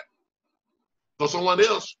long time. So someone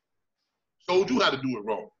else showed you how to do it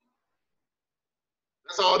wrong.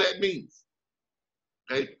 That's all that means.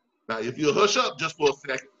 Okay? Now, if you hush up just for a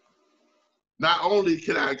second, not only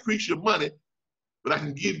can I increase your money, but I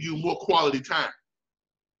can give you more quality time.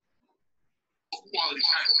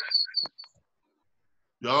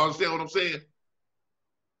 Y'all understand what I'm saying?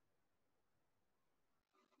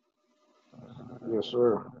 Yes,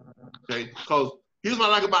 sir. Okay? Because here's what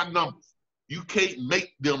I like about numbers. You can't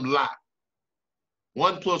make them lie.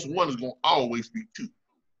 1 plus 1 is going to always be 2.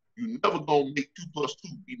 You're never going to make 2 plus 2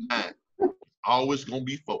 be 9. It's always going to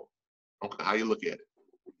be 4. Okay, how you look at it.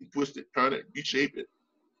 You twist it, turn it, reshape it.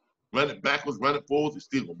 run it backwards, run it forwards, it's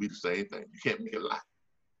still gonna be the same thing. You can't make it lie.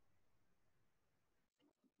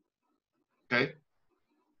 Okay?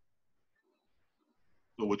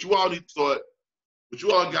 So what you all need to start, what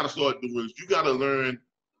you all gotta start doing is you gotta learn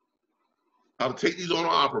how to take these owner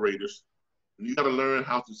operators, and you gotta learn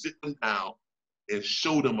how to sit them down and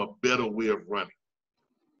show them a better way of running.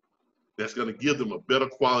 That's gonna give them a better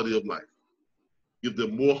quality of life, give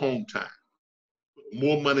them more home time,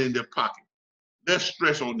 more money in their pocket, less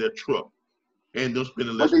stress on their truck, and they'll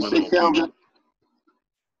spend less money on food.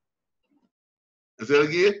 Is that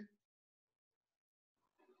again?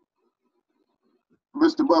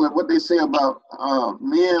 Mr. Butler, what they say about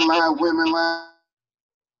men lie, women lie.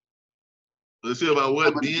 They say about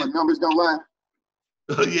what? But numbers don't lie.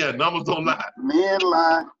 Yeah, numbers don't lie. Men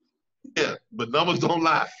lie. Yeah, but numbers don't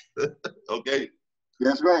lie. Okay?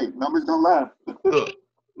 That's right. Numbers don't lie. Look.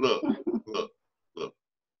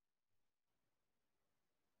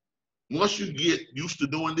 Once you get used to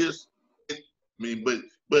doing this,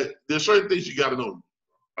 but there's certain things you gotta know.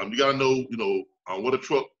 You gotta know, what a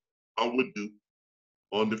truck would do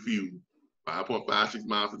on the fuel, 5.56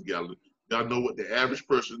 miles per gallon. You gotta know what the average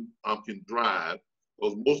person can drive,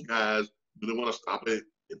 because most guys they want to stop it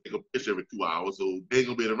and take a piss every 2 hours, so they ain't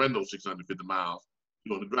gonna be able to run those 650 miles,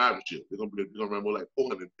 on the driving shift. They're gonna run more like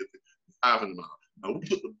 450, 500 miles. Now we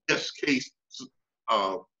took the best case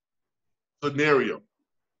scenario.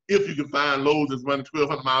 If you can find loads that's running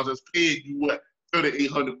 1,200 miles, that's paying you what,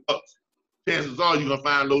 $3,800. Chances are you're gonna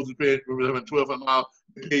find loads that's paying 1,200 miles,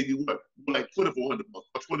 paying you what, like $2,400 or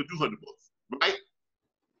 $2,200, right?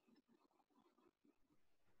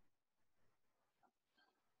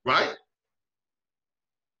 Right?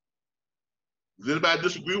 Does anybody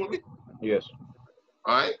disagree with me? Yes.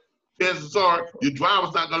 All right. Chances are your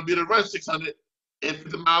driver's not gonna be able to run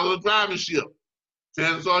 650 miles of the driving shift.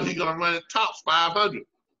 Chances are he's gonna run at tops 500,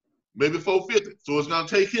 maybe 450. So it's gonna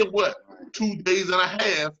take him what, 2 days and a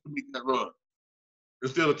half to make that run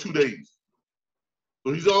instead of 2 days.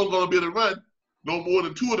 So he's only gonna be able to run no more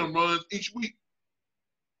than 2 of them runs each week.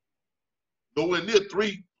 Nowhere near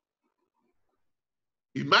 3.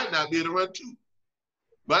 He might not be able to run 2.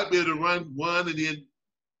 Might be able to run 1 and then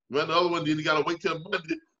run the other one, then you gotta wait till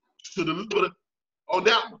Monday to deliver on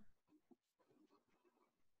that one.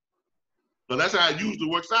 So that's how it usually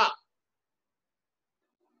works out.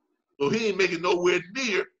 So he ain't making nowhere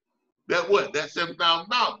near that what? That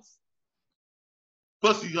 $7,000.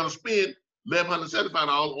 Plus he's gonna spend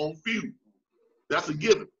 $1,175 on fuel. That's a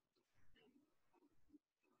given.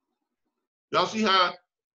 Y'all see how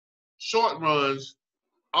short runs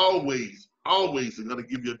always are gonna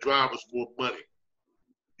give your drivers more money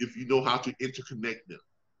if you know how to interconnect them.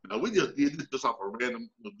 Now we just did this just off a random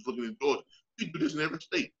looking in Georgia. You can do this in every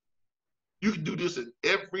state. You can do this in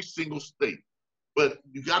every single state. But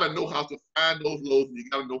you gotta know how to find those loads and you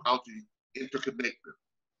gotta know how to interconnect them.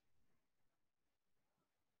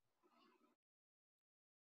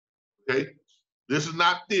 Okay? This is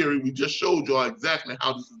not theory. We just showed y'all exactly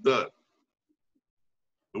how this is done.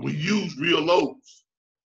 And we use real loads,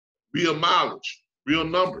 real mileage, real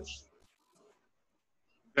numbers.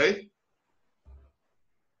 Okay?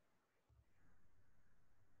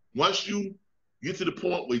 Once you get to the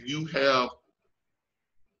point where you have,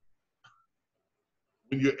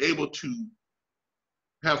 when you're able to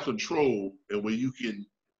have control and where you can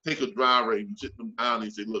take a driver and you sit them down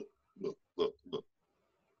and say, look.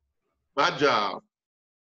 My job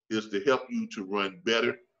is to help you to run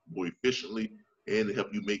better, more efficiently, and to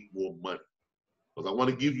help you make more money. Because I want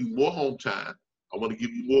to give you more home time. I want to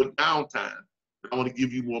give you more downtime. I want to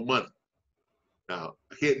give you more money. Now,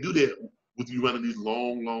 I can't do that with you running these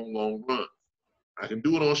long runs. I can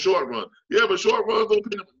do it on short runs. Yeah, but short runs don't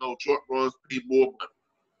pay. No, short runs pay more money.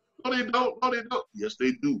 No, they don't. No, they don't. Yes,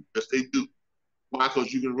 they do. Yes, they do. Why?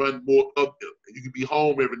 Because you can run more of them. And you can be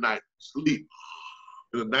home every night, sleep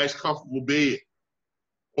in a nice, comfortable bed.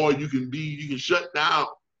 Or you can shut down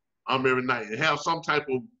every night and have some type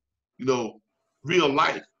of, real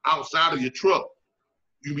life outside of your truck.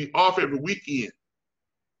 You can be off every weekend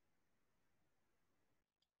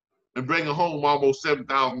and bring home almost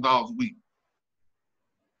 $7,000 a week.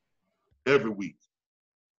 Every week.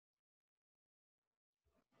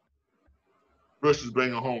 Versus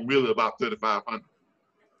bringing home really about $3,500.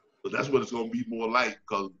 But that's what it's going to be more like,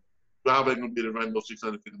 because driver ain't going to be able to run those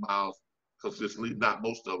 650 miles consistently, not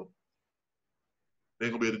most of them. They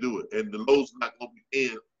ain't going to be able to do it. And the loads not going to be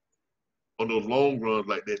paying on those long runs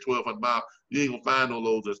like that, 1,200 miles. You ain't going to find no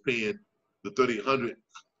loads that's paying the 3,800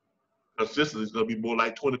 consistently. It's going to be more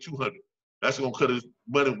like 2,200. That's going to cut his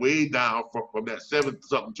money way down from that 7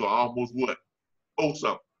 something to almost what? 4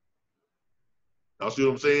 something. Y'all see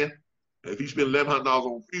what I'm saying? And if you spend $1,100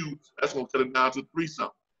 on fuel, that's gonna cut it down to 3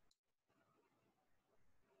 something.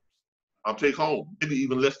 I'll take home, maybe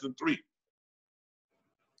even less than 3.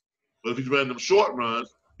 But if he's running them short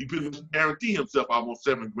runs, he pretty much guarantee himself almost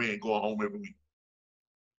 7 grand going home every week.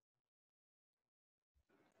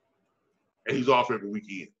 And he's off every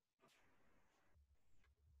weekend.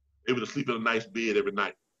 Able to sleep in a nice bed every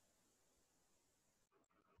night.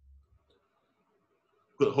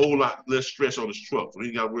 Put a whole lot less stress on his truck, so he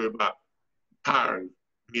ain't got to worry about tires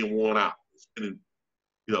being worn out, spending,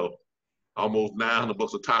 you know, almost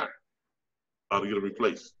 $900 a tire to get it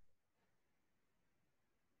replaced.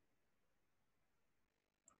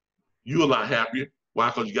 You're a lot happier. Why?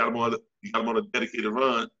 Because you got him on a dedicated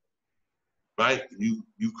run, right? You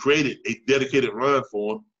created a dedicated run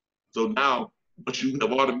for him. So now, once you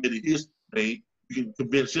have automated his thing, you can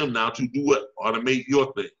convince him now to do what? Automate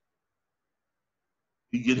your thing.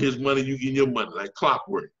 He get his money, you get your money, like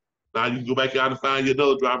clockwork. Now you can go back out and find your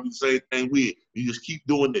another driver, do the same thing with. You just keep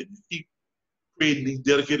doing that. You keep creating these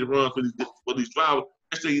dedicated runs for these drivers.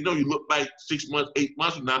 Next thing you know, you look like 6 months, 8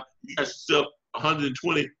 months from now, you got yourself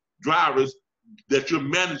 120 drivers that you're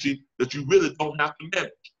managing that you really don't have to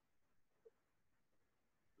manage.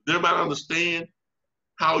 Does everybody understand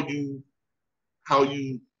how you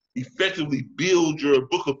effectively build your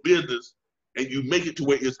book of business and you make it to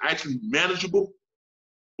where it's actually manageable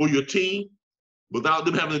for your team without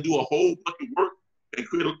them having to do a whole bunch of work and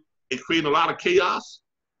create a lot of chaos?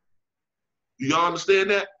 Do y'all understand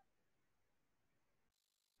that?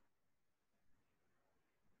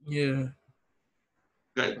 Yeah.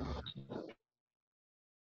 Okay.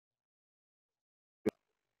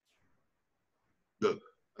 Look,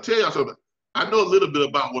 I'll tell y'all something. I know a little bit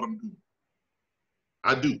about what I'm doing.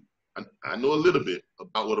 I do. I know a little bit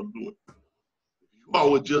about what I'm doing. You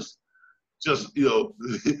all would just you know,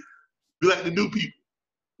 be like the new people.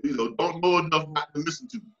 You know, don't know enough not to listen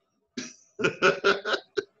to me.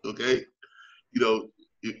 Okay? You know,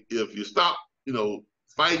 if you stop, you know,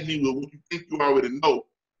 fighting me with what you think you already know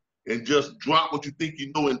and just drop what you think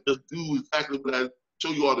you know and just do exactly what I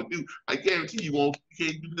show you all to do, I guarantee you won't, you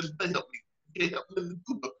can't do this to help me. You can't help me to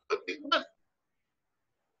do nothing.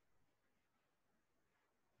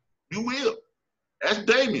 You will. That's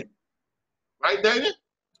Damien. Right, Damien?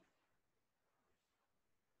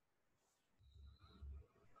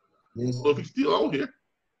 Yes. So if he's still on here.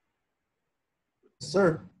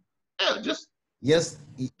 Sir. Yeah, just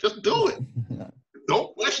do it.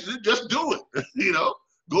 Don't question it, just do it. You know,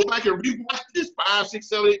 go back and rewatch this 5, 6,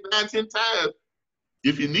 7, 8, 9, 10 times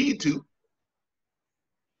if you need to.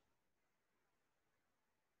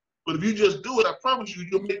 But if you just do it, I promise you,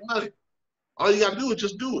 you'll make money. All you gotta do is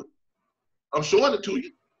just do it. I'm showing it to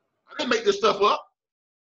you. I didn't make this stuff up.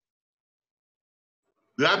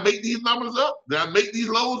 Did I make these numbers up? Did I make these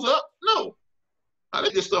loads up? No. I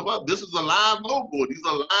didn't get stuff up. This is a live load board. These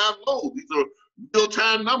are live loads. These are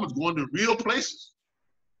real-time numbers going to real places.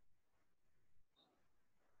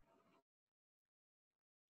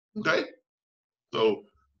 Okay? So,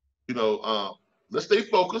 you know, let's stay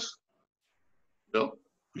focused. You know,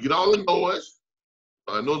 we get all the noise.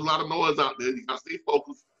 I know there's a lot of noise out there. You gotta stay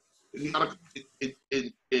focused. And you gotta, I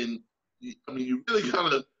mean, you really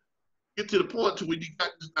gotta get to the point to where you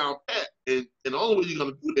got this down pat. And the only way you're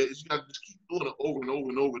gonna do that is you gotta just keep doing it over and over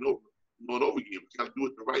and over and over and over again. But you gotta do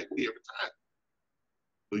it the right way every time.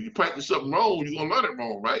 So you practice something wrong, you're gonna learn it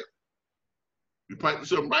wrong, right? You practice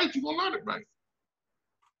something right, you're gonna learn it right.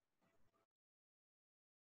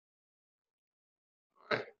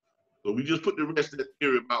 All right. So we just put the rest of that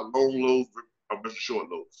theory about long loads versus short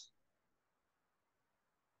loads.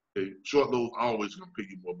 Okay, short loads are always gonna pay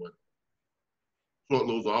you more money. Short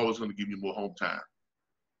loads are always gonna give you more home time.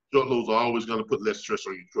 Short loads are always gonna put less stress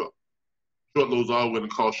on your truck. Short loads are always gonna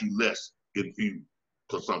cost you less in fuel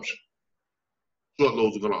consumption. Short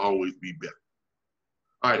loads are gonna always be better.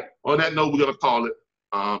 All right, on that note, we're gonna call it.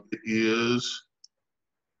 It is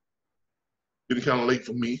getting kind of late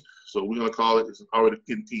for me, so we're gonna call it. It's already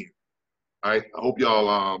 10:10. All right, I hope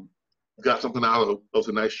y'all got something out of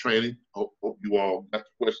tonight's training. Hope you all got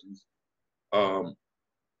the questions. Some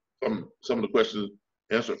of the questions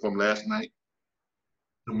answered from last night.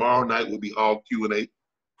 Tomorrow night will be all Q&A.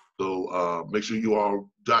 So make sure you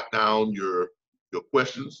all jot down your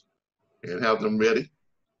questions and have them ready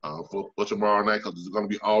for tomorrow night, because it's going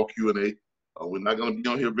to be all Q&A. We're not going to be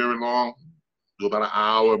on here very long. Do about an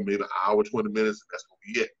hour, maybe an hour, 20 minutes. That's going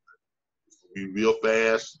to be it. It's going to be real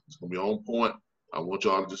fast. It's going to be on point. I want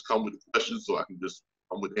y'all to just come with the questions so I can just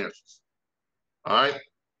come with answers. All right?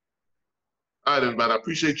 All right, everybody. I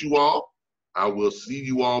appreciate you all. I will see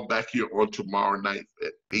you all back here on tomorrow night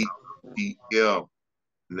at 8 p.m.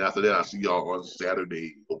 And after that, I'll see y'all on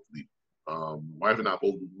Saturday, hopefully. Wife and I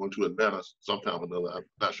both going to Atlanta sometime or another. I'm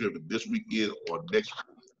not sure if it's this weekend or next week.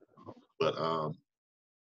 But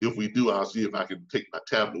if we do, I'll see if I can take my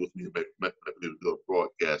tablet with me and maybe do a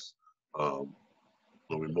broadcast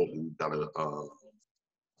remotely. We gotta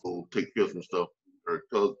go take care of some stuff,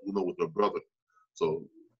 with her brother. So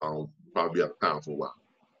probably be out of town for a while.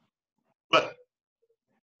 But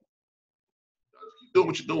keep doing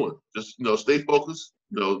what you're doing. Just stay focused.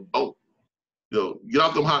 Don't get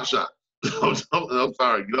off them hot shots. I'm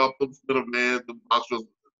sorry, get off them spinner bands, them boxers,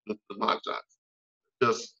 the hot shots.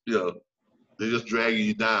 Just they're just dragging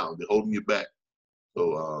you down. They're holding you back.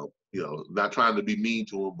 So not trying to be mean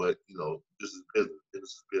to them, but this is business. This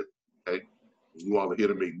is business. Okay, you all are here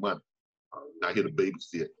to make money. Not here to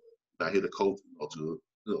babysit. Not here to coach.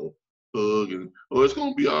 To hug and it's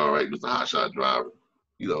gonna be all right, Mr. Hotshot Driver.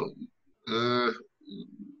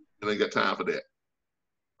 I ain't got time for that.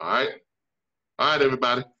 All right,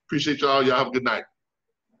 everybody. Appreciate y'all. Y'all have a good night.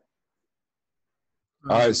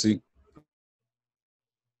 All right, see.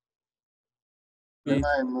 Good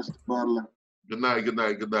night, Mr. Butler. Good night, good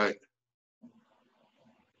night, good night.